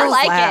Oh. super I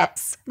like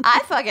slaps. it. I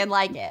fucking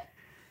like it.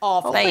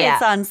 Awful. But yeah.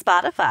 It's on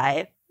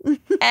Spotify.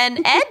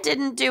 And Ed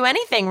didn't do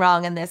anything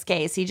wrong in this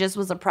case. He just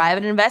was a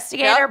private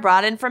investigator, Yep.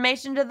 brought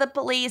information to the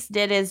police,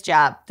 did his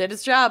job. Did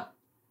his job.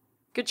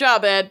 Good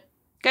job, Ed.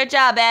 Good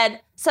job,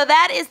 Ed. So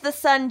that is the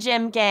Sun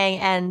Gym Gang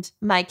and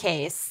my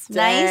case.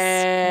 Nice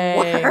Dang.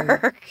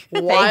 work.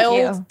 Wild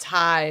you.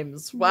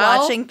 times. Well,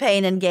 Watching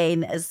Pain and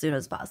Gain as soon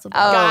as possible.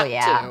 Oh, got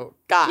yeah.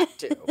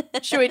 to.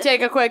 Should we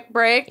take a quick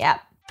break? Yeah.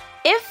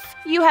 If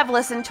you have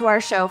listened to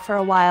our show for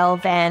a while,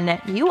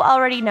 then you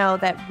already know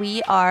that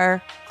we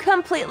are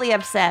completely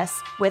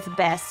obsessed with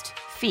Best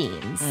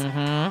Fiends.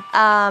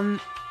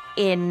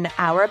 In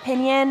our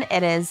opinion,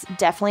 it is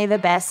definitely the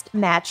best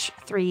match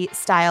 3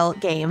 style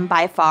game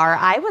by far.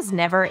 I was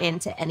never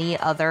into any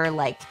other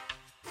like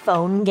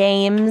phone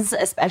games,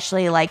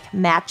 especially like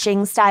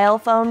matching style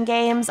phone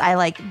games. I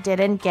like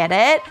didn't get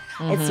it.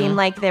 It seemed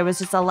like there was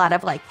just a lot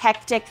of like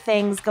hectic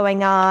things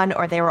going on,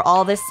 or they were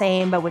all the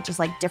same but with just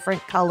like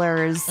different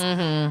colors.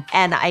 And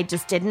I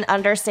just didn't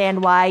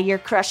understand why you're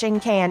crushing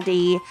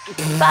candy.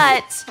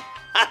 But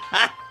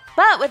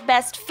with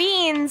Best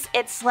Fiends,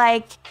 it's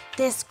like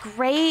this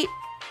great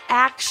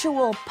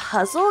actual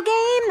puzzle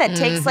game that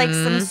takes like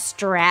some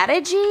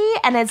strategy,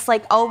 and it's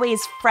like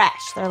always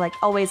fresh. They're like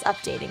always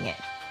updating it.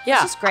 Yeah.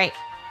 It's just great.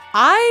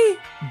 I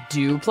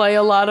do play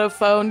a lot of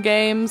phone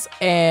games,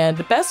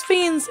 and Best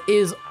Fiends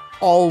is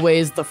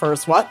always the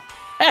first one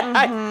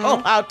I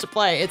pull out to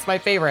play. It's my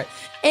favorite.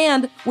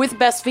 And with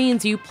Best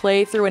Fiends, you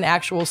play through an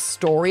actual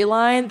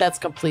storyline that's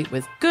complete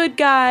with good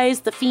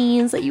guys, the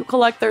fiends that you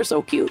collect, they're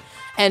so cute,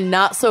 and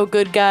not so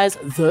good guys,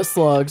 the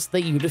slugs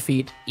that you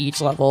defeat each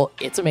level.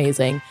 It's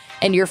amazing.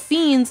 And your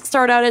fiends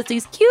start out as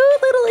these cute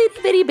little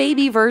itty bitty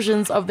baby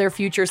versions of their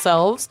future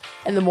selves.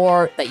 And the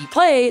more that you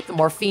play, the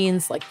more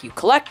fiends like you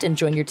collect and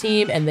join your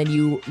team, and then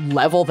you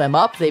level them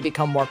up. They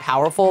become more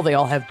powerful. They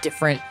all have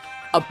different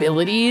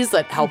abilities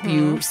that help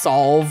you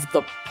solve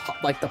the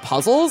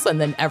puzzles,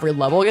 and then every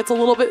level gets a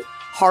little bit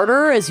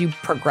harder as you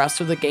progress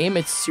through the game.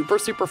 It's super,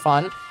 super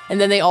fun. And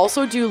then they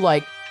also do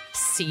like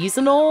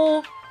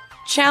seasonal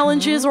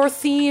challenges or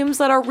themes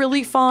that are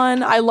really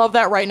fun. I love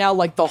that right now.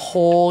 Like the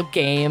whole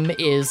game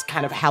is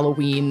kind of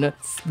Halloween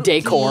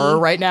decor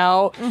right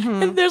now.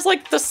 And there's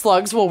like the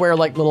slugs will wear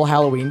like little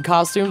Halloween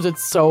costumes.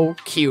 It's so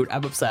cute.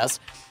 I'm obsessed.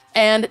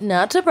 And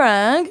not to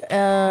brag,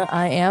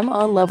 I am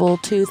on level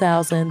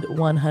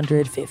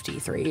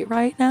 2,153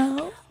 right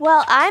now.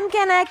 Well, I'm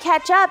gonna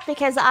catch up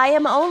because I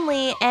am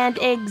only and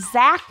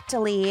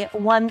exactly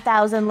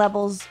 1,000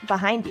 levels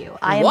behind you.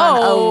 I am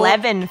on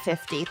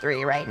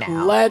 1153 right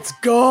now. Let's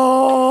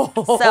go.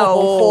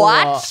 So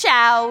watch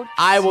out.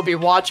 I will be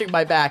watching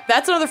my back.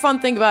 That's another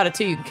fun thing about it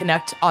too. You can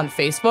connect on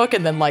Facebook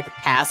and then like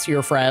pass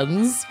your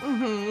friends.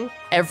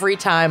 Every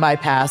time I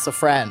pass a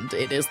friend,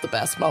 it is the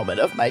best moment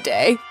of my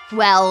day.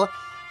 Well,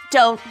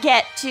 don't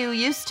get too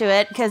used to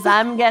it because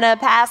I'm gonna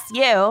pass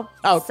you.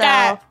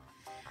 Okay.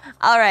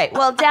 All right.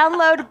 Well,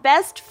 download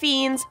Best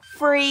Fiends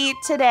free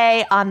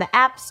today on the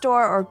App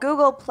Store or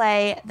Google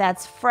Play.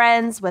 That's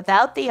Friends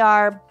without the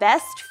R,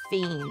 Best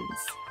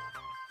Fiends.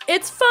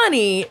 It's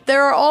funny.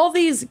 There are all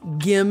these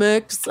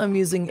gimmicks, I'm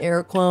using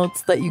air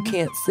quotes, that you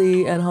can't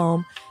see at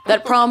home,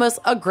 that promise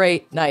a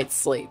great night's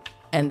sleep.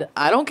 And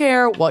I don't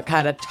care what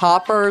kind of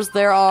toppers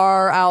there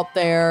are out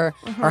there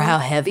or how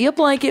heavy a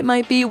blanket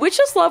might be, which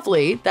is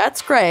lovely.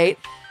 That's great.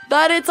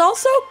 But it's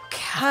also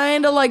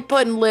kind of like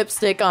putting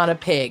lipstick on a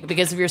pig,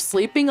 because if you're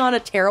sleeping on a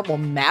terrible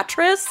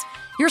mattress,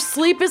 your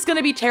sleep is going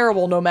to be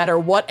terrible no matter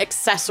what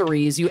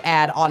accessories you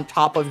add on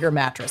top of your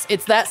mattress.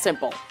 It's that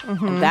simple.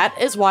 And that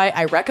is why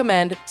I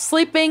recommend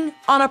sleeping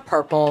on a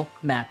purple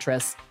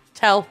mattress.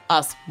 Tell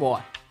us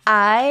more.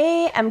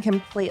 I am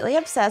completely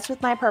obsessed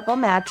with my purple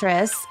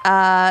mattress.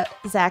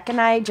 Zach and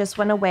I just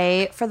went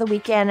away for the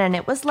weekend and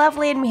it was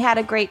lovely and we had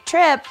a great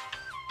trip,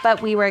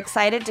 but we were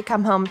excited to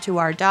come home to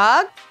our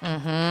dog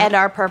and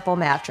our purple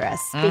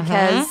mattress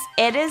because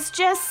it is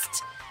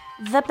just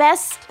the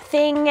best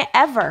thing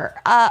ever.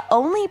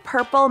 Only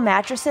purple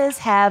mattresses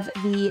have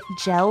the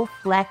Gel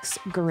Flex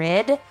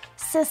Grid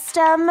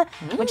system,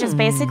 which is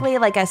basically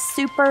like a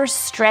super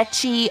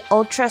stretchy,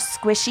 ultra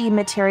squishy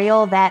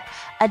material that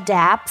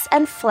adapts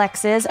and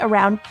flexes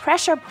around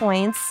pressure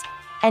points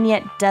and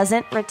yet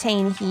doesn't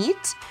retain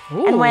heat.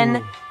 And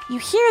when you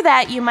hear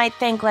that, you might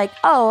think like,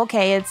 oh,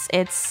 okay,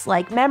 it's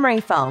like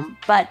memory foam.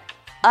 But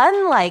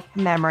unlike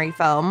memory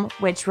foam,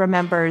 which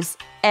remembers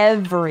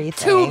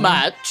everything. Too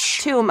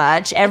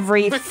much.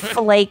 Every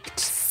flaked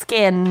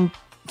skin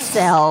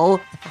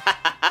cell.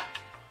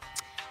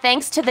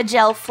 Thanks to the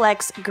Gel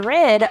Flex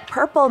Grid,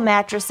 purple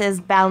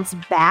mattresses bounce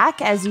back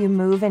as you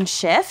move and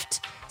shift.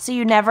 So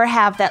you never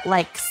have that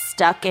like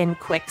stuck in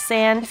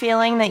quicksand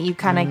feeling that you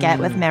kind of get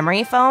with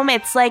memory foam.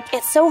 It's like,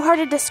 it's so hard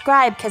to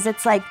describe because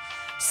it's like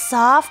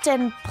soft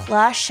and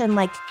plush and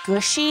like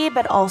gushy,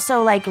 but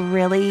also like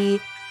really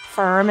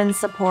firm and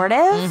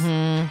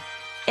supportive.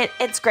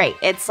 It's great.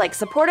 It's like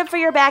supportive for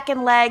your back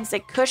and legs.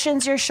 It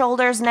cushions your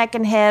shoulders, neck,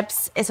 and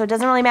hips. So it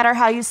doesn't really matter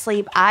how you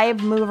sleep. I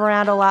move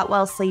around a lot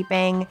while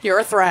sleeping. You're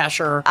a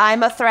thrasher.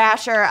 I'm a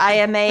thrasher. I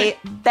am a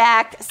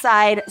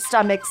backside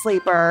stomach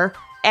sleeper.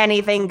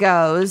 Anything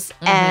goes.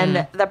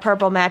 And the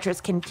purple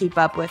mattress can keep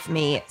up with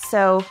me.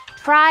 So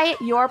try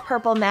your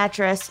purple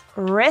mattress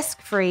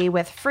risk-free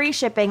with free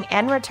shipping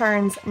and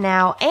returns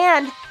now.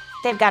 And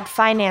they've got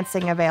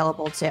financing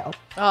available too.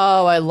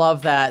 Oh, I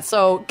love that.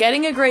 So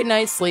getting a great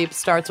night's sleep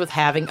starts with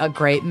having a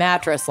great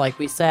mattress, like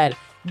we said.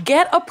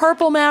 Get a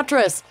purple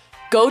mattress.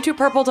 Go to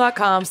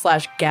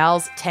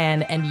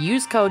purple.com/gals10 and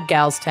use code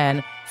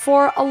gals10.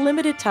 For a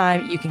limited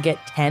time, you can get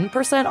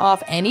 10%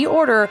 off any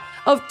order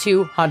of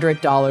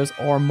 $200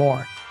 or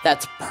more.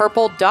 That's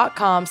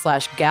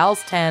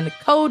purple.com/gals10,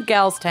 code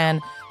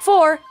gals10.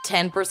 For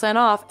 10%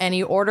 off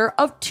any order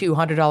of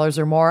 $200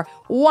 or more.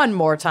 One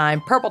more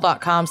time,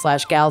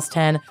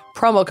 purple.com/gals10,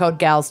 promo code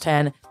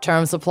gals10,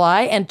 terms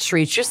apply, and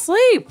treat your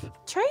sleep.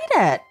 Treat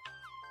it.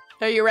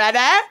 Are you ready?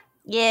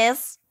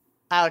 Yes.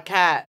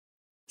 Okay.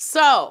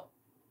 So,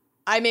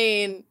 I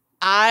mean,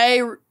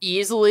 I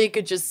easily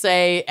could just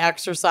say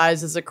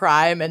exercise is a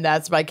crime, and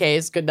that's my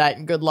case. Good night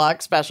and good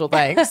luck. Special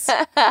thanks.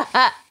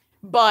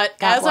 But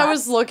as I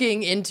was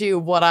looking into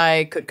what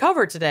I could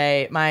cover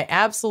today, my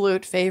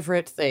absolute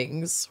favorite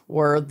things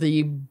were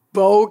the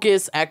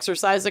bogus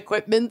exercise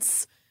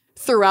equipments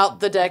throughout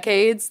the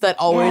decades that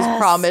always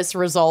promise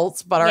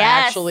results but are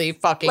actually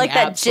fucking like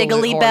that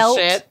jiggly belt.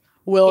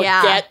 We'll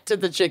get to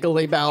the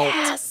jiggly belt.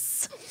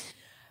 Yes.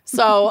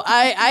 So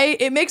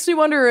it makes me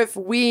wonder if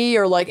we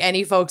or like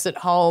any folks at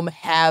home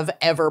have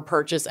ever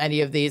purchased any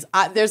of these.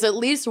 There's at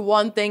least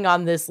one thing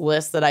on this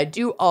list that I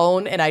do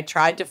own, and I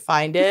tried to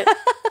find it.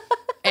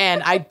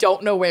 And I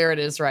don't know where it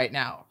is right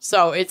now.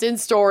 So it's in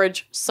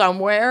storage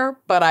somewhere,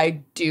 but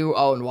I do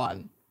own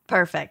one.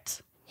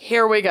 Perfect.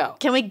 Here we go.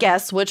 Can we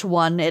guess which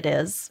one it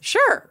is?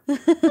 Sure.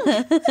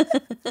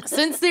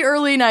 Since the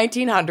early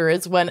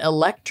 1900s, when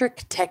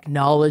electric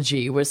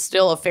technology was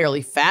still a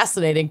fairly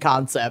fascinating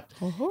concept,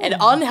 and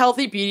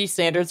unhealthy beauty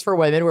standards for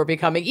women were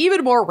becoming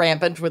even more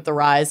rampant with the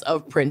rise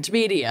of print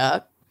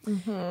media,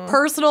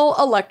 Personal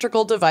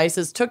electrical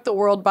devices took the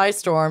world by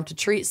storm to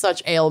treat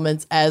such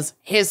ailments as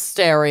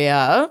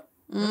hysteria,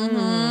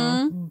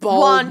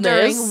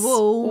 baldness,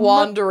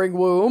 wandering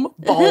womb,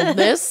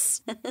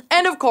 baldness,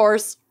 and of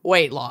course,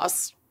 weight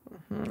loss,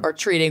 or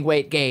treating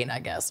weight gain, I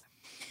guess.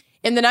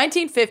 In the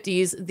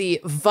 1950s, the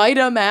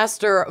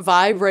Vitamaster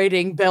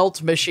vibrating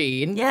belt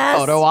machine,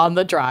 photo on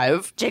the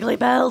drive, Jiggly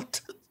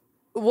belt,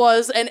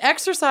 was an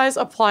exercise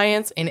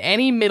appliance in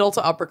any middle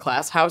to upper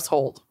class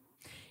household.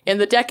 In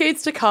the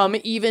decades to come,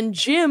 even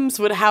gyms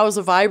would house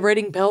a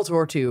vibrating belt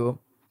or two.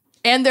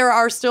 And there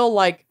are still,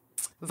 like,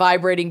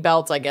 vibrating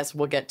belts, I guess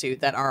we'll get to,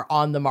 that are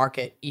on the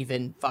market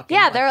even fucking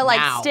there are,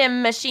 like, now.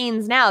 stim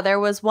machines now. There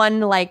was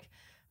one, like,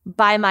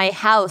 by my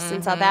house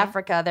in South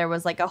Africa. There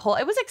was, like, a whole...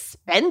 It was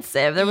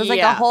expensive. There was, like,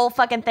 a whole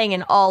fucking thing,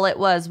 and all it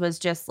was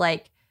just,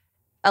 like,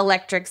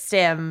 electric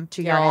stim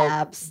to your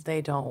abs.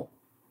 It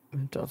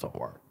doesn't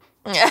work.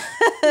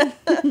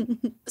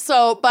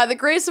 So, by the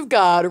grace of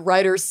God,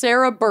 writer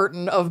Sarah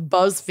Burton of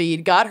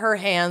BuzzFeed got her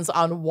hands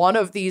on one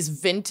of these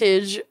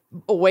vintage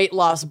weight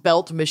loss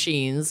belt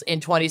machines in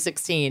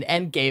 2016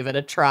 and gave it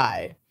a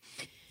try.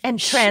 And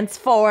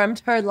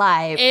transformed her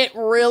life. It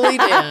really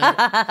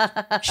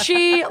did.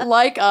 She,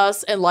 like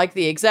us and like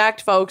the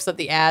exact folks that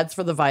the ads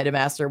for the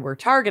Vitamaster were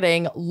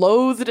targeting,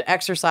 loathed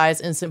exercise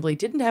and simply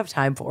didn't have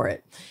time for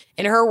it.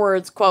 In her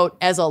words, quote,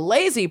 "As a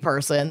lazy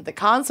person, the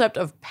concept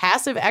of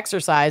passive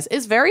exercise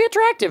is very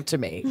attractive to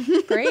me."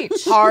 Great.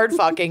 Hard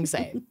fucking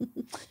same.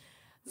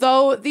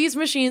 Though these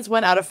machines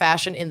went out of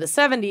fashion in the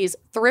 70s,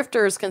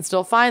 thrifters can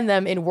still find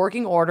them in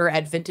working order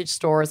at vintage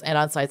stores and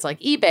on sites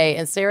like eBay.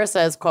 And Sarah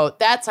says, quote,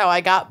 "That's how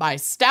I got my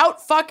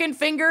stout fucking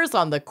fingers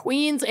on the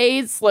Queen's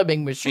Aid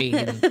slimming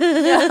machine."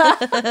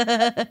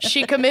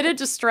 She committed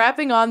to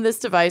strapping on this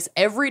device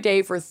every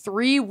day for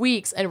 3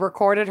 weeks and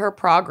recorded her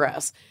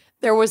progress.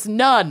 There was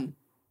none.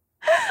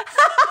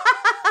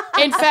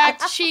 In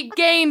fact, she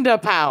gained a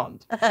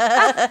pound.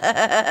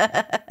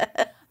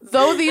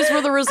 Though these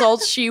were the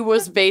results she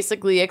was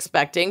basically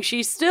expecting,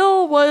 she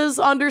still was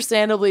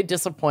understandably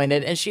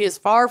disappointed, and she is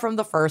far from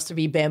the first to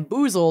be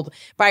bamboozled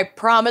by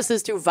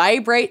promises to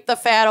vibrate the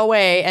fat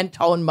away and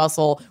tone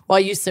muscle while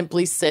you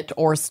simply sit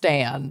or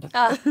stand.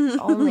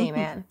 Only,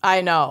 man.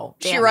 I know.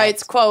 She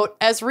writes, quote,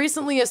 "As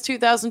recently as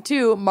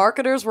 2002,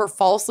 marketers were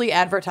falsely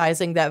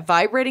advertising that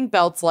vibrating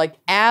belts like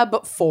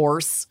Ab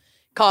Force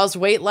caused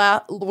weight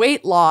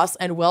loss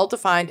and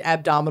well-defined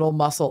abdominal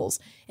muscles.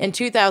 In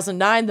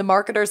 2009, the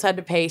marketers had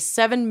to pay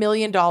 $7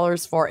 million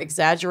for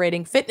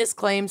exaggerating fitness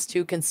claims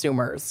to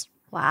consumers."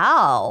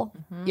 Wow.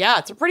 Yeah,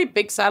 it's a pretty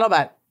big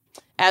settlement.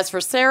 As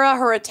for Sarah,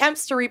 her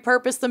attempts to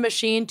repurpose the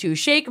machine to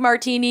shake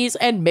martinis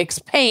and mix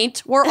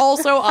paint were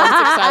also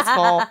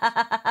unsuccessful.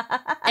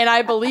 And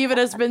I believe it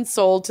has been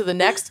sold to the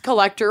next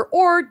collector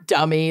or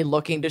dummy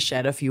looking to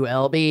shed a few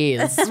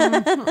lbs.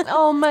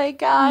 Oh my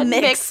God.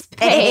 Mix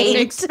paint.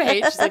 Mixed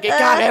paint. She's like, it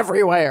got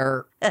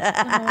everywhere.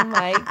 Oh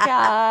my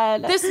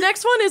God. This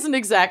next one isn't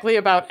exactly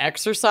about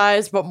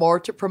exercise, but more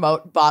to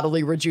promote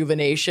bodily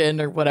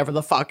rejuvenation or whatever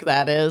the fuck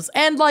that is.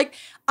 And like,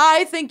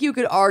 I think you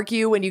could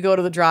argue when you go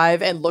to the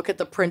drive and look at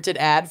the printed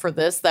ad for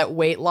this that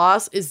weight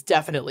loss is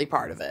definitely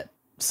part of it.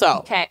 So,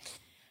 Okay.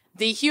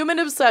 the human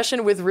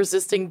obsession with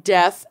resisting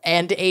death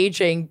and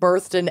aging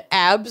birthed an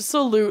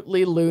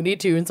absolutely Looney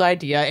Tunes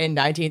idea in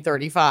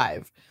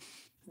 1935.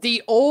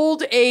 The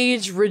old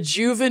age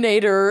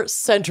rejuvenator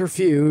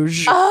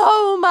centrifuge.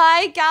 Oh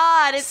my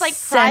God. It's like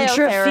cryotherapy.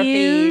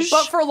 Centrifuge.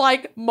 But for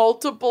like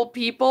multiple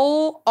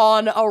people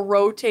on a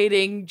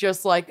rotating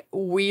just like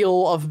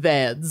wheel of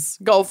beds.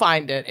 Go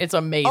find it. It's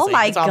amazing. Oh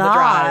my it's on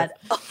God.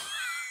 the drive.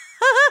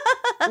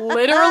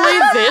 Literally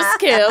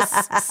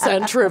viscous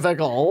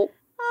centrifugal.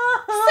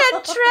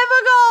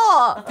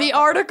 Centrifugal. The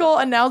article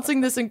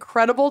announcing this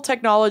incredible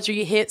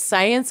technology hit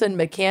Science and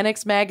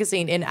Mechanics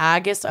magazine in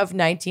August of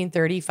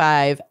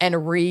 1935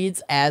 and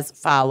reads as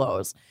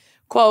follows.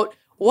 Quote,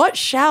 "What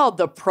shall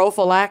the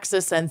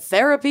prophylaxis and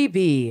therapy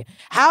be?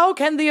 How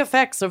can the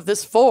effects of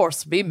this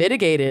force be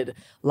mitigated?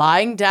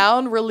 Lying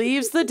down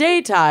relieves the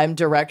daytime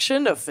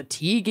direction of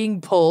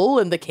fatiguing pull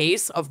in the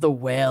case of the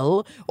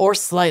well or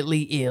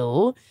slightly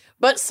ill.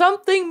 But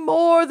something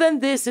more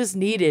than this is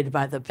needed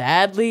by the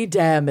badly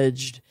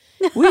damaged.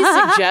 We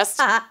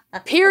suggest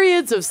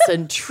periods of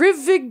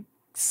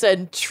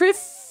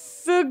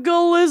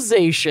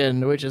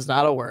centrifugalization," which is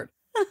not a word.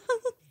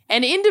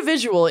 "An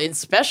individual in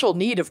special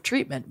need of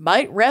treatment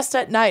might rest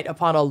at night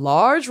upon a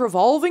large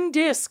revolving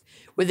disc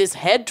with his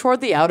head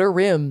toward the outer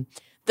rim.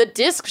 The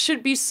disc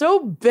should be so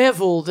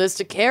beveled as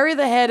to carry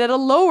the head at a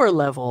lower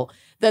level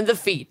than the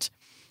feet.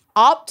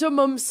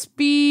 Optimum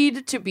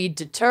speed to be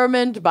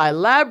determined by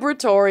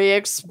laboratory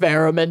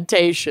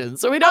experimentation."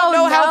 So we don't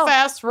know how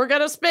fast we're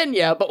going to spin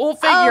you, but we'll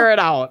figure it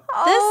out.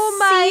 Oh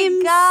my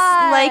seems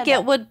God. like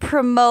it would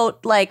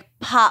promote like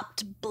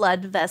popped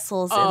blood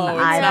vessels in the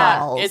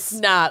eyeballs. It's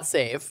not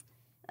safe.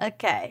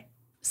 Okay.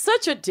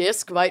 Such a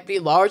disc might be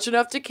large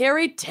enough to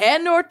carry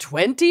 10 or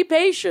 20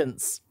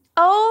 patients.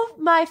 Oh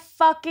my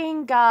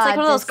fucking God. It's like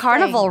one of those this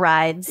carnival thing.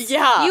 rides.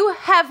 Yeah. You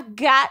have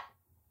got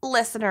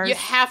listeners, You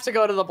have to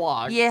go to the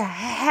blog. you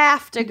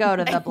have to go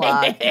to the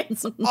blog.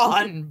 It's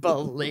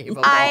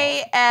unbelievable.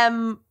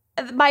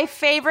 My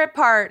favorite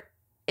part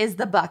is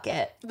the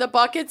bucket. The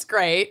bucket's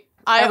great.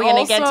 Are we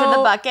going to get to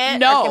the bucket?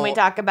 No. Or can we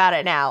talk about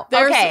it now?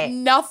 There's okay.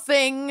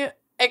 nothing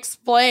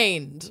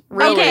explained.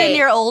 Read Really. it in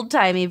your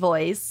old-timey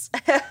voice.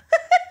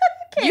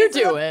 You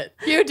do it.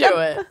 You do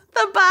it.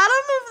 The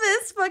bottom of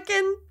this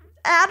fucking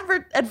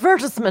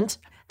advertisement,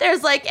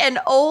 there's like an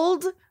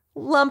old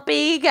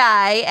lumpy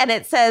guy, and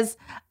it says,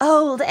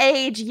 old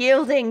age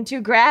yielding to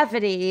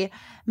gravity,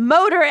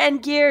 motor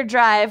and gear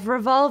drive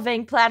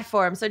revolving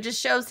platform. So it just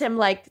shows him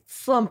like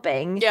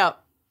slumping. Yeah.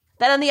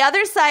 Then on the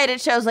other side, it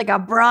shows like a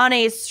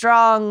brawny,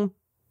 strong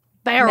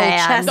Barrel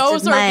Man. chested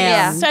Those are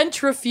man. the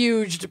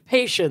centrifuged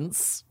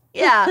patients.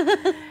 Yeah.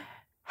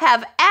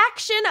 Have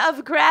action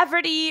of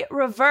gravity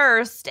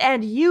reversed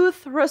and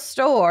youth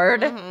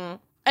restored. Mhm.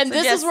 And So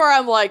this just- is where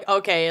I'm like,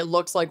 okay, it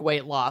looks like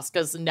weight loss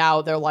because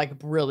now they're like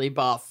really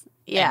buff.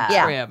 Yeah. And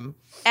Yeah. trim.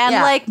 And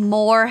Yeah. like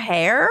more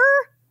hair?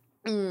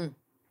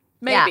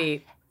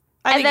 Maybe.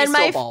 I And think then he's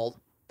my still bald.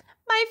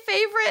 My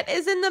favorite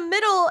is in the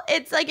middle.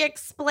 It's like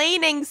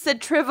explaining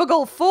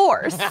centrifugal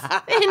force in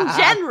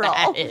general.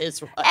 That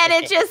is right. And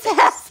it just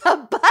has a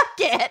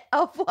bucket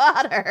of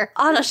water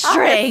On a on a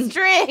string.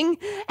 string.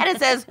 And it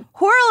says,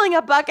 whirling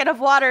a bucket of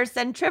water,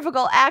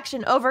 centrifugal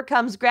action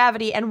overcomes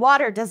gravity and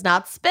water does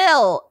not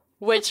spill.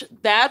 Which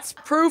that's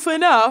proof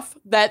enough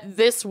that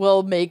this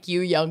will make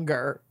you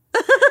younger.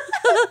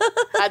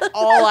 That's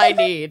all I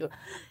need.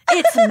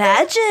 It's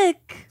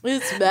magic.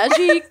 It's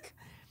magic.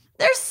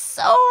 There's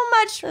so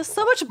much. There's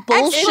so much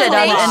bullshit on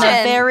it in a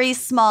Explanation. very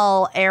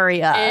small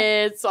area.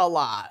 It's a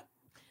lot.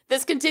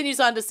 This continues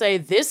on to say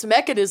this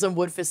mechanism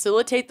would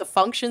facilitate the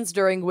functions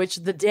during which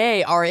the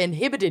day are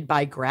inhibited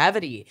by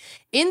gravity.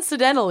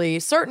 Incidentally,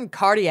 certain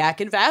cardiac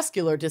and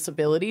vascular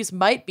disabilities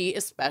might be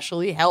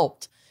especially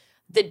helped.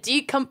 The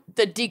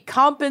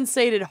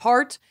decompensated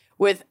heart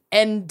with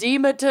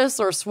endematous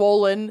or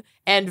swollen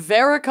and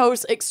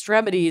varicose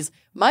extremities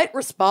might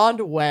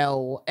respond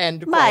well.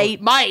 And might.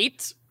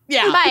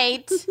 Yeah.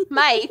 Might.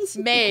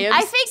 Mabes.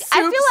 I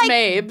feel Soups, like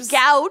Mabes.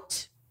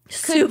 gout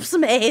Soups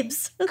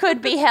Mabes.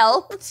 could be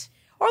helped.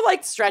 Or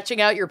like stretching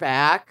out your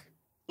back.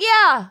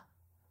 Yeah.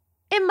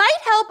 It might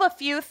help a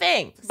few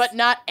things. But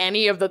not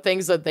any of the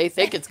things that they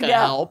think it's going to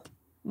No. help.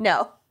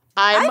 no.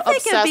 I'm I think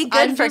obsessed. it'd be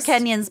good I'm for just-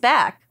 Kenyon's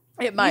back.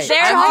 It might.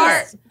 There I'm are.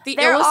 just- the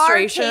There are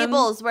illustration.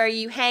 tables where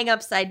you hang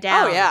upside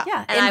down. Oh, yeah.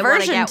 Yeah, And I wanna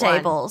inversion get one.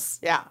 tables.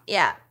 Yeah,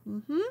 Yeah.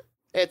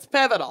 it's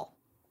pivotal.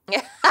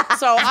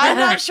 So I'm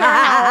not sure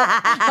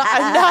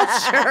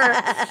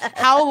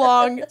how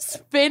long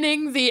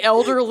spinning the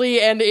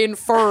elderly and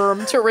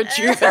infirm to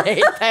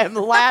rejuvenate them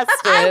lasted.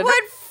 I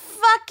would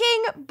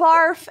fucking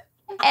barf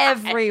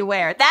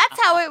everywhere.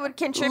 That's how it would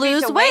contribute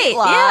Lose to weight weight,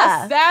 loss.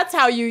 yeah. That's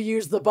how you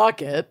use the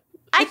bucket.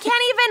 I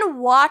can't even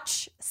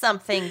watch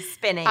something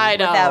spinning I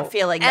know. without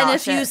feeling And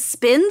nauseous. if you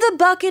spin the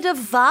bucket of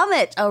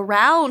vomit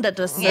around at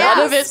a certain None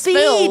of it speed,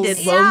 spills. it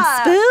Yeah.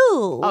 won't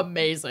spill.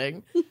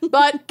 Amazing.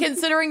 But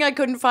considering I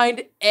couldn't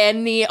find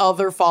any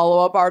other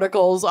follow-up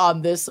articles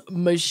on this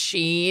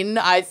machine,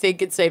 I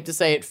think it's safe to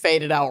say it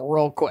faded out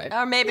real quick.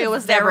 or maybe it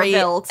was Very never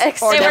built.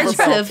 Or never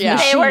expensive built, yeah.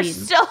 They were machine.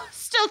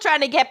 still trying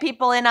to get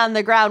people in on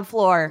the ground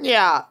floor.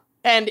 Yeah.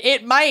 And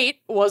it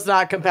was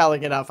not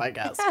compelling enough, I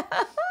guess.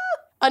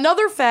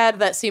 Another fad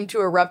that seemed to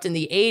erupt in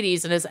the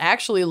 80s and has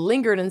actually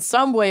lingered in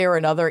some way or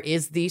another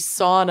is the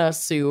sauna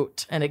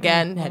suit. And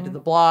again, head to the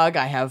blog.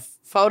 I have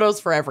photos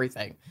for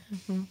everything.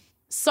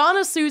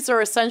 Sauna suits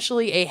are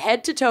essentially a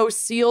head-to-toe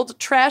sealed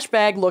trash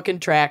bag-looking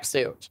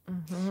tracksuit.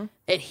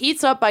 It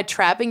heats up by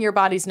trapping your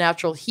body's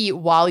natural heat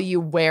while you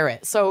wear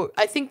it. So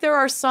I think there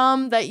are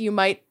some that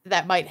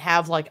might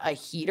have like a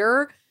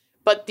heater,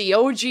 but the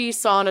OG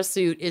sauna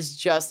suit is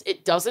just,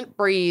 it doesn't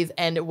breathe,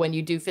 and when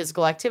you do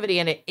physical activity,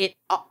 and it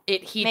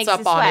heats Makes up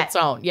you on sweat. its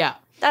own. Yeah.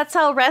 That's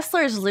how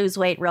wrestlers lose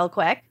weight real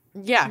quick.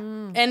 Yeah.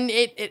 And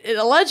it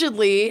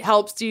allegedly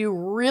helps you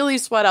really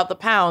sweat out the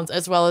pounds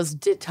as well as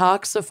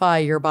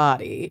detoxify your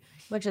body.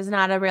 Which is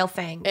not a real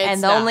thing. It's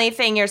and the not. only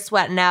thing you're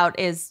sweating out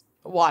is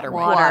Water.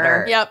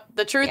 Water. Yep.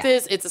 The truth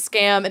is, it's a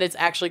scam, and it's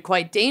actually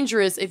quite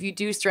dangerous if you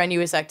do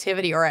strenuous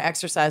activity or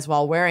exercise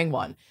while wearing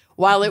one.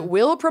 While it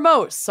will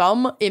promote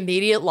some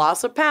immediate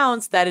loss of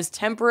pounds, that is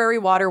temporary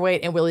water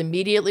weight and will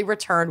immediately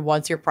return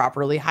once you're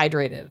properly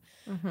hydrated.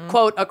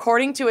 Quote,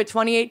 according to a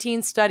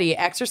 2018 study,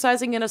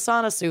 exercising in a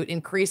sauna suit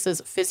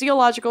increases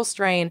physiological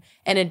strain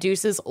and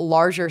induces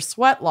larger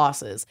sweat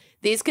losses.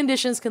 These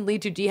conditions can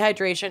lead to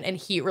dehydration and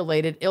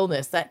heat-related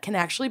illness that can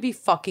actually be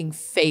fucking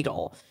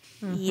fatal.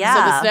 Yeah.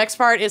 So this next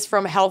part is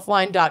from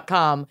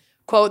healthline.com.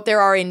 Quote,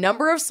 there are a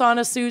number of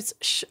sauna suits,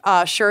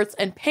 shirts,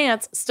 and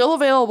pants still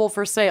available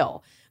for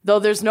sale. Though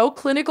there's no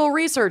clinical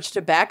research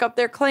to back up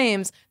their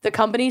claims, the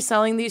companies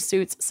selling these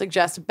suits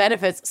suggest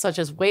benefits such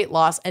as weight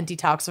loss and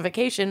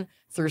detoxification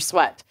through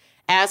sweat.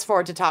 As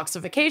for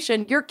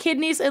detoxification, your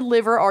kidneys and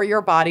liver are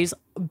your body's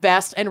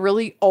best and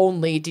really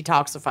only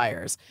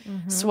detoxifiers.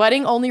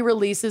 Sweating only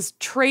releases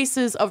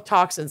traces of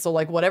toxins. So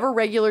like whatever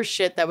regular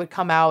shit that would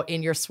come out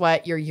in your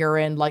sweat, your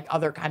urine, like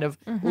other kind of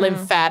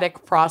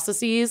lymphatic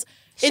processes.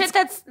 Shit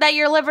that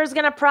your liver's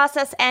going to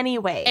process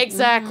anyway.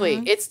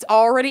 Exactly. It's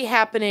already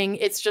happening.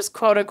 It's just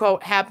quote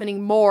unquote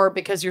happening more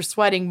because you're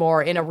sweating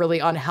more in a really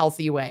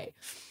unhealthy way.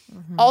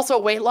 Also,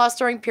 weight loss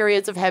during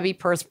periods of heavy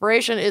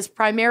perspiration is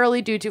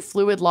primarily due to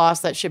fluid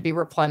loss that should be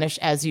replenished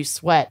as you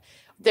sweat.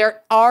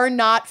 There are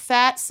not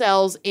fat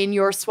cells in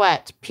your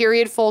sweat.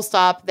 Period, full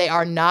stop. They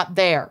are not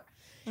there.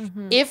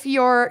 If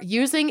you're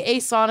using a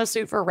sauna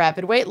suit for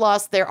rapid weight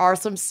loss, there are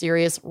some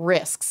serious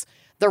risks.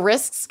 The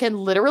risks can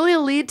literally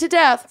lead to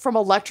death from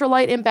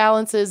electrolyte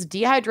imbalances,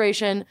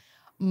 dehydration,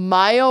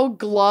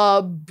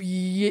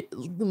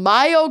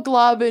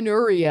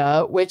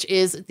 myoglobinuria, which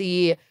is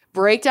the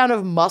breakdown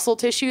of muscle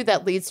tissue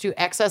that leads to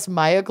excess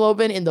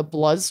myoglobin in the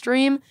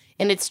bloodstream,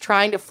 and it's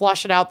trying to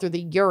flush it out through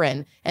the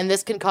urine. And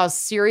this can cause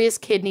serious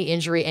kidney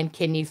injury and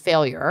kidney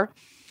failure.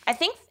 I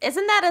think,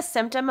 isn't that a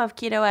symptom of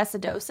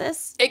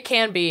ketoacidosis? It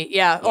can be,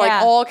 yeah.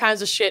 Like all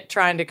kinds of shit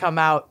trying to come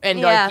out.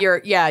 And like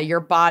your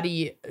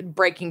body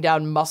breaking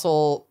down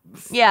muscle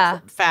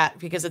fat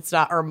because it's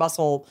not, or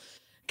muscle,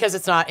 because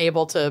it's not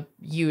able to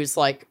use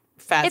like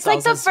fat it's cells.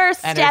 It's like the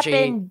first energy. step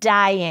in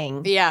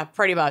dying. Yeah,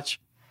 pretty much.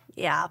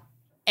 Yeah.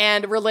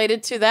 And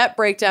related to that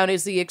breakdown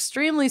is the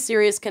extremely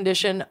serious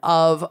condition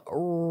of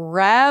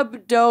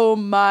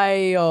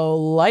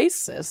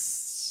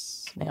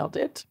rhabdomyolysis. Nailed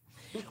it.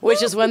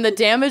 Which is when the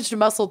damaged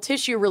muscle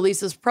tissue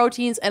releases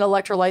proteins and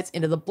electrolytes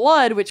into the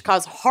blood, which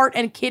cause heart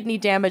and kidney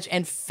damage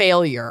and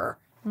failure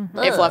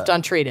if left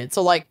untreated.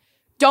 So, like,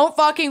 don't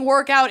fucking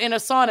work out in a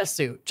sauna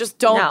suit. Just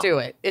don't do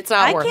it. It's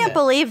not worth it. I can't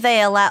believe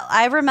they allow.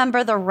 I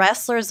remember the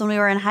wrestlers when we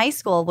were in high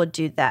school would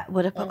do that,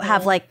 would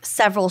have like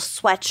several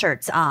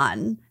sweatshirts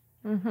on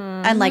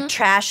and like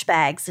trash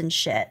bags and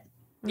shit.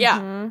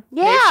 Yeah.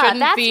 Yeah, they shouldn't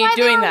that's be why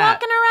doing they were that.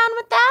 walking around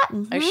with that.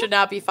 I should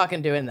not be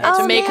fucking doing that.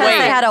 Oh, to make Because weight.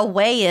 they had a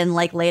weigh-in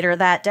like later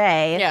that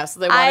day. Yeah, so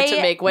they wanted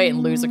to make weight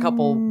and lose a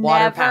couple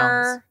water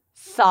pounds. Never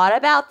thought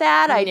about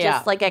that. I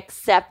just like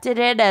accepted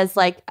it as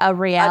like a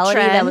reality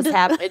that was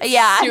happening.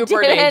 It's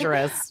super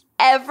dangerous.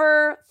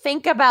 Ever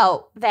think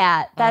about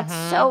that? That's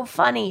so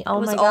funny. Oh It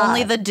was my God.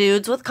 only the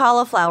dudes with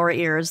cauliflower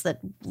ears that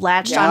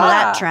latched onto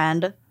that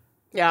trend.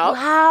 Yeah.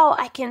 Wow,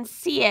 I can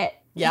see it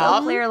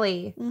so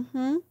clearly.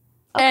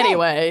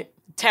 Anyway,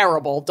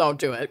 terrible. Don't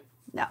do it.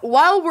 No.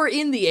 While we're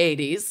in the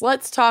 80s,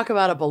 let's talk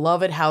about a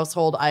beloved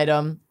household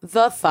item,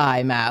 the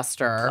Thigh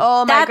Master.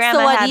 Oh, my That's grandma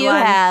the one had you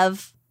one.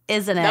 have,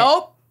 isn't it?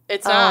 Nope,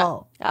 it's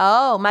not.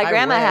 Oh, my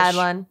grandma had wish.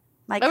 one.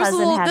 My That was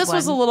cousin had this one.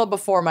 was a little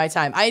before my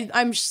time.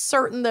 I'm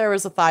certain there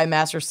was a Thigh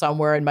Master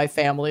somewhere in my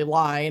family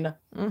line,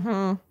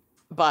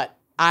 but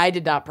I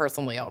did not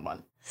personally own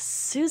one.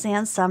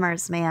 Suzanne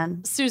Summers,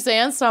 man.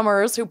 Suzanne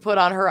Summers, who put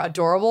on her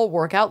adorable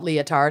workout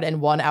leotard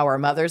and won our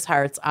mother's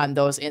hearts on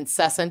those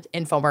incessant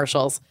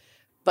infomercials.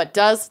 But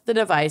does the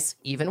device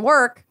even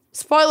work?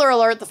 Spoiler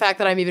alert, the fact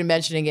that I'm even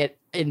mentioning it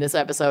in this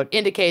episode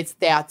indicates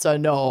that's a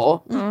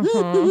no.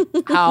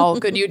 How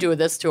could you do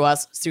this to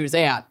us,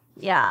 Suzanne?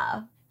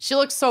 Yeah. She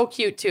looks so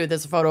cute, too.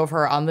 There's a photo of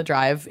her on the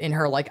drive in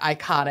her, like,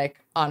 iconic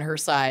on her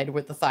side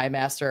with the Thigh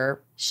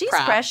Master. She's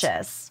props.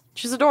 precious.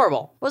 She's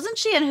adorable. Wasn't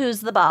she in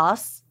Who's the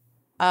Boss?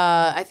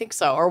 I think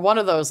so. Or one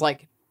of those,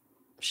 like,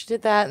 she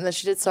did that, and then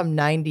she did some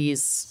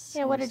 90s.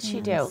 Yeah, what did she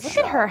do? Look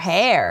at her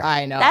hair.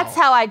 I know. That's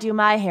how I do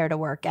my hair to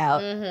work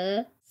out.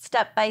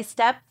 Step by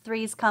Step,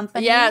 Three's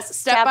Company. Yes,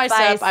 Step by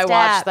Step. I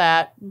watched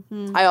that.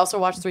 I also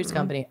watched Three's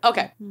Company.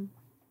 Okay.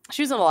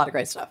 She was in a lot of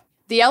great stuff.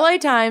 The LA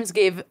Times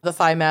gave the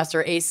Thigh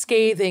Master a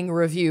scathing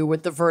review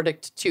with the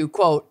verdict to,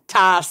 quote,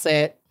 toss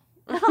it.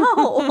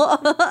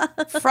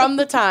 From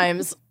the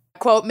Times,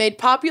 quote, made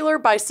popular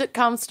by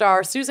sitcom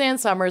star Suzanne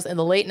Summers in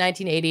the late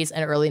 1980s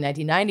and early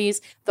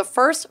 1990s, the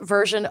first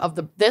version of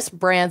this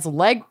brand's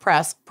leg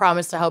press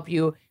promised to help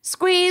you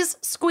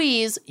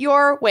squeeze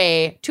your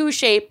way to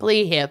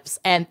shapely hips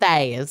and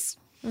thighs.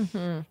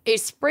 A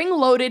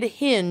spring-loaded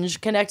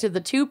hinge connected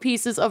the two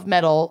pieces of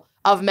metal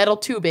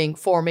tubing,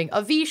 forming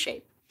a V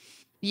shape.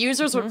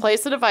 Users would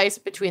place the device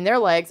between their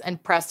legs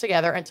and press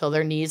together until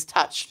their knees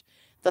touched.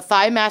 The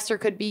Thigh Master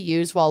could be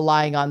used while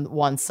lying on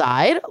one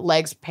side,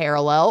 legs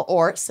parallel,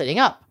 or sitting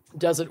up.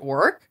 Does it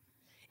work?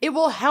 It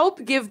will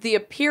help give the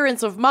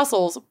appearance of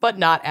muscles, but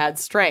not add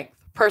strength.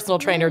 Personal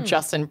trainer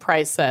Justin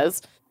Price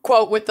says,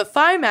 quote, with the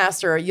Thigh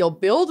Master, you'll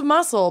build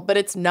muscle, but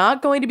it's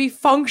not going to be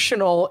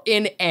functional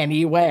in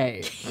any way.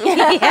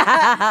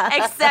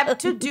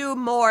 Except to do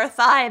more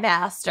Thigh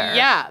Master.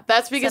 Yeah,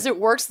 that's because it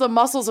works the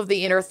muscles of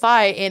the inner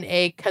thigh in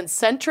a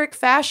concentric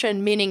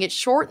fashion, meaning it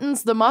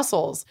shortens the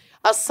muscles.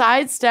 A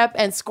side step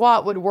and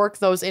squat would work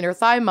those inner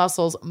thigh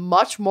muscles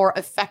much more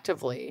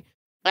effectively.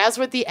 As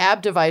with the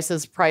ab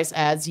devices price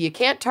ads, you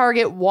can't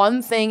target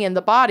one thing in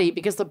the body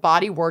because the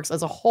body works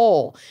as a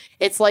whole.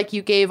 It's like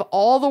you gave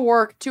all the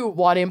work to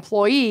one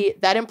employee,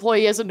 that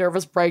employee has a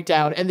nervous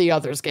breakdown, and the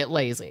others get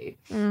lazy.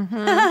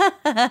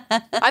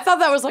 I thought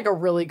that was like a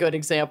really good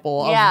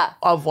example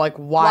of like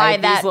why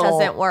that little,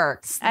 doesn't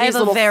work. I have a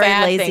little very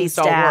fad lazy things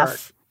don't work.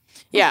 staff.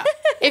 Yeah.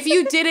 If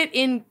you did it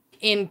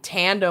in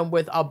tandem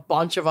with a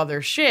bunch of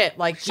other shit,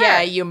 like, Sure.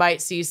 yeah, you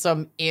might see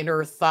some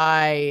inner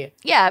thigh.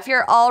 Yeah, if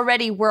you're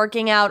already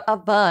working out a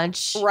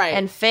bunch Right.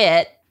 and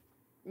fit,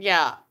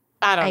 Yeah.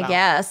 I don't know. I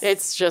guess.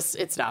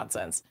 It's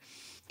nonsense.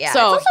 yeah,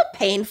 So- it's also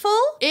painful.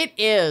 It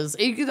is.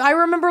 I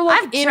remember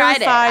like I've inner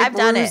tried it. thigh I've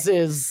done it.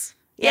 bruises.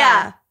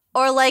 Yeah.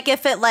 Or like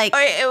if it like, Or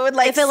it would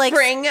like If it, like,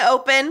 spring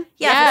open.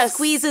 yeah, if Yes. it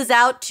squeezes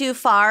out too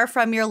far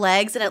from your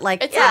legs and it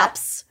like It's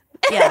pops.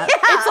 Yeah.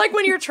 It's like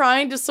when you're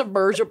trying to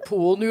submerge a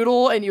pool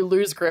noodle and you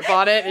lose grip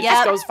on it. It just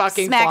Yep. goes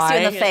fucking Smacks you in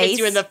flying. the It hits you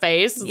face. in the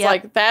face. It's Yep.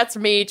 like, that's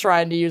me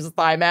trying to use a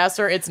thigh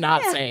master. It's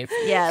not safe.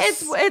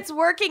 Yes. It's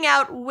working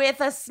out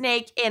with a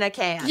snake in a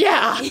can.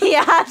 Yeah.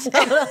 yeah,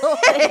 totally.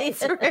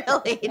 It's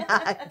really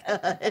not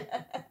good.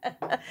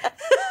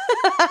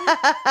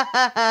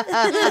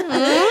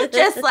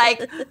 Just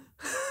like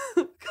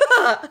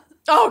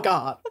Oh,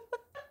 God.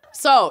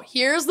 So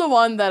here's the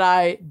one that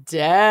I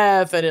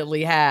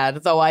definitely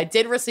had, though I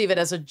did receive it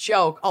as a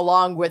joke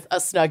along with a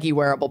Snuggie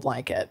wearable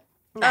blanket.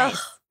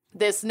 nice.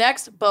 This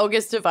next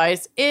bogus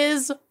device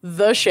is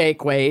the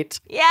shake weight.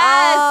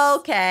 Yes.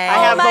 Okay.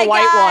 I have my the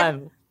white God.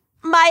 one.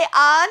 My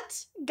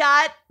aunt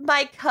got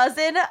my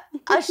cousin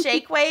a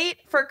shake weight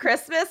for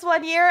Christmas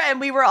one year, and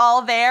we were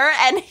all there,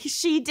 and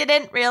she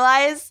didn't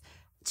realize.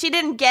 She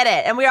didn't get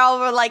it. And we all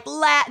were like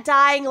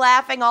dying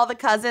laughing, all the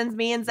cousins,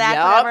 me and Zach,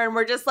 Yup. whatever, and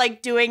we're just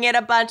like doing it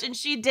a bunch. And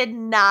she did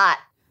not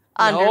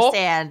Nope.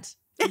 understand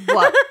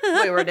what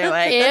we were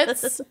doing.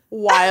 It's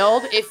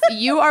wild. If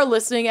you are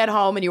listening at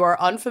home and you are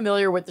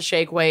unfamiliar with the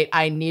shake weight,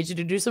 I need you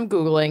to do some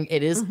Googling.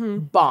 It is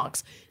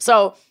bonks.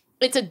 So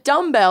it's a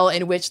dumbbell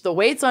in which the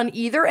weights on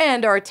either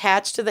end are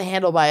attached to the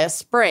handle by a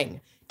spring.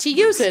 To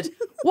use it,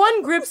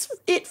 one grips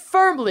it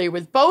firmly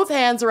with both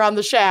hands around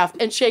the shaft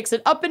and shakes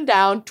it up and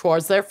down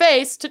towards their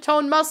face to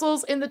tone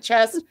muscles in the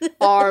chest,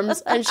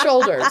 arms, and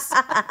shoulders.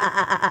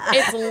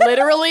 It's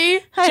literally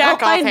I jack hope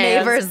off my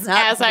hands neighbor's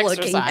not as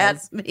looking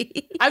exercise. at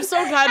me. I'm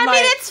so glad I mean,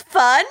 it's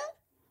fun.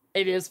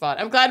 it is fun.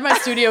 I'm glad my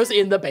studio's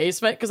in the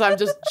basement because I'm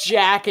just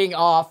jacking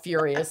off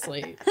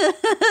furiously.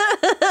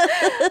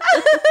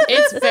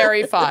 It's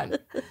very fun.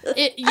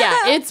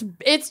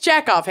 It's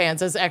jack off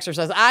hands as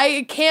exercise.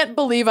 I can't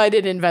believe I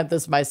didn't invent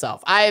this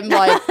myself. I'm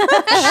like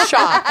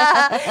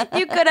shocked.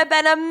 You could have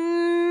been a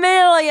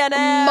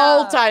millionaire.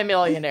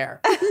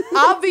 Multi-millionaire.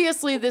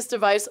 Obviously, this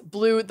device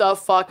blew the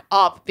fuck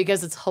up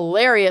because it's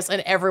hilarious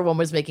and everyone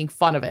was making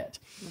fun of it.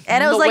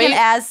 And it was The like an weight-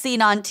 as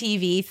seen on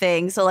TV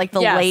thing. So like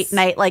the Yes. late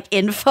night like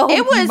info.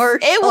 It was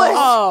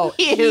Oh,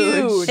 huge.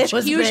 huge. It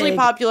was Hugely big.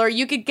 popular.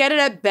 You could get it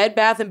at Bed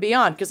Bath &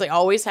 Beyond because they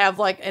always have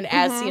like an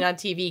as seen on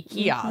TV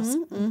kiosk.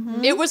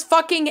 It was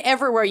fucking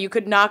everywhere. You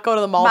could not go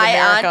to the Mall of My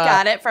America. aunt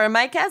got it for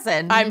my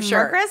cousin. I'm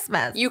sure. For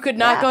Christmas. You could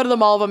not go to the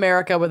Mall of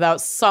America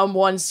without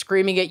someone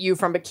screaming at you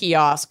from a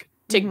kiosk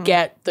to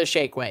get the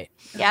shake weight.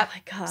 Yep.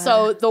 God.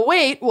 So the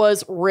weight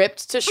was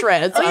ripped to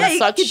shreds oh, on yeah, you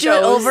such could shows.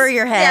 do it over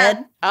your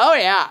head. Oh,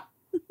 yeah.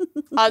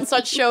 On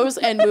such shows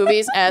and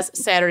movies as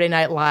Saturday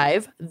Night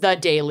Live, The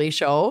Daily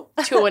Show,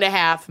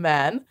 2.5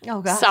 Men,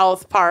 Oh, God.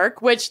 South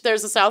Park, which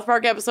there's a South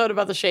Park episode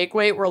about the shake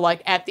weight where,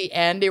 like, at the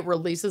end, it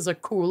releases a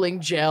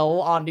cooling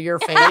gel onto your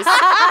face. and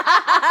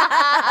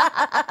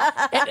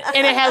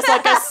it has,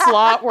 like, a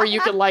slot where you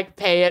can, like,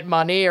 pay it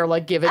money or,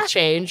 like, give it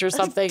change or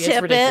something. It's Tip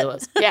it.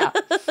 ridiculous. Yeah.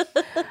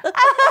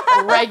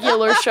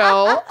 Regular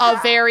show, A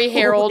Very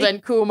Harold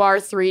and Kumar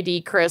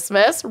 3D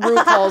Christmas,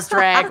 RuPaul's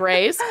Drag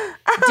Race,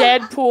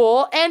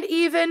 Deadpool, and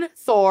even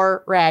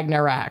Thor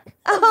Ragnarok.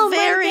 Oh, my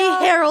Very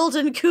God. Harold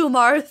and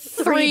Kumar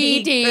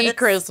 3D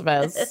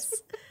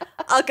Christmas.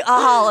 a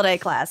holiday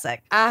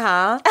classic.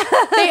 Uh-huh.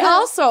 They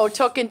also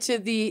took into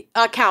the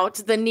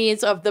account the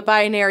needs of the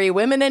binary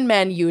women and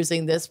men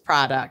using this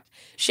product.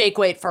 Shake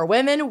weight for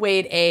women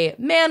weighed a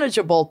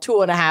manageable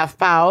 2.5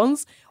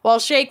 pounds, while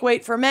shake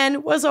weight for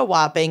men was a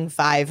whopping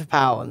 5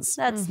 pounds.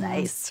 That's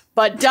nice.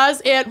 But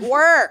does it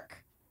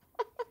work?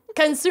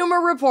 Consumer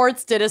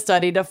Reports did a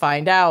study to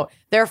find out.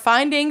 Their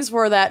findings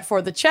were that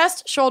for the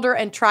chest, shoulder,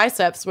 and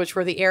triceps, which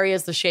were the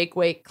areas the shake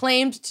weight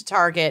claimed to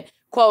target,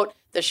 quote,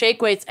 the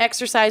shake weight's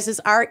exercises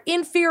are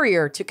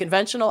inferior to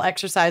conventional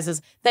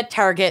exercises that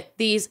target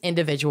these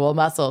individual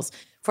muscles.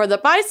 For the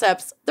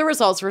biceps, the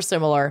results were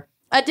similar.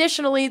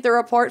 Additionally, the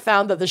report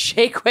found that the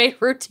shake weight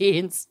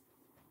routines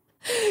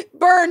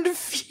burned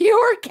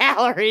fewer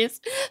calories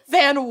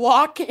than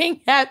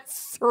walking at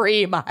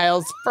 3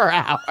 miles per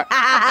hour.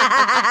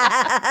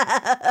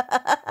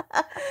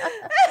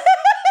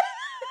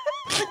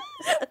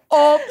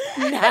 Oh,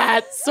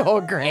 not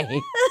so great.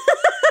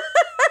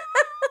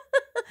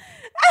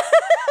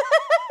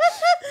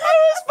 I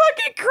was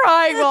fucking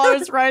crying while I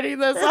was writing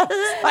this. I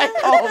was like,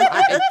 oh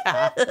my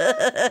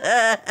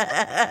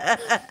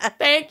God.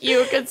 Thank Thank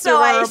you,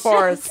 Consumer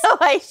Reports. So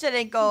I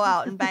shouldn't go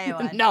out and buy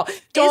one. No,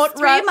 don't Is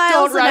 3 miles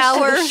don't an rush to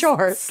hour the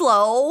shores.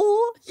 slow?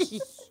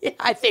 Yeah,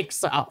 I think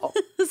so.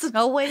 There's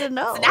no way to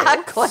know.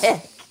 Not quick.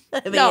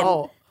 I mean,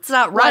 No. it's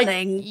not Like,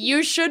 running.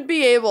 you should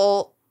be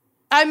able.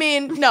 I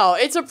mean, no,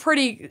 it's a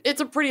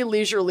pretty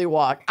leisurely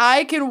walk.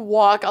 I can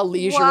walk a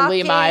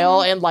leisurely Walking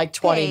mile in like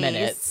 20 pace.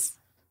 minutes.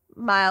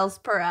 Miles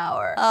per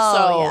hour. Oh,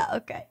 so- yeah,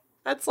 okay.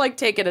 That's like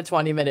taking a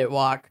 20-minute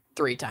walk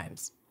 3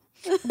 times.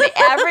 The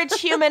average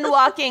human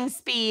walking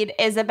speed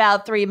is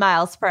about 3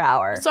 miles per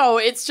hour. So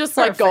it's just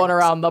like going Perfect.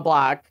 around the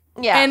block.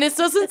 Yeah. And it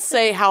doesn't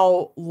say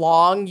how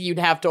long you'd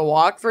have to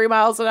walk 3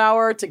 miles an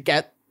hour to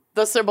get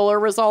the similar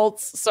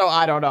results. So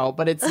I don't know,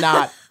 but it's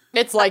not.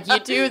 It's like you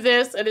do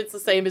this and it's the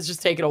same as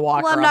just taking a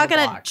walk Well, I'm around not the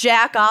going to block.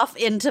 jack off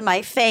into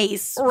my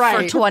face for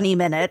Right. 20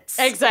 minutes.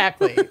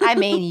 Exactly. I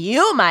mean,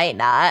 you might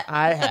not.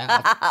 I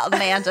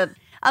have.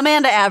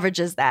 Amanda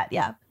averages that,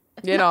 yeah.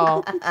 You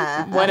know,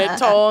 when it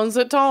tones,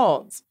 it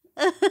tones.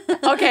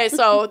 Okay,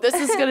 so this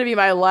is going to be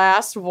my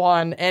last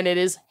one, and it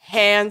is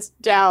hands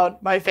down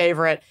my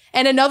favorite.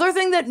 And another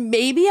thing that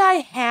maybe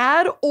I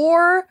had,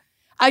 or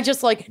I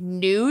just like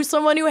knew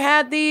someone who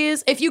had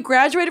these. If you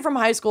graduated from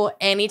high school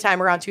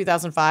anytime around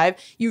 2005,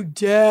 you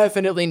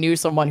definitely knew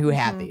someone who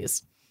had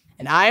these.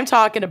 And I'm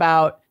talking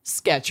about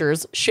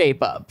Skechers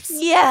Shape Ups.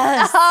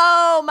 Yes.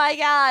 Oh my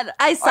God.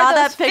 I saw Or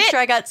that those picture.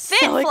 I got fit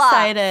so flops.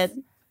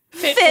 excited.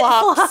 Fit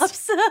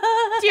flops.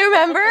 Do you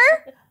remember?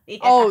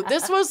 Oh,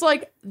 this was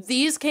like,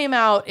 these came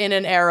out in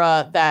an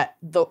era that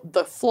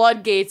the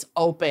floodgates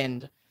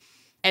opened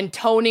and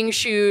toning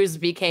shoes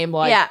became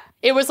like, Yeah.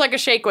 it was like a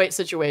shake weight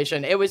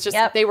situation. It was just,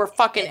 Yep. they were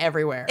fucking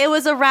everywhere. It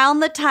was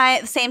around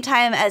the same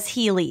time as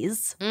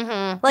Heelys.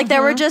 Mm-hmm. Like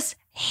there were just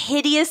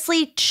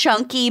hideously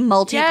chunky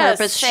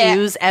multi-purpose Yes.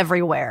 shoes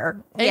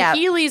everywhere. And Yeah.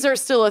 Heelys are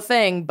still a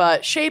thing,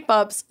 but shape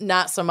ups,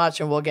 not so much,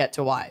 and we'll get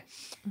to why.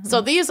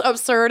 So these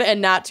absurd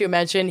and not to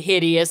mention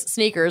hideous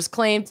sneakers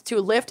claimed to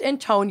lift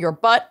and tone your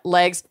butt,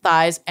 legs,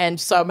 thighs, and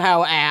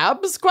somehow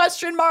abs,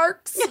 question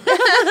marks.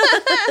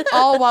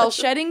 All while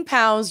shedding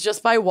pounds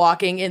just by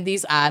walking in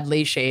these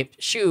oddly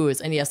shaped shoes.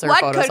 And yes, there are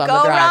What photos could on go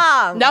the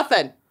drive. wrong?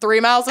 Nothing. 3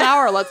 miles an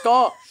hour. Let's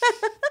go.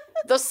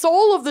 The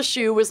sole of the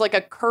shoe was like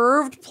a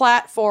curved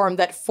platform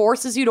that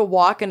forces you to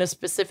walk in a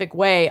specific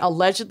way,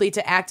 allegedly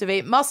to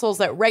activate muscles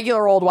that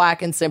regular old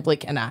walking simply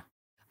cannot.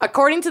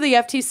 According to the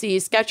FTC,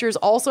 Skechers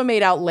also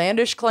made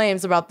outlandish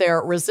claims about their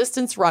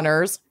resistance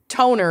runners,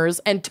 toners,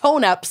 and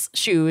tone-ups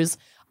shoes,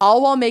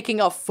 all while making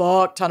a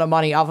fuck ton of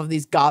money off of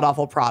these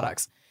god-awful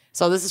products.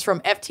 So this is from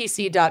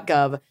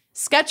ftc.gov.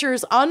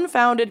 Skechers'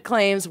 unfounded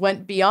claims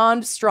went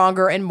beyond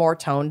stronger and more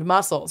toned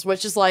muscles,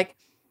 which is like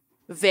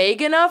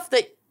vague enough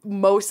that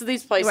most of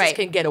these places Right.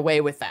 can get away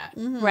with that.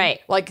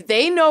 Right. Like,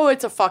 they know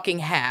it's a fucking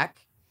hack,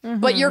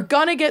 but you're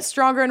gonna get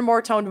stronger and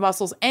more toned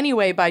muscles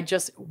anyway by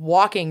just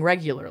walking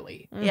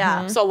regularly.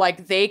 Yeah. So,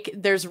 like, they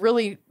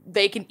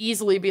can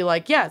easily be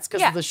like, yeah, it's because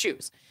Yeah. of the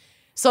shoes.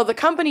 So the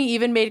company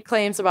even made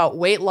claims about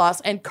weight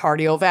loss and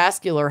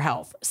cardiovascular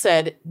health,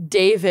 said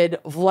David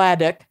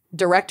Vladeck,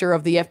 director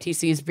of the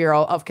FTC's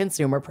Bureau of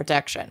Consumer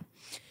Protection.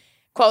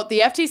 Quote, the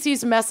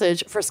FTC's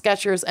message for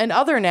Skechers and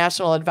other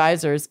national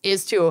advisors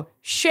is to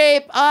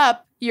shape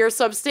up your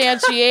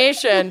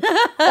substantiation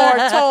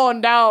or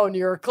tone down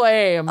your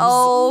claims.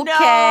 Okay,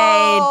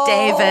 No.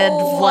 David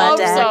Love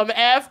Vladeck. some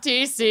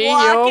FTC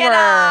Walk humor. it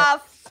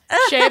off.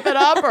 Shape it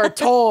up or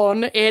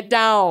tone it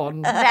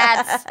down.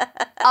 That's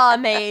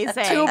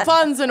amazing. 2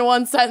 puns in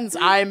one sentence.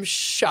 I'm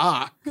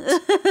shocked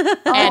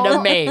and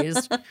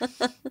amazed.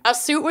 A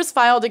suit was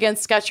filed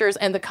against Skechers,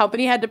 and the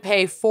company had to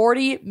pay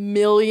 $40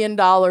 million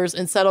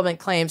in settlement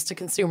claims to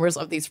consumers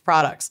of these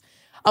products.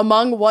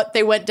 Among what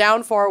they went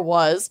down for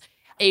was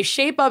a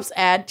Shape Ups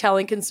ad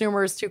telling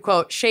consumers to,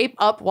 quote, shape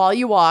up while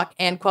you walk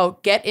and,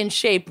 quote, get in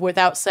shape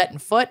without setting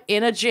foot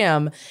in a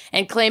gym,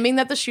 and claiming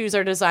that the shoes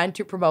are designed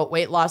to promote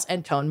weight loss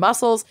and tone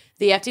muscles.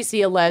 The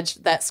FTC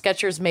alleged that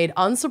Skechers made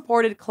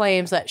unsupported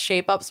claims that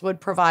Shape Ups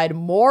would provide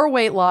more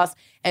weight loss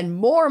and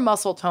more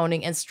muscle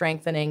toning and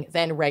strengthening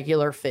than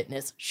regular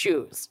fitness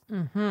shoes.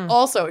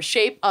 Also,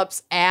 Shape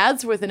Ups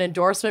ads with an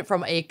endorsement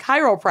from a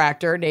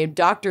chiropractor named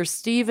Dr.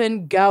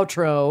 Stephen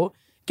Gaucho.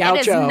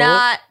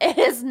 It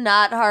is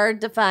not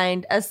hard to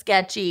find a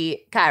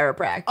sketchy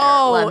chiropractor.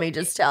 Oh, let me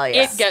just tell you.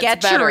 It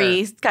gets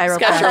Sketchery better.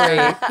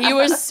 chiropractor. Sketchery. He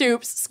was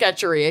Soup's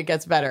Sketchery. It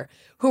gets better.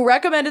 Who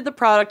recommended the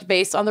product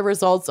based on the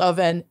results of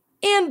an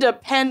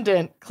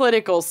independent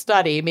clinical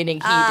study, meaning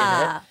he did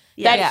it,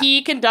 that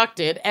he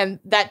conducted and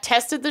that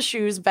tested the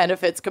shoes'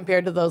 benefits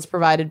compared to those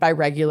provided by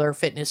regular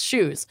fitness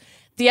shoes.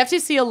 The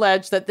FTC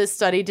alleged that this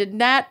study did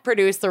not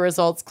produce the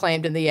results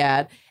claimed in the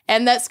ad,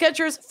 and that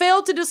Skechers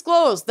failed to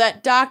disclose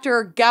that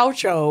Dr.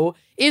 Gaucho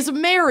is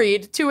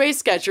married to a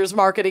Skechers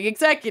marketing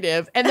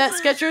executive, and that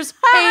Skechers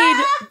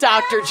paid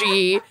Dr.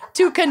 G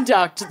to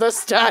conduct the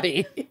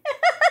study. no.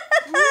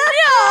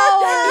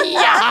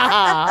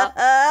 Yeah.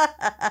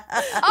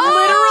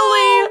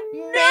 Literally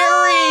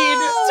married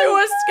to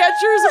a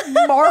Skechers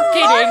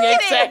marketing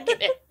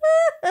executive.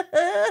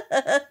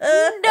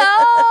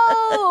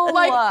 No.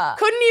 Like,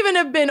 couldn't even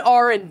have been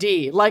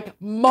R&D, like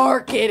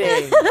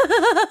marketing.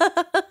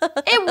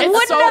 It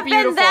wouldn't so have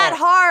beautiful. been that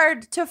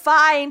hard to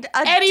find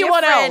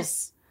Anyone different-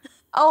 else.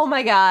 Oh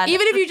my God.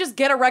 Even if you just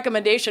get a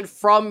recommendation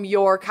from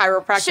your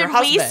chiropractor Should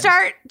husband. we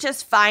start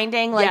just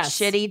finding like Yes.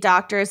 shitty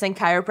doctors and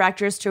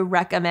chiropractors to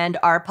recommend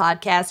our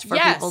podcast for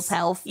Yes. people's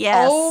health?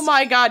 Yes. Oh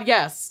my God,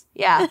 yes.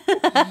 Yeah.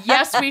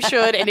 Yes, we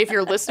should. And if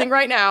you're listening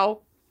right now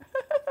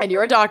and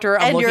you're a doctor,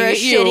 I'm And looking you're a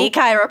at you. shitty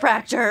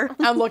chiropractor.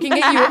 I'm looking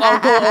at you,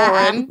 Uncle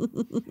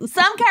Oren.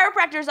 Some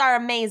chiropractors are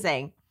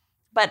amazing,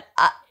 but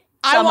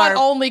I some want are-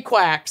 only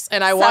quacks,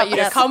 and I want you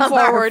to come some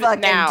are forward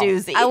fucking now.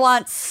 doozies. I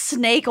want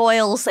snake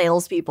oil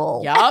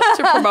salespeople. Yup,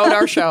 to promote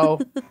our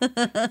show.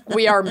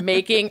 We are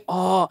making,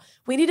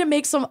 we need to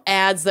make some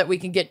ads that we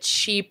can get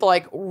cheap,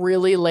 like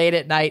really late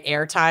at night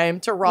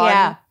airtime to run.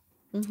 Yeah.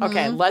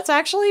 Okay, let's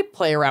actually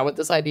play around with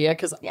this idea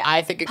because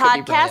I think it could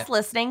be Podcast brilliant.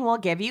 listening will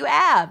give you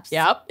abs.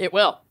 Yep, it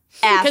will.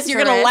 Because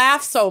you're going to Asterisks.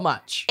 laugh so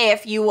much.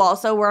 If you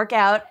also work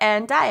out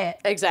and diet.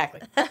 Exactly.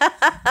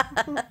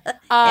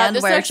 And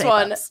This wear next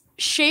one, shape-ups.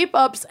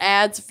 Shape-Ups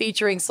ads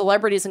featuring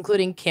celebrities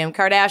including Kim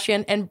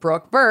Kardashian and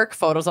Brooke Burke,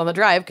 photos on the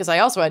drive, because I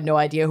also had no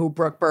idea who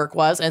Brooke Burke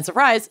was, and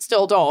surprise,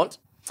 still don't.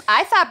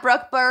 I thought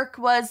Brooke Burke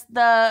was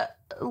the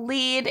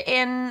lead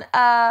in,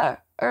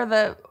 or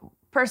the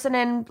person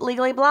in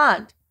Legally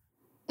Blonde.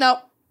 No,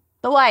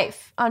 The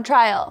wife on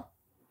trial.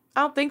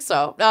 I don't think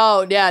so.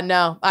 Oh, yeah,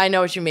 no. I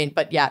know what you mean,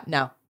 but yeah,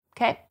 no.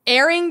 Okay.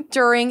 Airing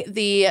during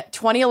the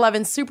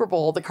 2011 Super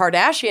Bowl, the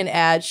Kardashian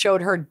ad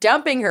showed her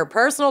dumping her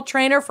personal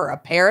trainer for a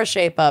pair of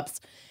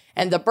shape-ups.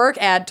 And the Burke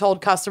ad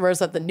told customers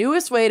that the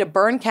newest way to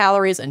burn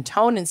calories and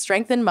tone and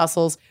strengthen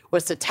muscles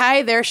was to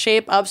tie their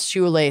shape-ups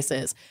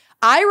shoelaces.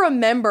 I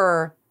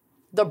remember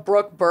the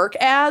Brooke Burke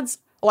ads,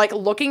 like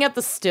looking at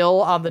the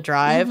still on the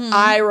drive.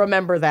 I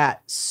remember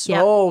that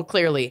so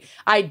clearly.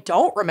 I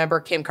don't remember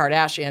Kim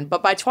Kardashian,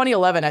 but by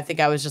 2011, I think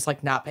I was just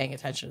like not paying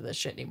attention to this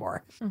shit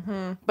anymore.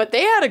 But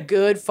they had a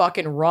good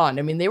fucking run.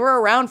 I mean, they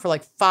were around for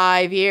like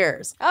 5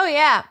 years. Oh,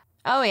 yeah.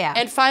 Oh, yeah.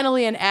 And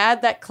finally, an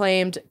ad that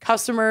claimed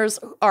customers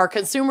are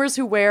consumers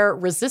who wear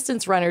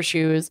resistance runner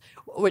shoes,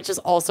 which is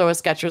also a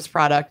Skechers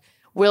product,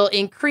 will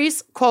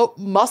increase, quote,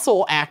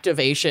 muscle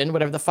activation,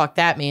 whatever the fuck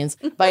that means,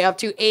 by up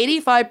to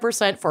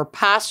 85% for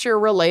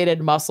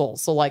posture-related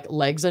muscles. So like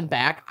legs and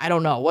back. I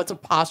don't know. What's a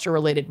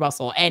posture-related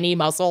muscle? Any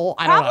muscle?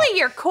 I don't know. Probably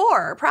your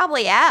core.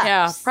 Probably abs.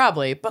 Yeah,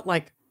 probably. But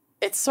like,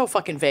 it's so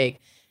fucking vague.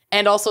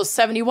 And also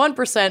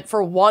 71%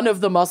 for one of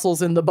the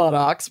muscles in the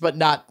buttocks, but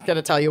not going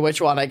to tell you which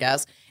one, I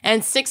guess.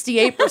 And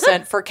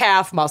 68% for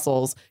calf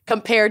muscles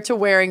compared to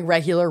wearing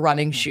regular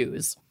running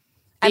shoes.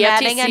 I'm The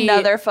adding FTC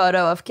another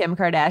photo of Kim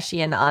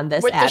Kardashian on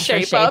this With the ad for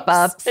shape-ups?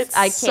 shape-ups. It's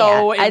I can't.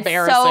 so It's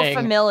embarrassing. so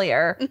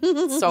familiar.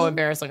 So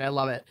embarrassing. I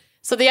love it.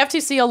 So the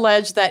FTC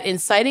alleged that in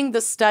citing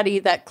the study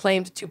that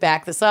claimed to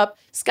back this up,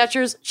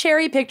 Skechers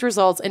cherry-picked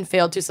results and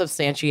failed to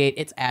substantiate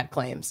its ad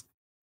claims.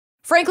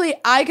 Frankly,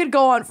 I could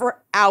go on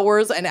for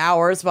hours and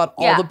hours about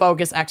all the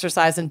bogus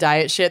exercise and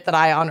diet shit that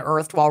I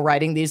unearthed while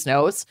writing these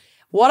notes.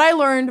 What I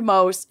learned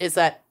most is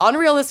that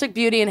unrealistic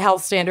beauty and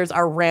health standards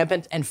are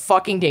rampant and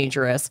fucking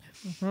dangerous.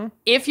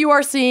 If you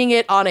are seeing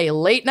it on a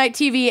late night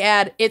TV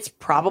ad, it's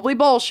probably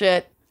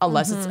bullshit,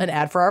 unless it's an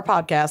ad for our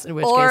podcast, in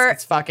which Or case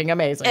it's fucking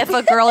amazing. If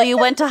a girl you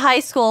went to high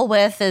school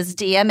with is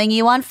DMing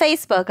you on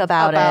Facebook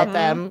about it.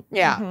 them.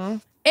 Yeah.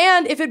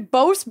 And if it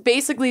boasts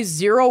basically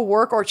zero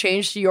work or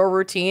change to your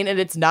routine and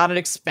it's not an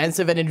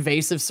expensive and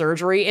invasive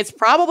surgery, it's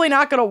probably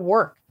not going to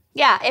work.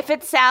 Yeah, if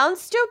it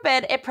sounds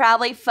stupid, it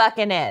probably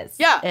fucking is.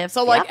 Yeah.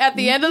 So like at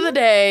the end of the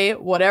day,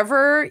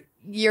 whatever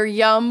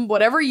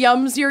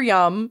yums your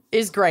yum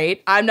is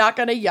great. I'm not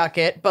going to yuck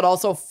it, but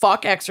also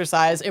fuck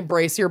exercise,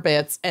 embrace your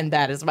bits. And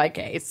that is my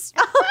case.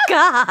 Oh,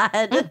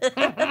 God.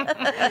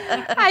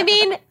 I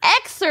mean,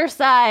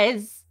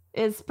 exercise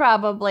is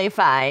probably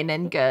fine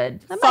and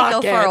good. I might Fuck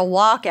go for it. a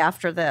walk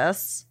after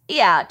this.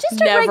 Yeah,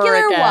 just a Never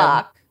regular again.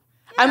 walk.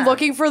 I'm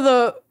looking for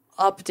the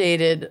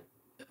updated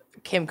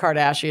Kim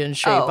Kardashian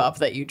shape up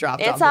that you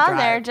dropped on It's the on drive.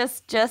 there.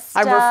 Just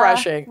I'm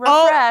refreshing.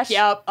 refresh. Oh,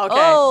 yep. Okay.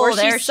 Oh, Where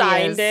there she she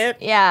signed is. it.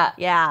 Yeah.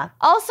 Yeah.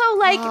 Also,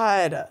 like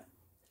God.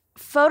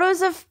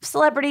 photos of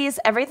celebrities,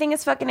 everything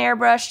is fucking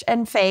airbrushed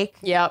and fake.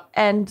 Yep.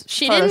 And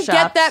She didn't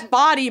get photoshopped. that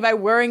body by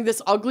wearing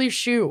this ugly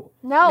shoe.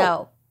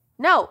 No,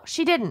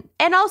 she didn't.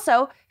 And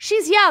also,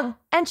 she's young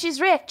and she's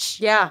rich.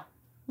 Yeah.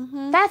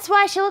 That's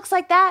why she looks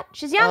like that.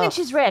 She's young and Ugh.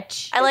 she's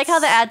rich. I like how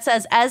the ad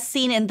says, as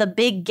seen in the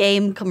big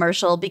game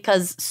commercial,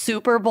 because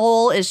Super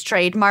Bowl is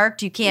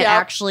trademarked. You can't Yep.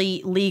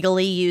 actually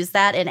legally use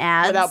that in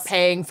ads. Without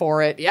paying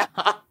for it. Yeah.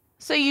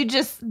 So you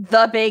just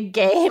the big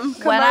game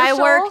commercial? When I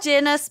worked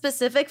in a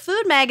specific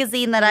food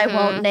magazine that I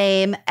won't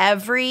name,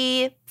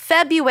 every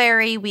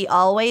February we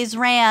always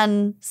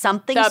ran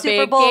something The Super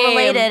big Bowl game.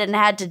 related and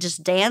had to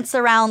just dance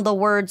around the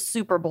word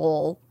Super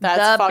Bowl.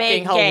 That's The fucking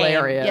big game.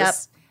 hilarious. Yep.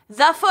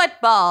 The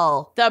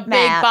football. The big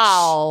match.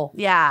 ball.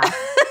 Yeah.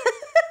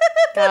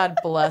 God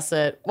bless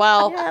it.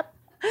 Well, Yep.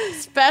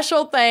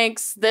 special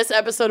thanks. This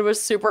episode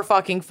was super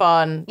fucking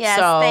fun. Yes,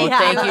 so thank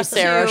thank you you,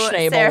 Sarah to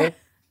Schnabel. Sarah.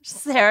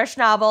 Sarah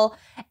Schnabel,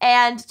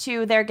 and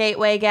to their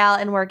gateway gal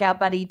and workout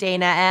buddy,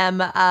 Dana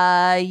M.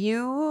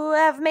 You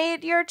have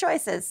made your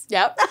choices.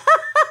 Yep.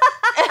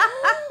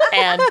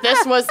 And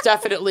this was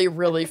definitely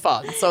really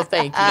fun. So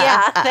thank you.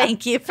 Yeah,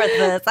 thank you for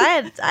this.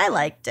 I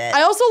liked it.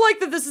 I also like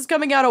that this is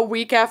coming out a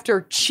week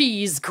after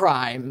Cheese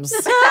Crimes.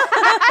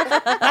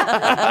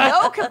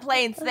 No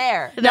complaints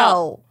there.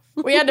 No.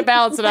 We had to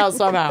balance it out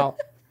somehow.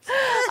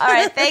 All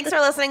right. Thanks for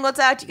listening. We'll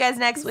talk to you guys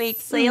next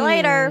week. See you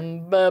later.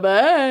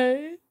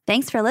 Bye-bye.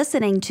 Thanks for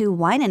listening to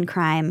Wine and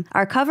Crime.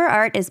 Our cover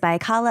art is by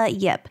Kala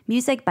Yip,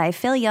 music by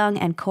Phil Young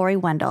and Corey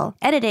Wendell,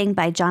 editing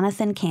by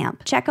Jonathan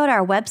Camp. Check out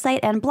our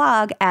website and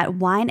blog at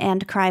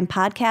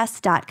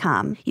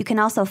wineandcrimepodcast.com. You can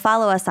also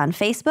follow us on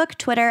Facebook,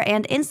 Twitter,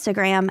 and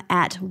Instagram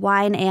at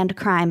Wine and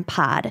Crime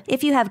Pod.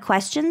 If you have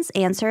questions,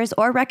 answers,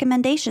 or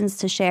recommendations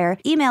to share,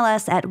 email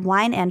us at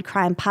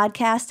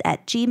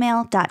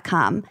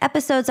wineandcrimepodcast@gmail.com.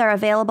 Episodes are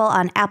available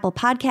on Apple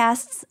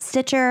Podcasts,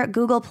 Stitcher,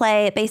 Google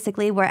Play,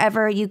 basically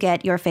wherever you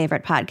get your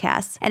favorite podcasts.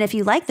 And if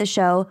you like the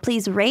show,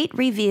 please rate,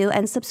 review,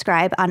 and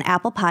subscribe on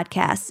Apple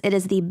Podcasts. It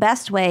is the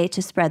best way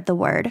to spread the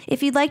word.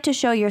 If you'd like to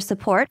show your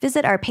support,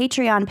 visit our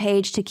Patreon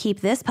page to keep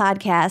this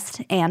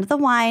podcast and the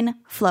wine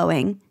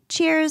flowing.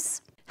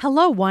 Cheers.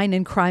 Hello, Wine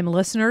and Crime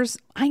listeners.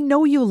 I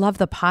know you love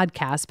the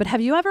podcast, but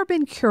have you ever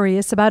been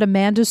curious about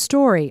Amanda's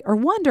story or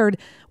wondered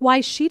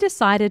why she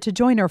decided to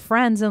join her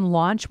friends and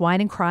launch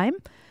Wine and Crime?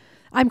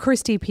 I'm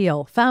Christy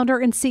Peel, founder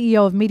and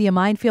CEO of Media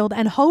Minefield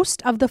and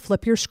host of the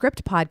Flip Your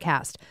Script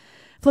podcast.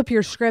 Flip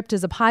Your Script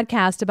is a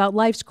podcast about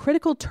life's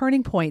critical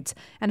turning points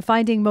and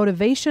finding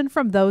motivation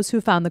from those who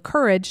found the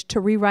courage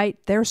to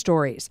rewrite their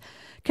stories.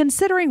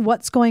 Considering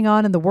what's going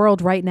on in the world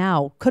right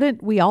now,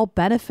 couldn't we all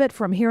benefit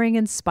from hearing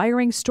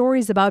inspiring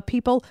stories about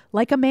people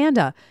like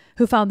Amanda,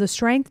 who found the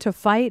strength to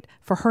fight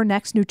for her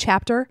next new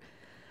chapter?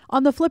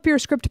 On the Flip Your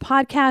Script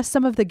podcast,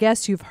 some of the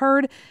guests you've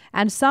heard,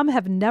 and some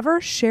have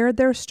never shared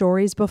their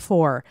stories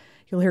before.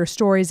 You'll hear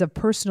stories of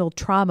personal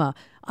trauma,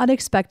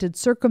 unexpected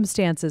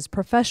circumstances,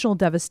 professional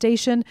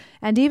devastation,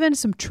 and even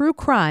some true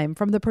crime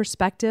from the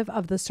perspective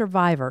of the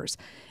survivors.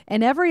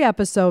 In every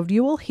episode,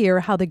 you will hear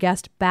how the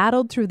guest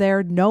battled through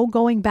their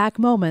no-going-back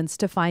moments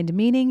to find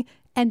meaning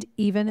and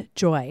even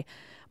joy.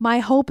 My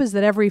hope is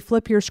that every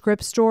Flip Your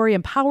Script story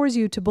empowers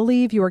you to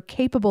believe you are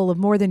capable of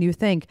more than you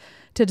think,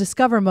 to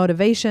discover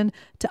motivation,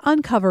 to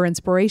uncover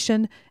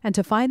inspiration, and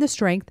to find the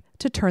strength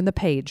to turn the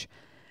page.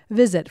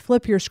 Visit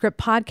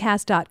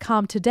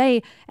flipyourscriptpodcast.com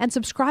today and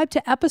subscribe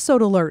to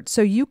episode alerts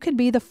so you can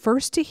be the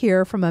first to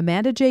hear from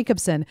Amanda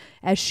Jacobson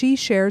as she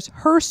shares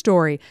her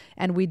story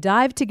and we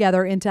dive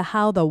together into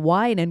how the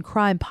Wine and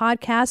Crime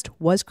podcast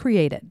was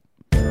created.